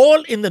today,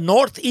 all in the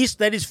northeast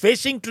that is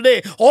facing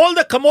today, all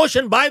the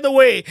commotion, by the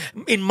way,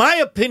 in my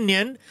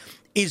opinion,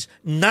 is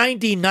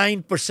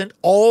 99%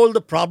 all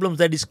the problems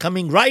that is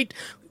coming right.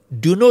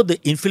 Do you know the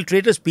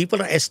infiltrators?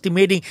 People are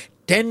estimating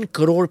 10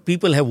 crore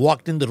people have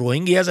walked in the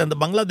Rohingyas and the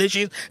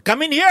Bangladeshis.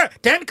 Come in here,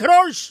 10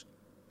 crores.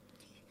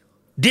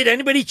 Did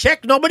anybody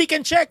check? Nobody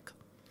can check.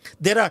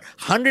 There are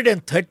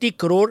 130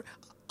 crore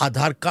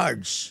Aadhaar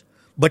cards.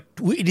 But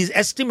it is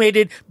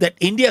estimated that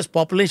India's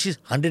population is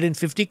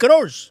 150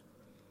 crores.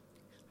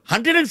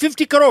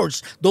 150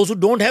 crores. Those who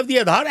don't have the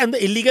Aadhaar and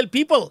the illegal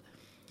people.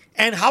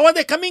 And how are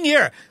they coming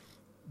here?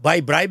 By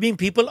bribing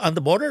people on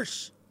the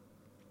borders.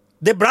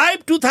 They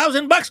bribe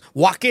 $2,000,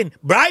 walk in,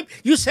 bribe,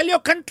 you sell your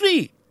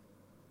country.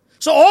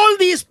 So all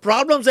these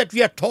problems that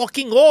we are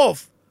talking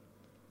of,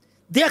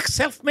 they are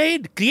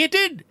self-made,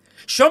 created.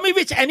 Show me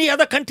which any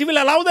other country will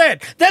allow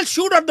that. They'll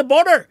shoot at the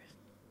border.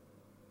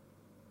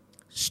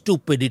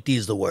 Stupidity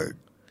is the word.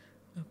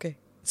 Okay.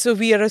 So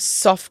we are a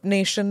soft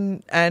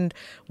nation, and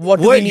what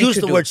do we need use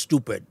to the do? word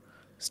stupid.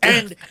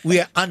 And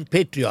we are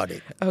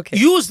unpatriotic. Okay.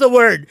 Use the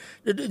word.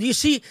 You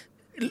see,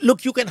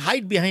 look, you can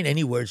hide behind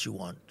any words you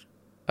want.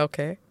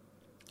 Okay.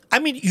 I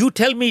mean, you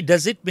tell me,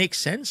 does it make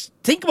sense?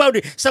 Think about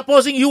it.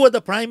 Supposing you were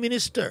the prime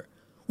minister.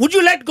 Would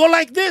you let go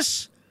like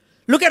this?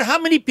 Look at how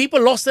many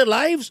people lost their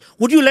lives.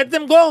 Would you let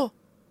them go?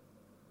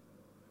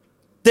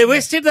 They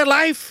wasted their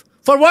life.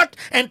 For what?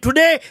 And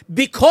today,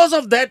 because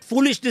of that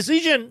foolish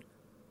decision,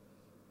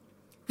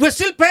 we're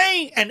still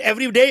paying. And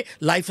every day,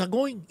 lives are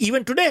going.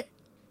 Even today.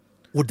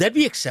 Would that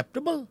be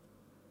acceptable?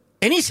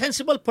 Any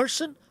sensible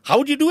person? How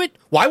would you do it?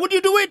 Why would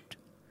you do it?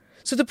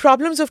 So the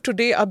problems of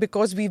today are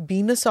because we've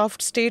been a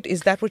soft state?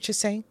 Is that what you're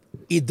saying?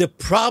 The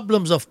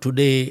problems of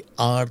today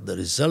are the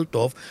result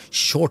of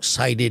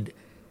short-sighted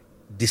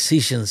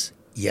decisions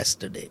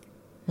yesterday.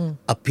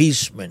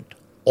 Appeasement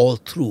all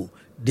through,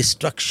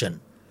 destruction,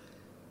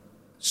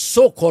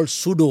 so-called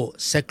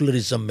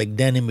pseudo-secularism,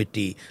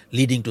 magnanimity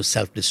leading to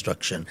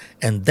self-destruction.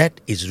 And that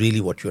is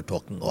really what you're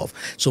talking of.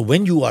 So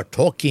when you are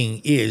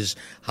talking is,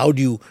 how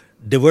do you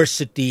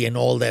diversity and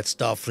all that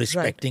stuff,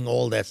 respecting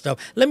all that stuff.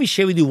 Let me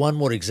share with you one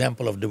more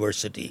example of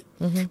diversity.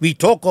 We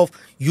talk of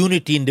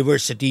unity in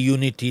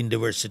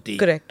diversity.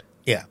 Correct.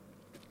 Yeah.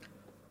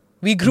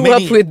 We grew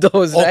up with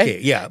those, right? Okay,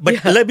 yeah.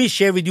 But let me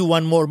share with you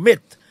one more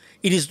myth.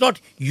 It is not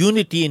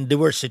unity in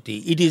diversity.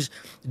 It is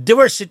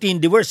diversity in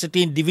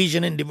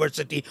division in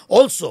diversity.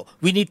 Also,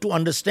 we need to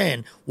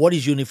understand what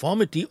is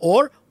uniformity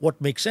or what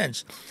makes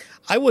sense.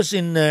 I was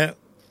in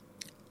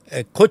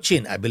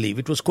Cochin, I believe.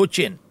 It was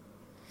Cochin.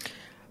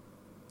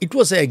 It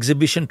was an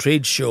exhibition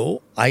trade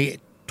show. I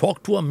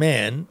talked to a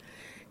man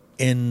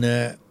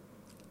in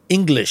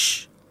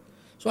English.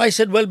 So I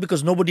said, well,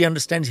 because nobody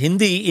understands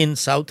Hindi in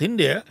South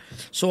India.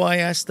 So I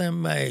asked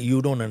them,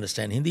 you don't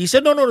understand Hindi? He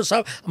said, no,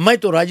 साहब, मैं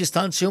तो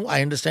राजस्थान से हूँ.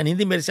 I understand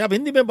Hindi. मेरे से आप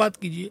हिंदी में बात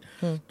कीजिए.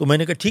 तो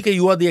मैंने कहा, ठीक है,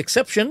 you are the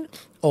exception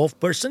of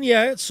person.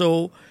 Yeah,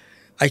 so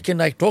I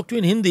talk to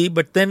you in Hindi,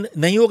 but then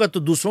नहीं होगा तो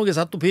दूसरों के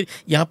साथ तो फिर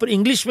यहाँ पर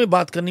English में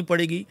बात करनी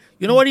पड़ेगी.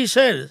 You know what he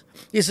said?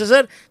 He said,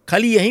 sir,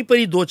 खाली यहीं पर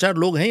ही 2-4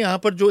 लोग हैं यहाँ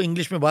पर जो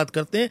English में बात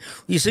करते हैं.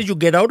 He said, you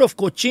get out of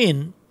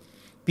Cochin,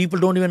 people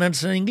don't even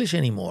understand English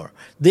anymore.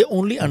 They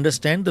only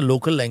understand the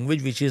local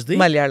language, which is the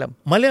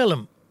Malayalam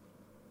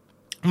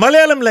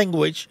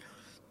language.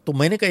 तो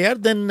मैंने कहा,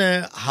 यार, then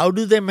how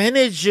do they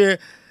manage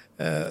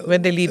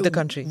when they leave the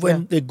country?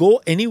 When they go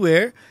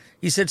anywhere?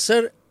 He said,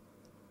 sir,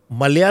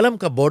 Malayalam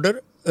का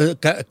border,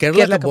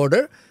 Kerala का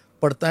border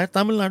पड़ता है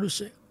तमिलनाडु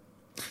से.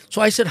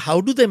 So I said,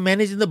 how do they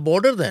manage in the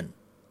border then?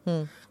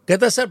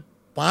 कहता, sir,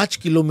 5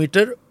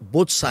 kilometer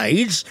both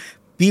sides,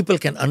 people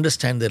can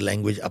understand their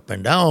language up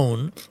and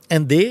down,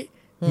 and they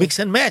mix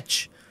and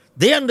match.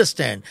 They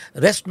understand.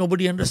 Rest,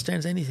 nobody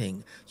understands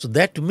anything. So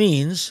that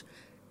means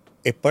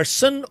a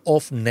person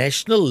of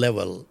national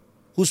level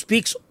who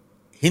speaks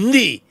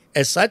Hindi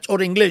as such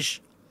or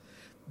English,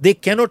 they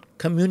cannot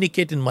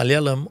communicate in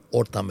Malayalam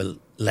or Tamil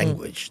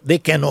language. They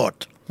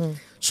cannot.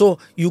 So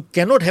you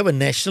cannot have a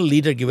national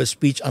leader give a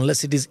speech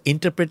unless it is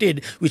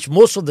interpreted, which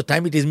most of the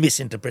time it is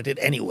misinterpreted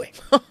anyway.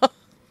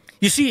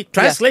 You see,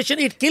 translation,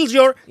 it kills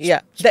your speech.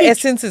 The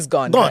essence is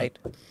gone, right?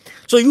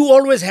 So you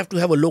always have to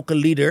have a local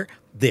leader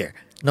there.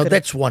 Now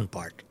that's one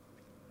part.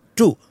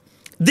 Two,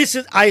 this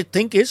is, I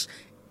think, is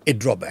a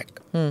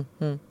drawback.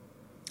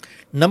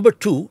 Number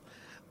two,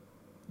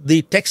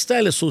 the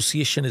Textile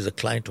Association is a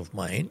client of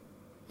mine.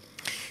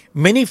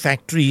 Many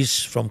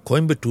factories from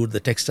Coimbatore, the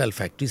textile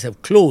factories,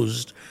 have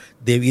closed.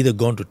 They've either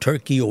gone to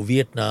Turkey or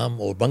Vietnam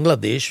or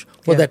Bangladesh,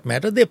 for that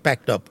matter. They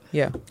packed up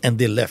and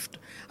they left.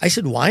 I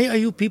said, why are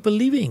you people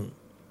leaving?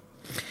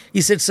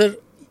 He said, sir,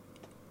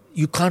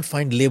 you can't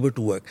find labor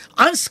to work.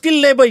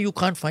 Unskilled labor you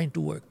can't find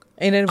to work.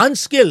 In an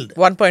Unskilled.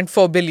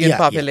 1.4 billion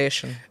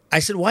population. I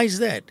said, why is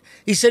that?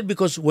 He said,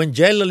 because when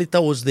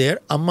Jayalalitha was there,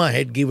 Amma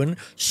had given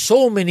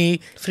so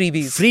many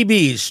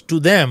freebies to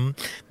them.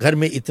 Ghar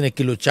mein itne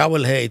kilo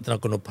chawal hai, itna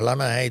kono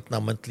phalana hai,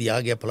 itna monthly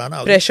aa gaya, phalana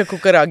aa gaya. Pressure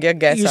cooker aa gaya,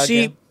 gas aa gaya. You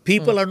see,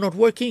 people are not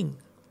working.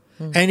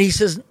 And he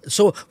says,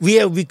 so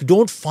we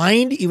don't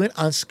find even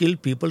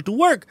unskilled people to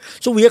work.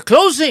 So we are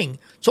closing.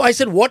 So I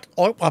said, what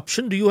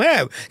option do you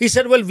have? He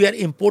said, well, we are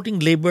importing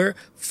labor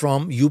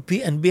from UP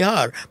and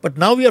Bihar. But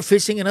now we are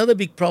facing another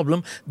big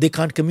problem. They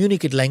can't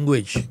communicate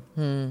language.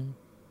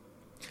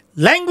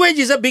 Language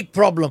is a big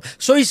problem.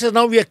 So he says,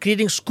 now we are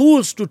creating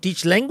schools to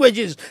teach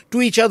languages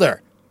to each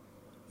other.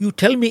 You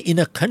tell me, in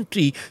a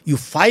country, you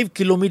 5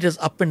 kilometers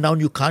up and down,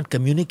 you can't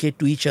communicate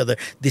to each other.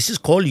 This is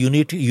called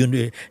unity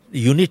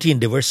in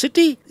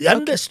diversity.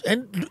 Okay.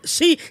 And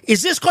see,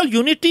 is this called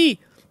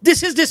unity?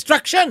 This is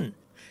destruction.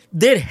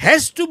 There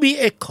has to be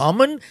a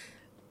common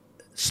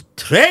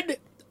thread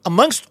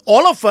amongst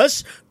all of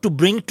us to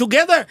bring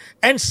together.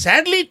 And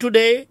sadly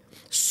today,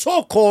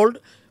 so-called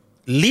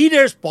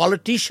leaders,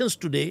 politicians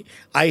today,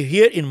 I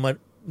hear in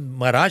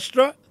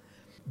Maharashtra,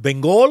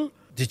 Bengal,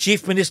 the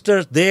chief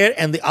minister there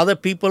and the other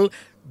people,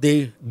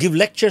 they give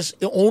lectures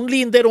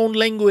only in their own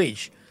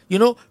language,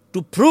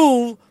 to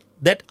prove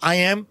that I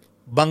am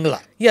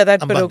Bangla. Yeah,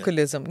 that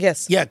parochialism,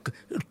 yes. Yeah,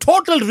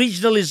 total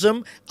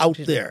regionalism out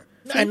there.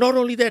 And not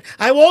only that,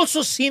 I've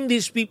also seen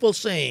these people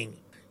saying,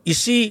 you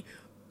see,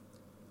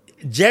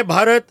 Jai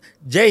Bharat,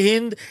 Jai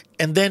Hind,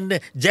 and then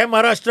Jai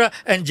Maharashtra,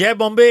 and Jai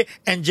Bombay,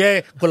 and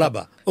Jai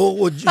Kolaba.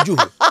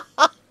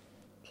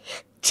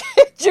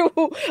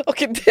 Juhu.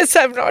 Okay, this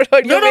I've not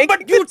heard. No,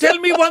 but you tell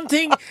me one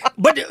thing.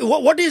 But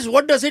what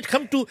does it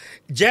come to?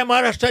 Jai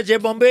Maharashtra, Jai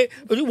Bombay.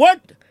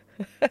 What?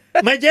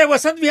 Main Jai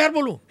Vasant Vihar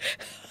bolu.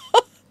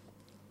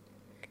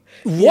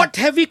 What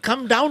have we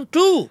come down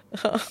to?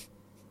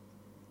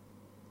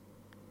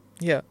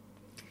 Yeah.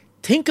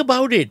 Think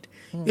about it.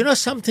 You know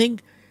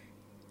something,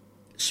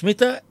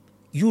 Smita,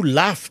 you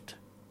laughed.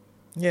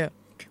 Yeah.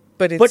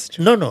 But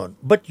no.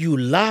 But you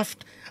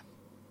laughed.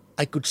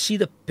 I could see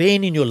the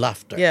pain in your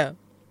laughter. Yeah.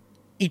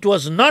 It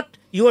was not,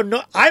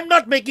 I'm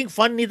not making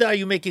fun, neither are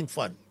you making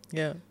fun.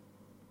 Yeah.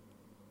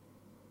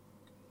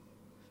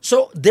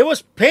 So there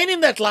was pain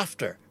in that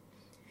laughter.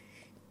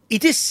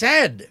 It is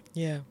sad.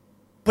 Yeah.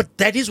 But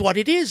that is what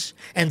it is.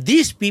 And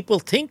these people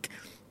think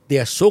they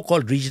are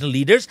so-called regional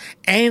leaders,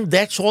 and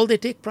that's all they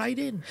take pride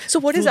in. So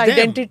what is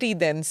identity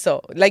then,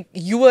 sir? Like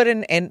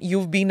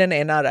you've been an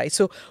NRI.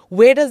 So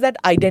where does that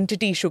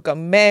identity issue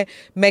come? मैं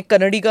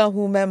कन्नड़ी का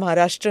हूँ, मैं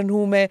महाराष्ट्रन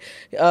हूँ,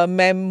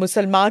 मैं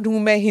मुसलमान हूँ,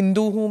 मैं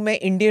हिंदू हूँ, मैं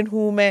इंडियन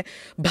हूँ, मैं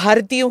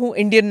भारतीय हूँ.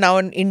 Indian now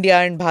and India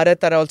and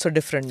Bharat are also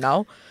different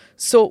now.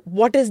 So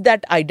what is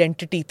that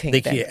identity thing?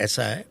 देखिए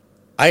ऐसा है.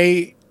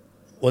 I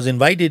was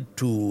invited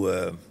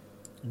to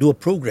do a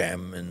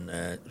program in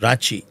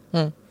Ranchi.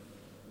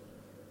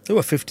 There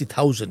were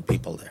 50,000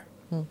 people there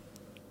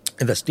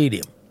in the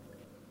stadium.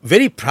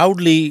 Very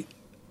proudly,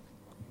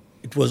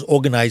 it was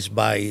organized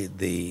by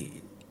the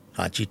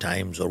Ranchi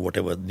Times or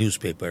whatever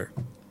newspaper.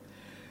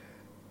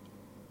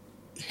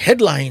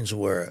 Headlines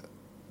were,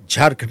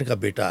 Jharkhand ka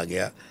beta aa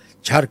gaya,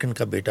 Jharkhand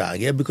ka beta aa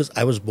gaya, because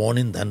I was born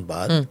in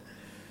Dhanbad.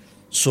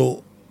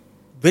 So,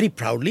 very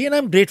proudly, and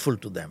I'm grateful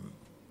to them.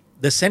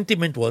 The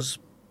sentiment was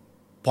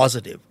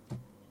positive.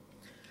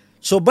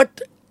 So,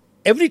 but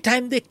every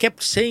time they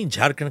kept saying,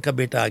 Jharkhand ka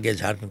beta aa gaya,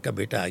 Jharkhand ka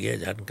beta aa gaya,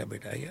 Jharkhand ka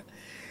beta aa gaya,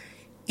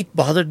 it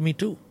bothered me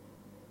too.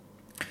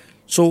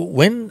 So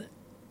when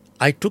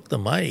I took the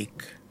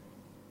mic,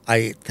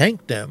 I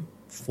thanked them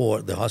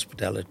for the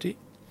hospitality.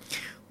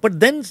 But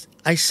then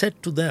I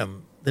said to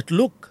them that,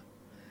 look,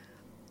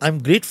 I'm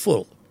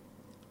grateful.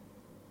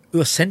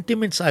 Your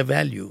sentiments I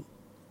value.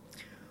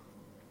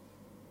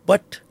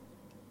 But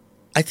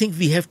I think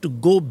we have to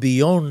go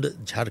beyond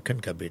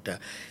Jharkhand ka beta.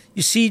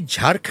 You see,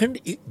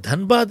 Jharkhand,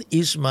 Dhanbad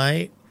is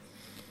my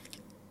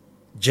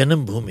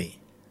Janam Bhumi.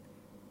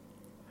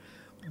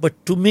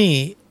 But to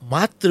me,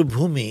 Matra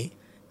Bhumi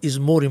is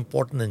more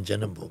important than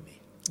Janam Bhumi.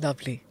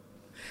 Lovely.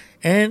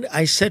 And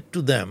I said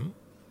to them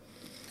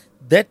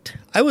that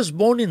I was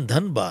born in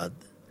Dhanbad.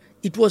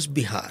 It was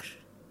Bihar.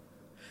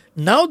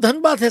 Now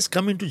Dhanbad has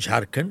come into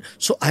Jharkhand,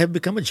 so I have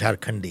become a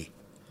Jharkhandi.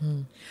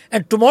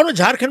 And tomorrow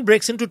Jharkhand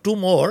breaks into two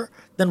more,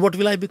 then what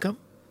will I become?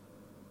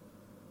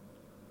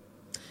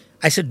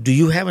 I said, do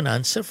you have an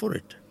answer for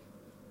it?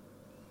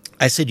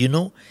 I said,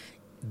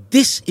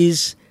 this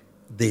is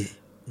the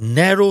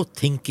narrow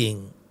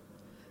thinking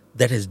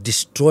that has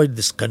destroyed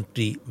this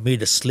country,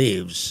 made us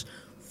slaves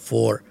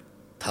for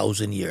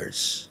 1,000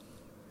 years.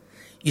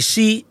 You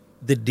see,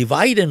 the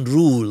divide and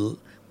rule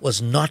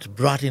was not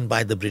brought in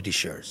by the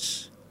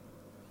Britishers.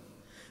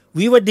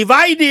 We were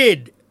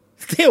divided.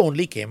 They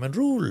only came and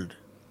ruled.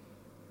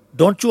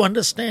 Don't you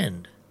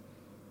understand?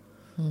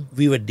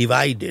 We were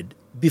divided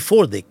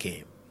before they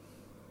came.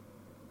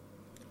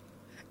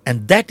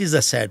 And that is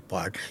the sad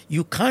part.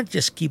 You can't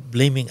just keep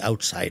blaming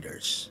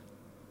outsiders.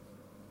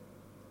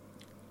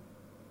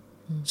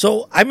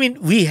 So, I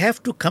mean, we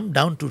have to come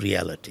down to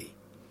reality.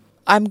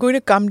 I'm going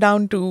to come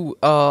down to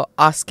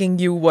asking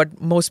you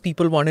what most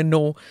people want to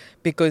know,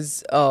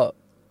 because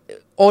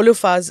all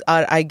of us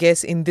are, I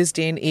guess, in this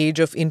day and age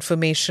of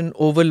information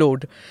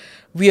overload,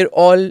 we are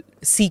all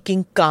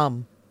seeking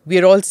calm. We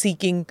are all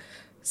seeking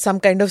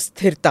some kind of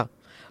sthirta.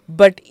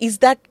 But is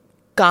that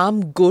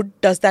calm good?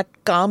 Does that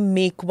calm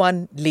make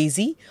one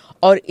lazy?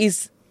 Or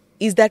is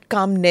that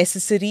calm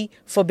necessary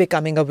for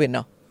becoming a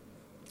winner?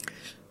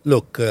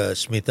 Look,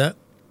 Smita,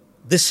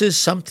 this is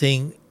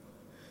something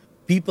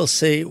people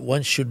say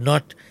one should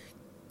not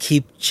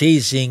keep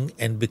chasing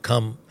and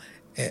become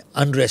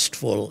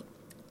unrestful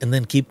and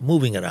then keep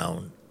moving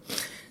around.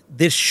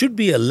 There should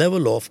be a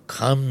level of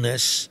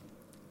calmness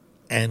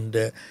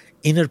and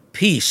inner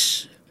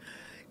peace.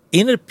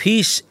 Inner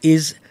peace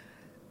is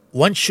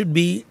one should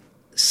be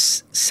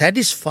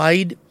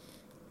satisfied,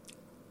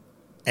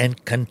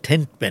 and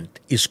contentment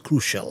is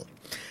crucial.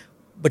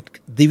 But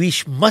we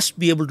must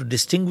be able to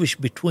distinguish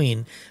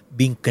between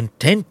being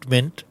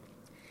contentment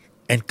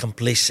and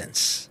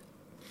complacence.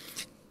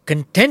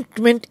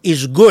 Contentment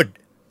is good.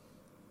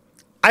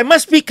 I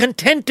must be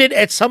contented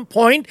at some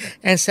point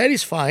and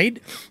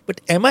satisfied,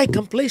 but am I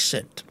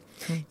complacent?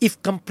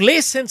 If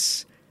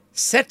complacence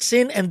sets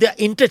in and they're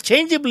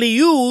interchangeably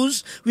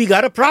used, we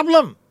got a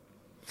problem.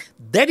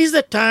 That is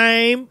the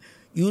time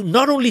you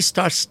not only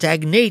start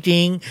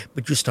stagnating,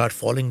 but you start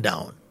falling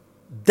down.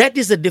 That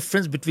is the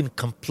difference between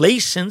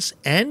complacence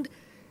and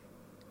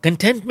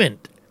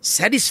contentment.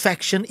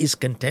 Satisfaction is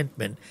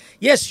contentment.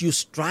 Yes, you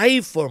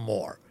strive for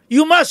more.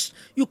 You must.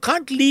 You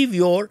can't leave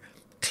your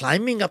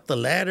climbing up the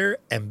ladder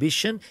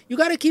ambition. You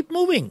got to keep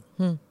moving.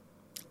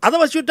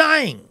 Otherwise, you're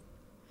dying.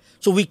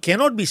 So we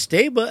cannot be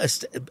stable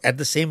at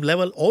the same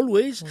level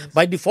always. Yes.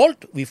 By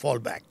default, we fall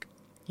back.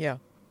 Yeah.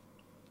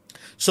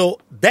 So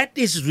that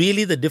is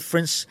really the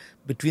difference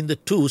between the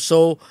two.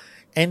 So,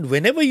 and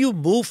whenever you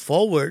move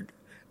forward,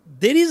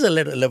 there is a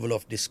level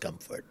of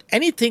discomfort.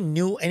 Anything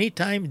new,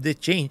 anytime they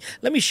change.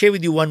 Let me share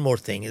with you one more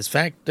thing. In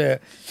fact, I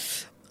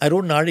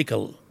wrote an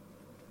article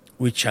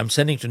which I'm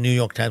sending to New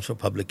York Times for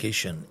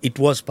publication. It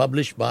was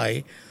published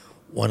by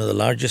one of the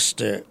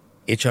largest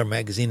HR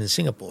magazine in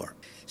Singapore.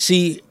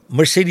 See,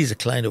 Mercedes is a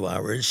client of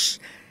ours,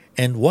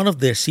 and one of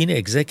their senior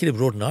executives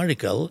wrote an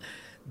article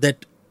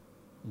that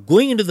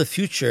going into the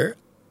future,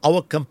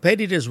 our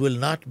competitors will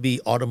not be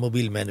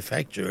automobile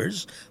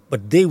manufacturers,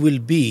 but they will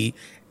be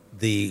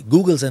the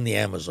Googles and the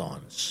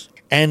Amazons.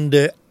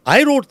 And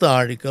I wrote the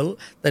article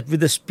that with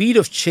the speed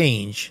of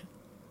change,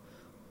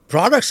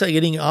 products are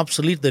getting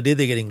obsolete the day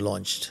they're getting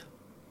launched.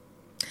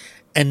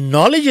 And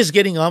knowledge is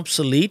getting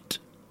obsolete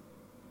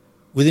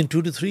within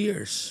 2 to 3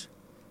 years.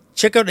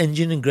 Check out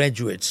engineering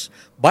graduates.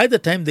 By the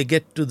time they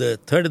get to the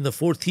third and the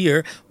fourth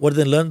year, what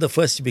they learned the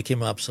first year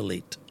became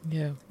obsolete.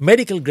 Yeah.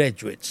 Medical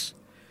graduates.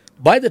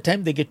 By the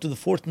time they get to the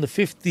fourth and the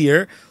fifth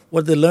year,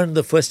 what they learned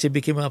the first year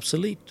became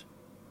obsolete.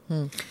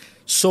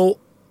 So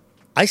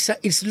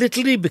it's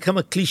literally become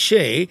a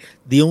cliche.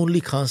 The only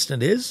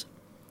constant is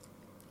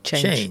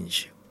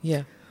change.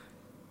 Yeah.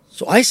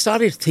 So I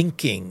started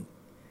thinking,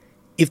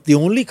 if the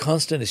only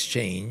constant is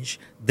change,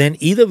 then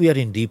either we are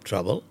in deep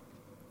trouble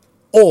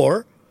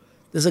or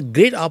there's a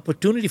great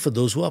opportunity for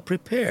those who are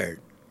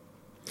prepared.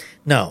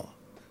 Now,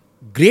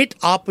 great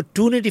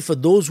opportunity for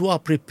those who are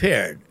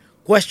prepared.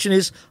 Question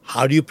is,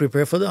 how do you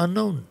prepare for the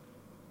unknown?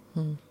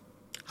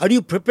 How do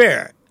you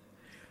prepare?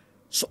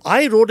 So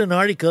I wrote an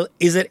article,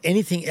 is there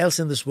anything else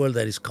in this world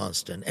that is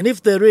constant? And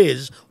if there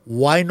is,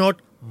 why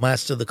not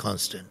master the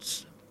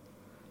constants?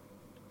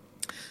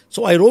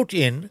 So I wrote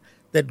in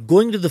that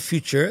going to the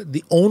future,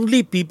 the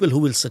only people who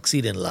will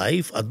succeed in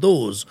life are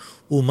those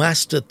who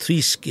master 3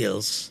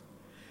 skills.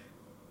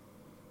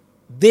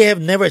 They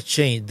have never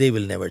changed. They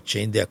will never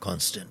change. They are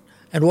constant.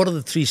 And what are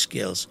the 3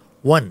 skills?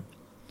 1,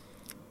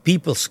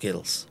 people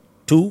skills.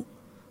 2,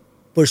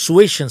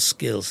 persuasion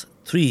skills.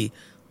 3,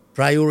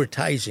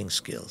 prioritizing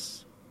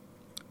skills.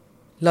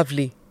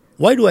 Lovely.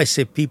 Why do I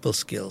say people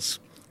skills?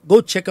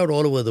 Go check out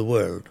all over the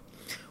world.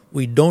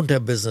 We don't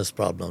have business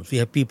problems. We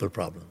have people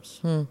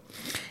problems.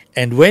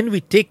 And when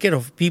we take care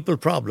of people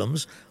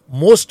problems,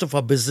 most of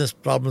our business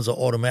problems are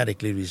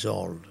automatically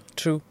resolved.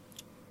 True.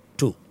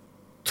 2,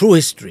 through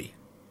history.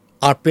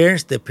 Our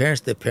parents, their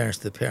parents, their parents,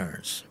 their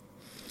parents.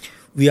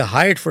 We are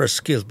hired for our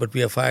skills, but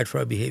we are fired for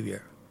our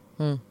behavior.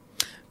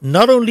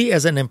 Not only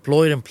as an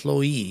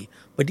employee,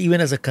 but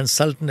even as a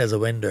consultant, as a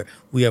vendor,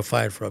 we are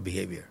fired for our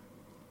behavior.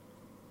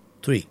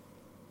 3,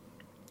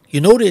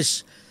 you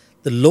notice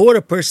the lower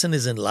a person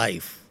is in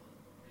life,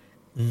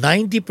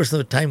 90% of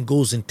the time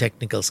goes in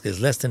technical skills,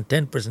 less than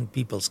 10%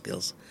 people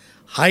skills.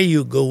 Higher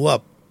you go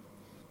up,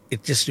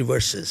 it just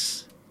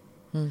reverses.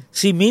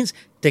 See, means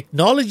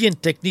Technology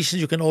and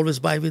technicians you can always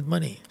buy with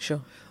money.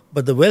 Sure.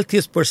 But the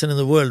wealthiest person in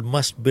the world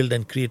must build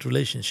and create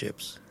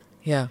relationships.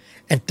 Yeah.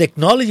 And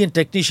technology and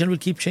technician will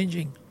keep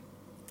changing.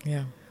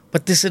 Yeah.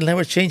 But this will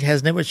never change,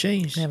 has never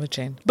changed. Never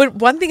change. But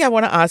one thing I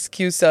want to ask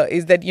you, sir,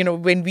 is that,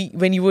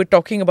 when you were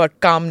talking about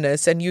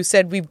calmness and you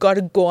said we've got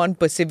to go on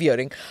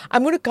persevering,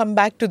 I'm going to come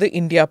back to the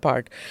India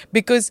part,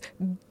 because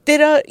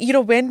there are,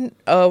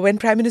 when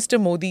Prime Minister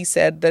Modi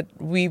said that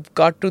we've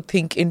got to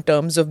think in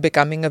terms of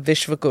becoming a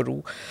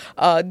Vishwaguru,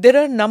 there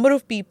are a number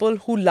of people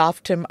who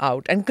laughed him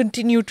out and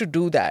continue to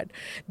do that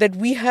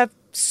we have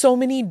so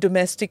many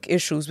domestic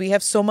issues. We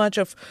have so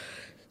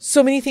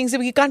many things that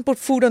we can't put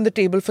food on the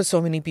table for so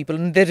many people,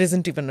 and there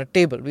isn't even a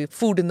table. We have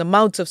food in the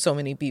mouths of so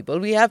many people.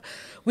 We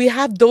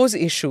have those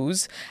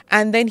issues,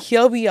 and then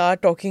here we are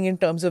talking in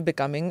terms of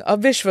becoming a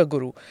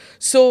Vishwaguru.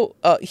 So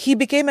he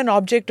became an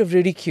object of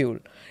ridicule.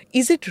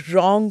 Is it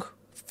wrong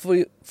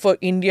for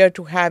India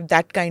to have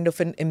that kind of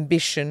an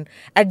ambition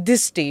at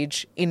this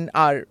stage in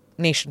our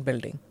nation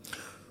building?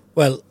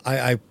 Well,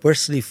 I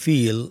personally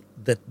feel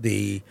that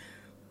the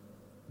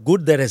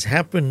good that has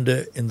happened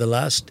in the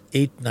last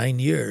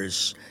 8-9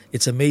 years,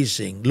 it's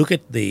amazing. Look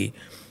at the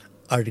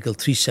Article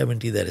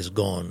 370 that is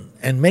gone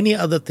and many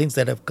other things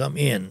that have come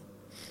in.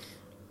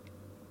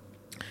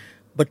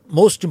 But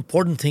most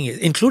important thing is,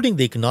 including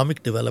the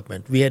economic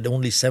development, we had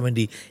only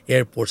 70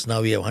 airports.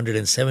 Now we have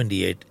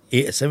 70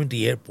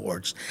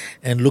 airports.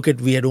 And look at,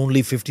 we had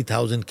only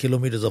 50,000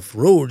 kilometers of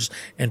roads.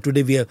 And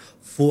today we have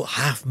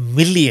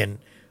 500,000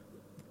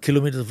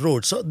 kilometers of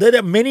roads. So there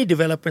are many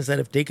developments that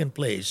have taken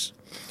place.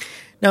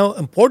 Now,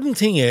 important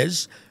thing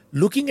is,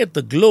 looking at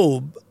the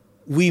globe,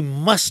 we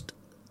must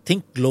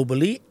think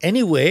globally.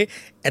 Anyway,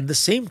 at the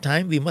same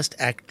time, we must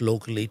act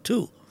locally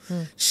too.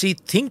 See,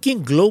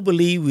 thinking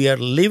globally, we are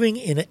living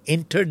in an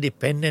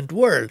interdependent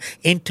world.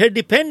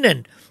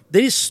 Interdependent.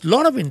 There is a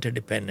lot of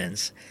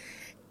interdependence.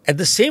 At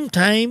the same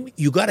time,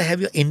 you got to have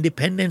your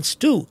independence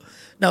too.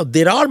 Now,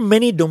 there are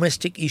many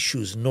domestic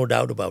issues, no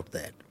doubt about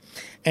that.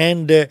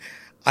 And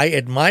I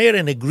admire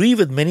and agree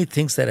with many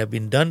things that have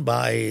been done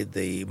by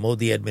the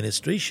Modi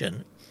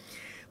administration.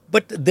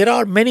 But there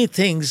are many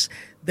things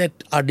that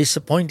are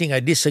disappointing.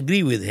 I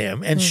disagree with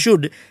him and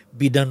should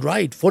be done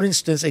right. For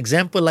instance,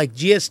 example like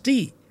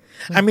GST.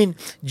 I mean,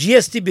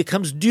 GST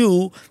becomes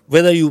due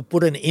whether you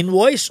put an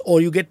invoice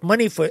or you get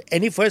money for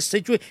any first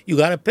situation, you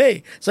got to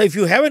pay. So if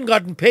you haven't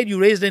gotten paid, you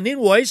raised an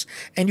invoice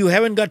and you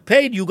haven't got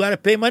paid, you got to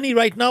pay money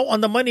right now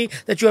on the money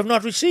that you have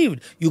not received.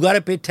 You got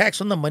to pay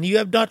tax on the money you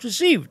have not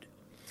received.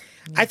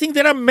 I think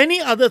there are many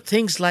other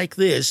things like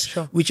this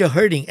which are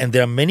hurting, and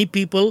there are many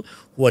people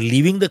who are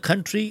leaving the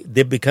country,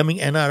 they're becoming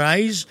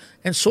NRIs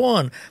and so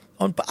on.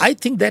 I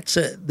think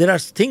there are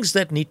things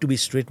that need to be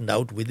straightened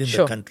out within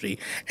the country.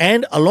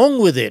 And along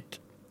with it,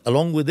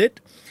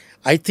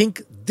 I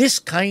think this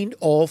kind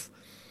of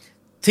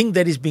thing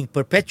that is being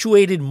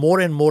perpetuated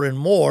more and more and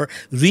more,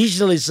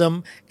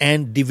 regionalism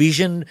and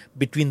division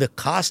between the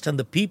caste and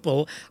the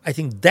people, I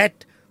think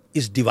that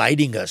is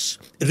dividing us.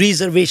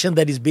 Reservation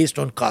that is based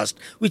on caste,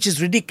 which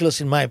is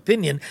ridiculous in my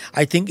opinion.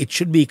 I think it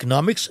should be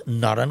economics,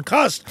 not on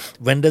caste.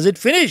 When does it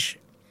finish?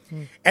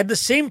 At the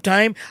same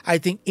time, I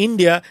think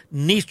India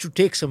needs to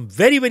take some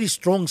very, very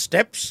strong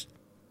steps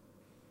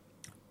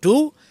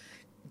to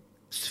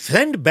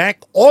send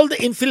back all the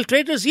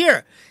infiltrators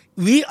here.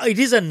 It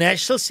is a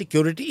national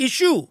security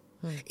issue.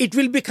 It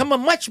will become a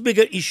much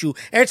bigger issue.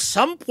 At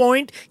some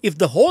point, if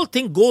the whole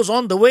thing goes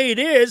on the way it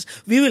is,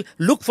 we will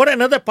look for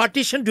another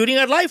partition during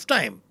our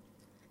lifetime.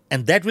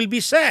 And that will be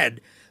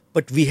sad.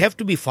 But we have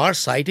to be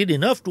far-sighted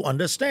enough to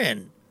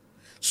understand.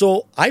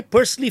 So I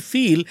personally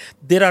feel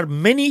there are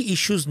many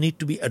issues need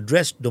to be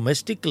addressed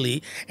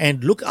domestically.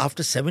 And look,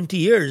 after 70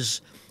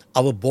 years,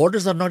 our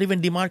borders are not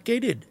even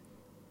demarcated.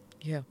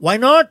 Yeah. Why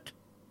not?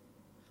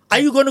 Are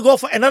you going to go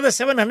for another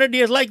 700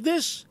 years like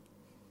this?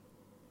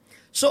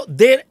 So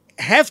there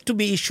have to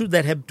be issues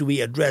that have to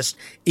be addressed,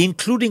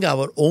 including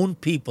our own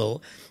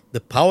people.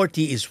 The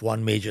poverty is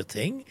one major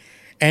thing.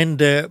 And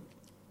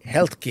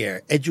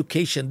healthcare,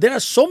 education. There are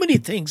so many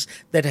things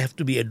that have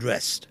to be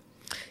addressed.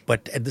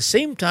 But at the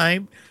same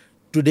time,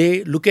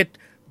 today, look at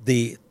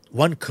the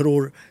 1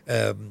 crore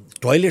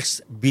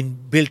toilets being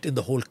built in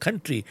the whole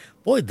country.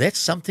 Boy, that's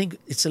something,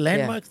 it's a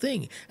landmark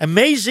thing.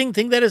 Amazing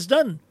thing that is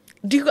done.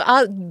 Do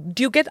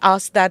you get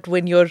asked that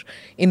when you're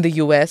in the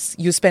US?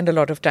 You spend a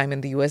lot of time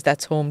in the US.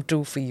 That's home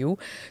too for you.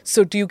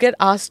 So do you get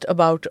asked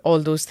about all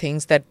those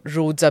things, that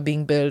roads are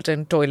being built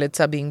and toilets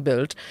are being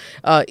built?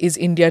 Is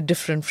India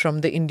different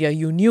from the India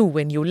you knew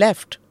when you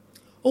left?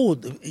 Oh,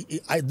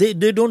 they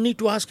don't need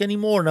to ask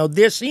anymore. Now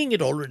they're seeing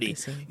it already.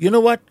 You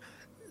know what?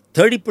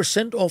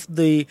 30% of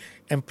the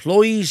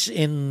employees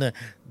in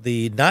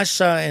the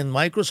NASA and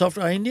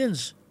Microsoft are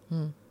Indians.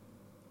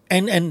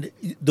 And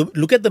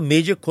look at the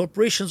major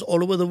corporations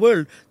all over the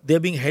world. They're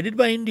being headed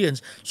by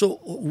Indians.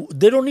 So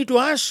they don't need to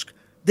ask.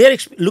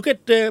 Look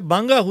at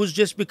Banga, who's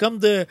just become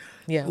the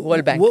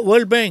World Bank.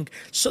 World Bank.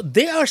 So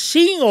they are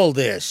seeing all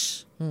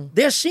this.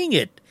 They're seeing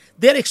it.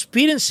 They're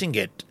experiencing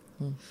it.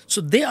 So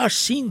they are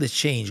seeing the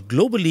change.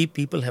 Globally,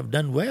 people have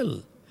done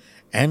well.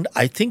 And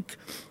I think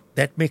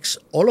that makes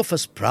all of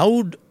us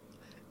proud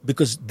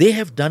because they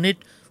have done it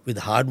with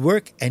hard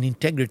work and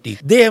integrity.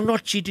 They have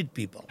not cheated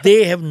people.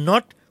 They have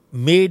not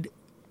made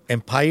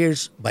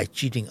empires by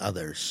cheating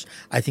others.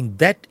 I think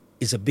that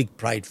is a big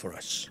pride for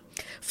us.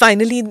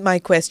 Finally, my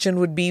question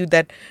would be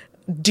that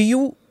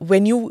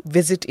when you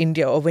visit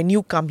India or when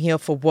you come here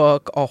for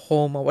work or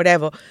home or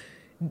whatever,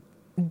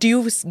 do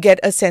you get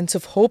a sense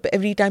of hope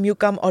every time you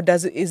come, or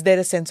is there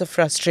a sense of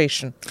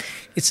frustration?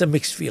 It's a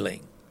mixed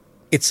feeling.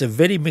 It's a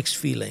very mixed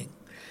feeling.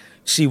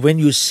 See, when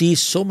you see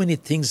so many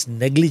things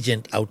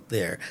negligent out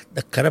there,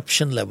 the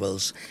corruption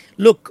levels.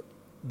 Look,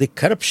 the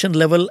corruption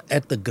level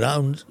at the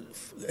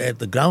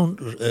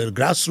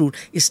grassroots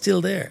is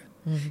still there.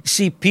 Mm-hmm.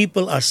 See,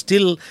 people are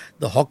still,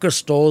 the hawker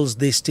stalls,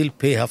 they still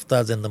pay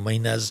haftas and the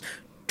mahinas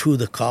to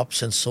the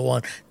cops and so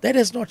on. That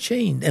has not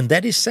changed, and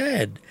that is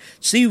sad.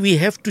 See, we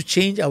have to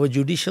change our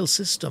judicial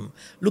system.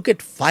 Look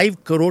at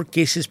 5 crore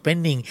cases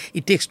pending.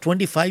 It takes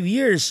 25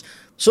 years.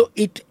 So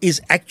it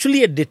is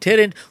actually a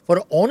deterrent for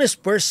an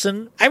honest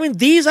person. I mean,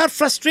 these are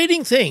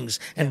frustrating things.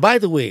 And by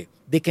the way,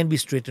 they can be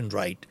straightened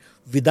right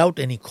without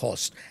any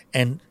cost.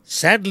 And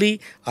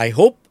sadly, I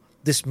hope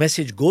this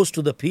message goes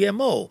to the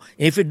PMO.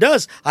 If it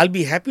does, I'll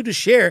be happy to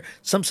share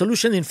some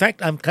solution. In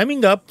fact, I'm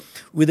coming up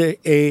with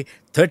a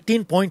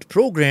 13-point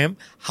program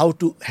how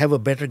to have a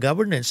better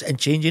governance and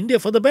change India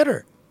for the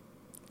better.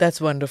 That's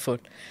wonderful.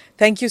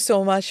 Thank you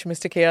so much,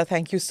 Mr. Khera.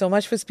 Thank you so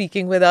much for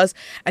speaking with us.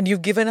 And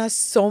you've given us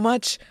so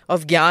much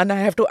of gyan. I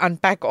have to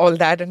unpack all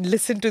that and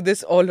listen to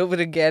this all over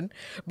again.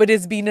 But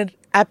it's been an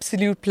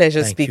absolute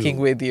pleasure speaking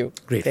with you.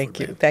 Grateful, Thank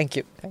you. Thank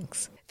you.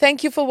 Thanks.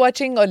 Thank you for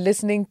watching or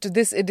listening to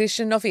this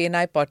edition of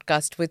ANI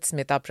Podcast with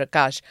Smita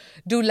Prakash.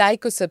 Do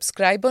like or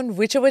subscribe on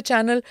whichever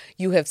channel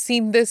you have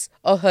seen this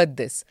or heard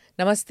this.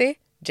 Namaste.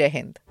 Jai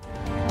Hind.